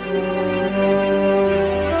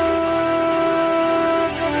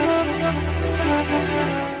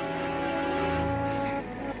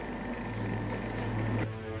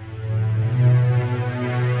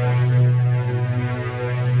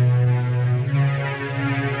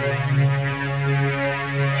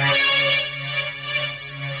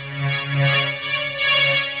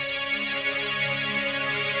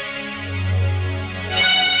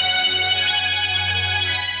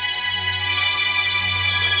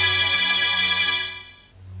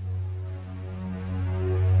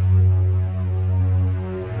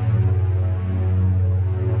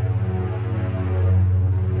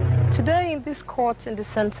 this court in the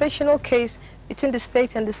sensational case between the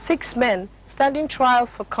state and the 6 men standing trial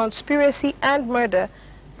for conspiracy and murder,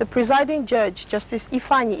 the presiding judge, Justice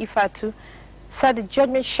Ifeanyi Ifeatu, said the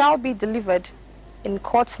judgment shall be delivered in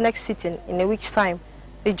court's next sitting in a week's time.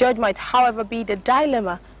 The judge might, however, be the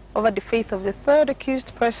dilemma over the fate of the third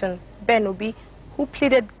accused person, Ben Obi, who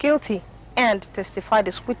pleaded guilty and testified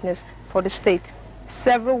as witness for the state.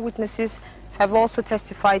 Several witnesses have also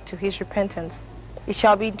testified to his repentance. It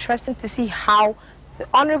shall be interesting to see how the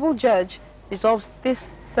honorable judge resolves this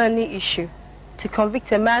thorny issue, to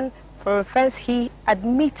convict a man for an offense he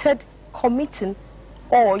admitted committing,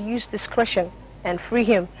 or use discretion and free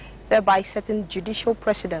him, thereby setting judicial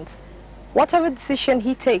precedent. Whatever decision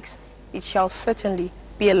he takes, it shall certainly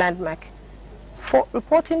be a landmark.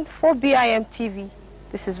 Reporting for BIM TV,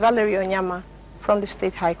 this is Valerie Onyama from the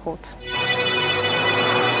State High Court.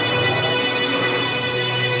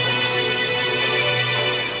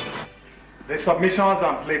 The submissions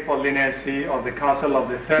and plea for leniency of the counsel of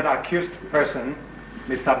the third accused person,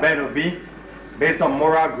 Mr. Ben Obi, based on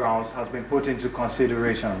moral grounds, has been put into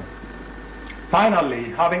consideration. Finally,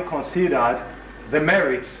 having considered the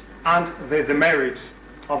merits and the demerits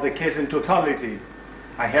of the case in totality,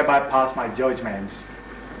 I hereby pass my judgments.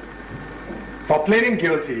 For pleading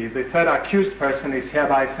guilty, the third accused person is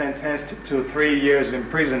hereby sentenced to 3 years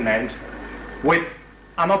imprisonment with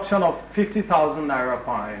an option of 50,000 naira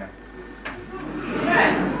fine.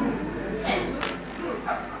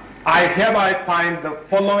 I hereby find the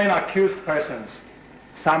following accused persons: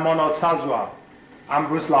 Simon Osazua,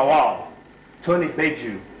 Ambrose Lawal, Tony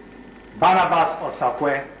Beju, Barnabas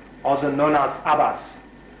Osakwe, also known as Abbas,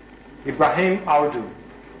 Ibrahim Audu,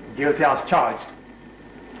 guilty as charged.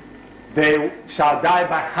 They shall die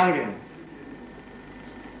by hanging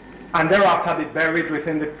and thereafter be buried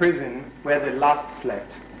within the prison where they last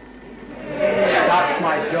slept. That's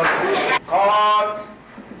my judgment. Court.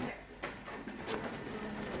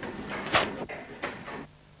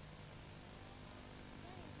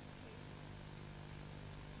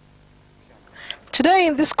 Today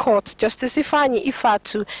in this court, Justice Ifeanyi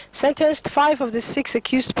Ifeatu sentenced 5 of the 6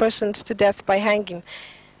 accused persons to death by hanging.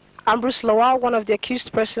 Ambrose Lawal, one of the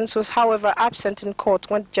accused persons, was however absent in court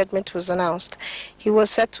when the judgment was announced. He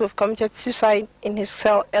was said to have committed suicide in his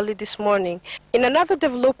cell early this morning. In another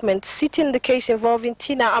development, sitting the case involving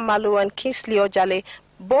Tina Amalu and Kingsley Ojale,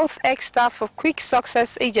 both ex-staff of Quick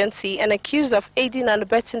Success Agency and accused of aiding and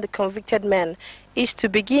abetting the convicted men, is to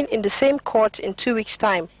begin in the same court in 2 weeks'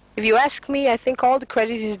 time. If you ask me, I think all the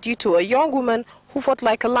credit is due to a young woman who fought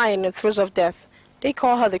like a lion in throes of death. They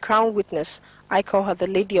call her the crown witness. I call her the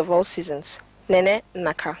lady of all seasons, Nene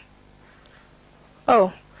Naka.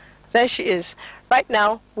 Oh, there she is. Right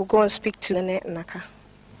now, we'll go and speak to Nene Naka.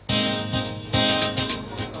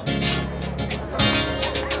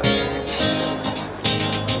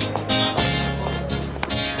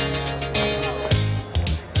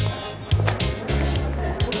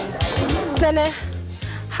 Nene,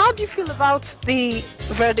 how do you feel about the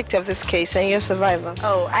verdict of this case and your survivor?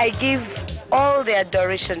 Oh, I give all the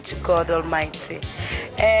adoration to God Almighty.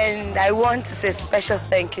 And I want to say a special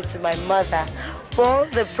thank you to my mother for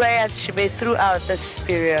the prayers she made throughout this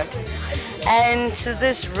period. And to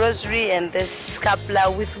this rosary and this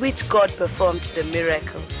scapular with which God performed the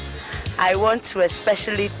miracle. I want to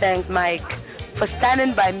especially thank Mike for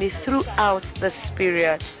standing by me throughout this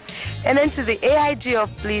period. And then to the AIG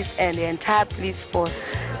of police and the entire police force,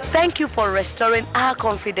 thank you for restoring our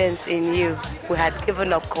confidence in you. We had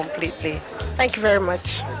given up completely. Thank you very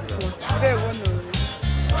much.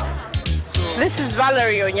 This is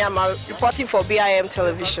Valerie Onyama reporting for BIM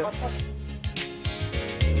Television.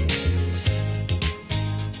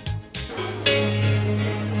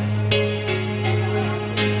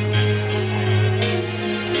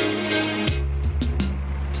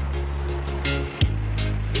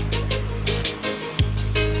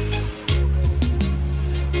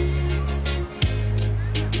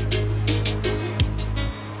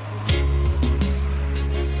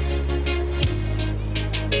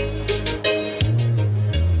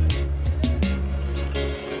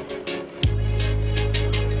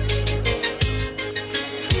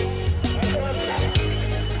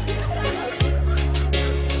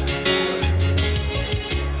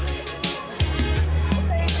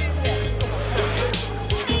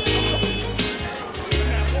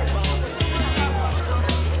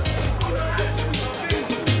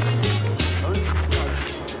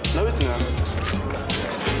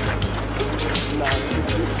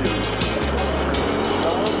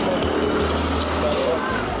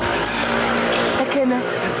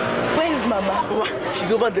 Where's Mama?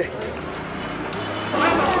 She's over there.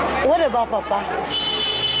 What about Papa?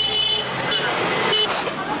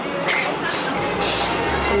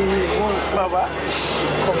 Baba.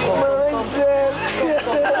 Mama is dead.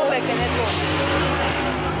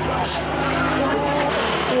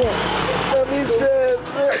 Mama is dead.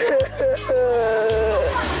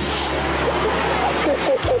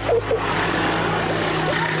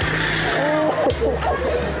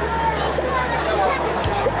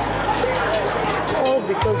 All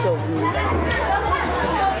because of me.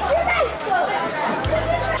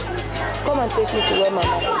 Come and take me to where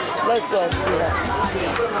Mama is. Let's go and see her.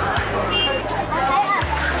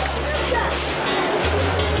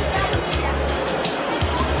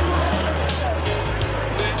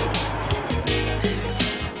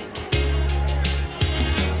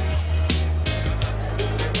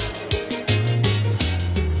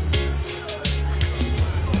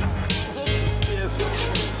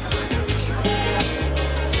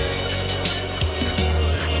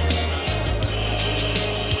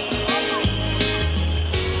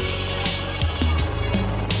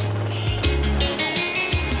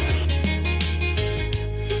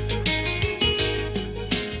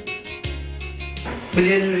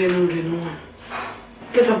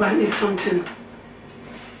 Get up, I need something.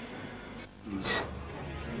 Please,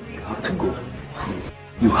 you have to go. Please,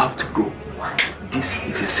 you have to go. This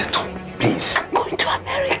is a setup. Please. Going to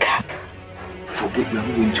America. Forget you are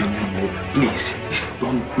not going to America. Please,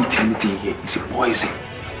 don't eat anything here. It's a poison.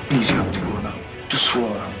 Please, you have to go now. Just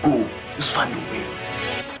run and go. Just find a way.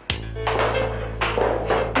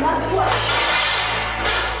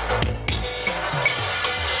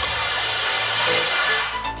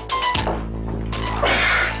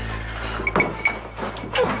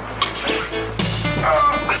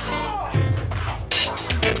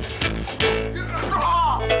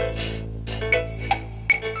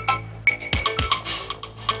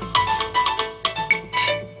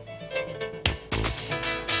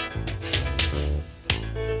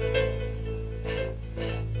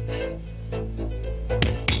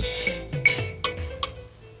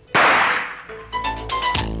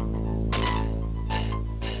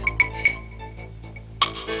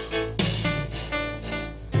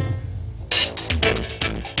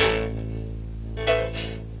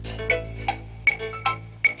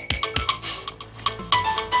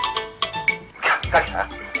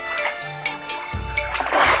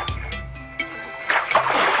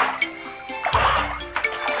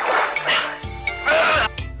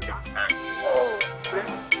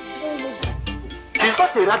 She's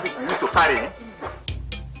not a rabbit you used to carry.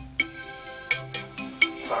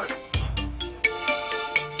 Sorry.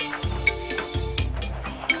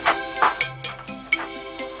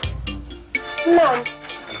 Mom.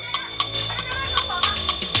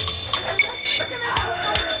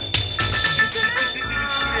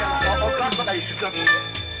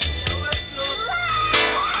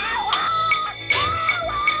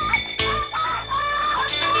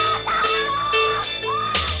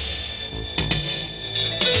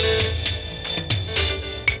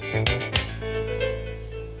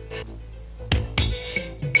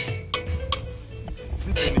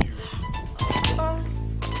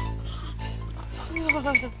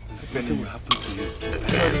 Nothing will happen to you.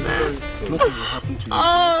 Sorry. Nothing will happen to you.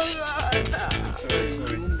 Oh,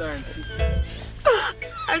 God.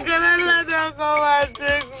 I cannot let her go and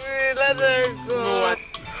take me. Let her go.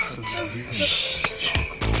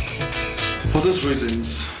 For those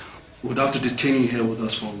reasons, we'd have to detain you here with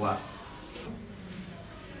us for a while.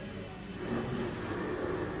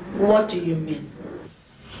 What do you mean?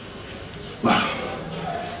 Well,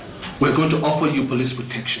 we're going to offer you police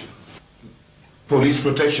protection. Police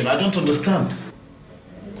protection? I don't understand.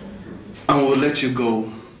 And we'll let you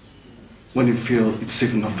go when you feel it's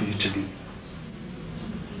safe enough for you to leave.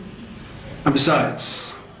 And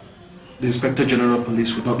besides, the Inspector General of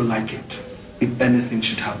Police would not like it if anything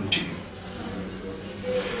should happen to you.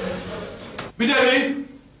 Bidemi!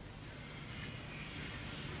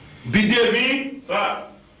 Bidemi! Sir!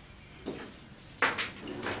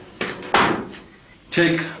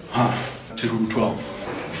 Take her to room 12.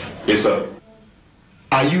 Yes, sir.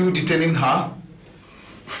 Are you detaining her?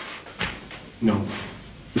 No.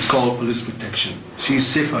 It's called police protection. She's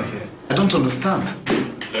safer here. I don't understand.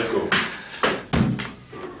 Let's go.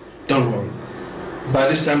 Don't worry. By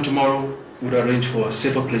this time tomorrow, we'll arrange for a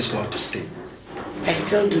safer place for her to stay. I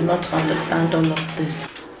still do not understand all of this.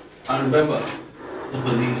 And remember, the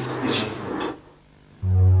police is your friend.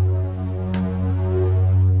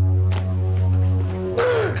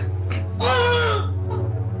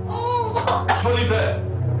 Hold it there.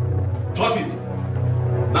 Drop it.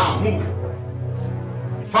 Now move.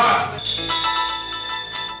 Fast.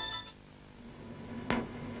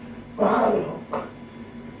 Wow, look.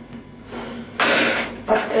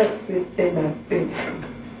 For everything I've been through.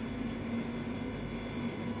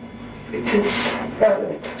 written several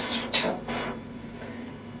letters to Charles,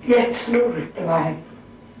 yet no reply.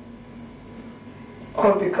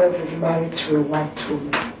 All because he's married to a white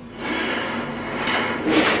woman.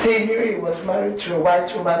 He knew he was married to a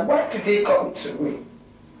white woman. Why did he come to me?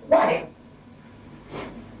 Why?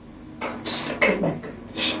 Just look at my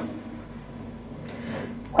condition.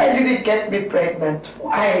 Why did he get me pregnant?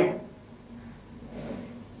 Why?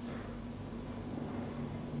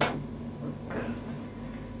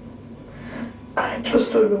 I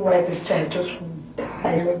just don't know why this child just won't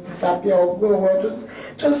die or disappear or go or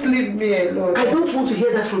just leave me alone. I don't want to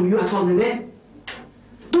hear that from you at all, Nene.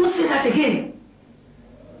 Don't say that again.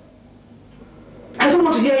 I don't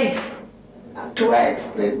want to hear it. How do I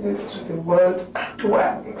explain this to the world? How do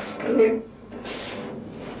I explain this?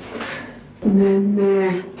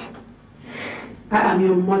 Nene, I am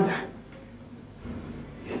your mother.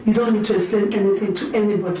 You don't need to explain anything to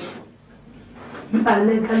anybody. You are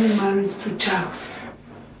legally married to Charles.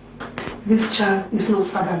 This child is not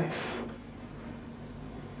fatherless.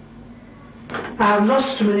 I have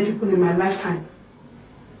lost too many people in my lifetime.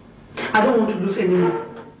 I don't want to lose any more.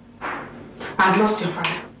 I've lost your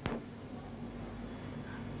father.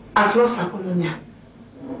 I've lost Apollonia.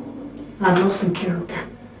 I've lost Nkiruka.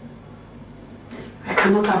 I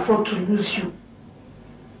cannot afford to lose you.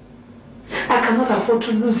 I cannot afford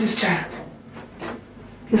to lose this child.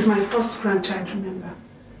 He's my first grandchild, remember.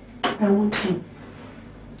 I want him.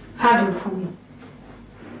 Have him for me.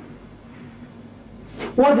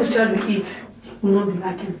 What this child will eat will not be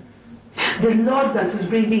lacking. The Lord that is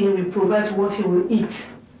bringing him will provide what he will eat.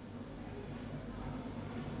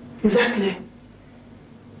 Exactly.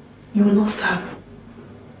 You will not starve.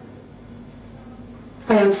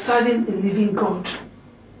 I am serving a living God.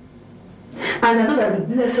 And I know that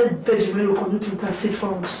the Blessed Virgin Mary will continue to intercede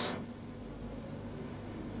for us.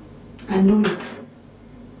 I know it.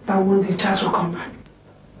 That one day Charles will come back.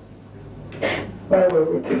 While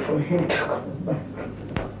we're waiting for him to come back,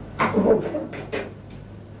 what will we do?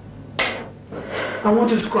 I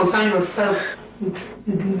want you to concern yourself with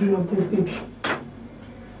the delivery of this baby.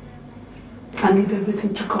 And leave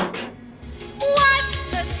everything to God. Wipe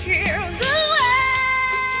the tears away.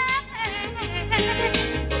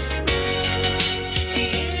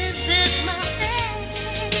 Is this my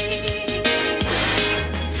fate?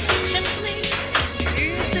 Tell me,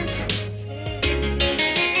 is this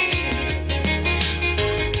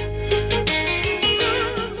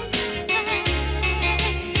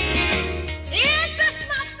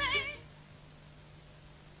my fate?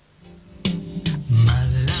 My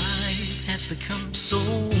life has become so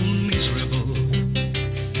miserable.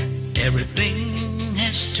 Everything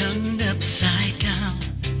has turned upside down.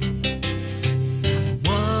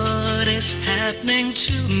 What is happening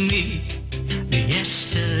to me?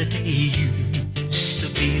 Yesterday used to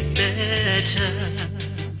be better.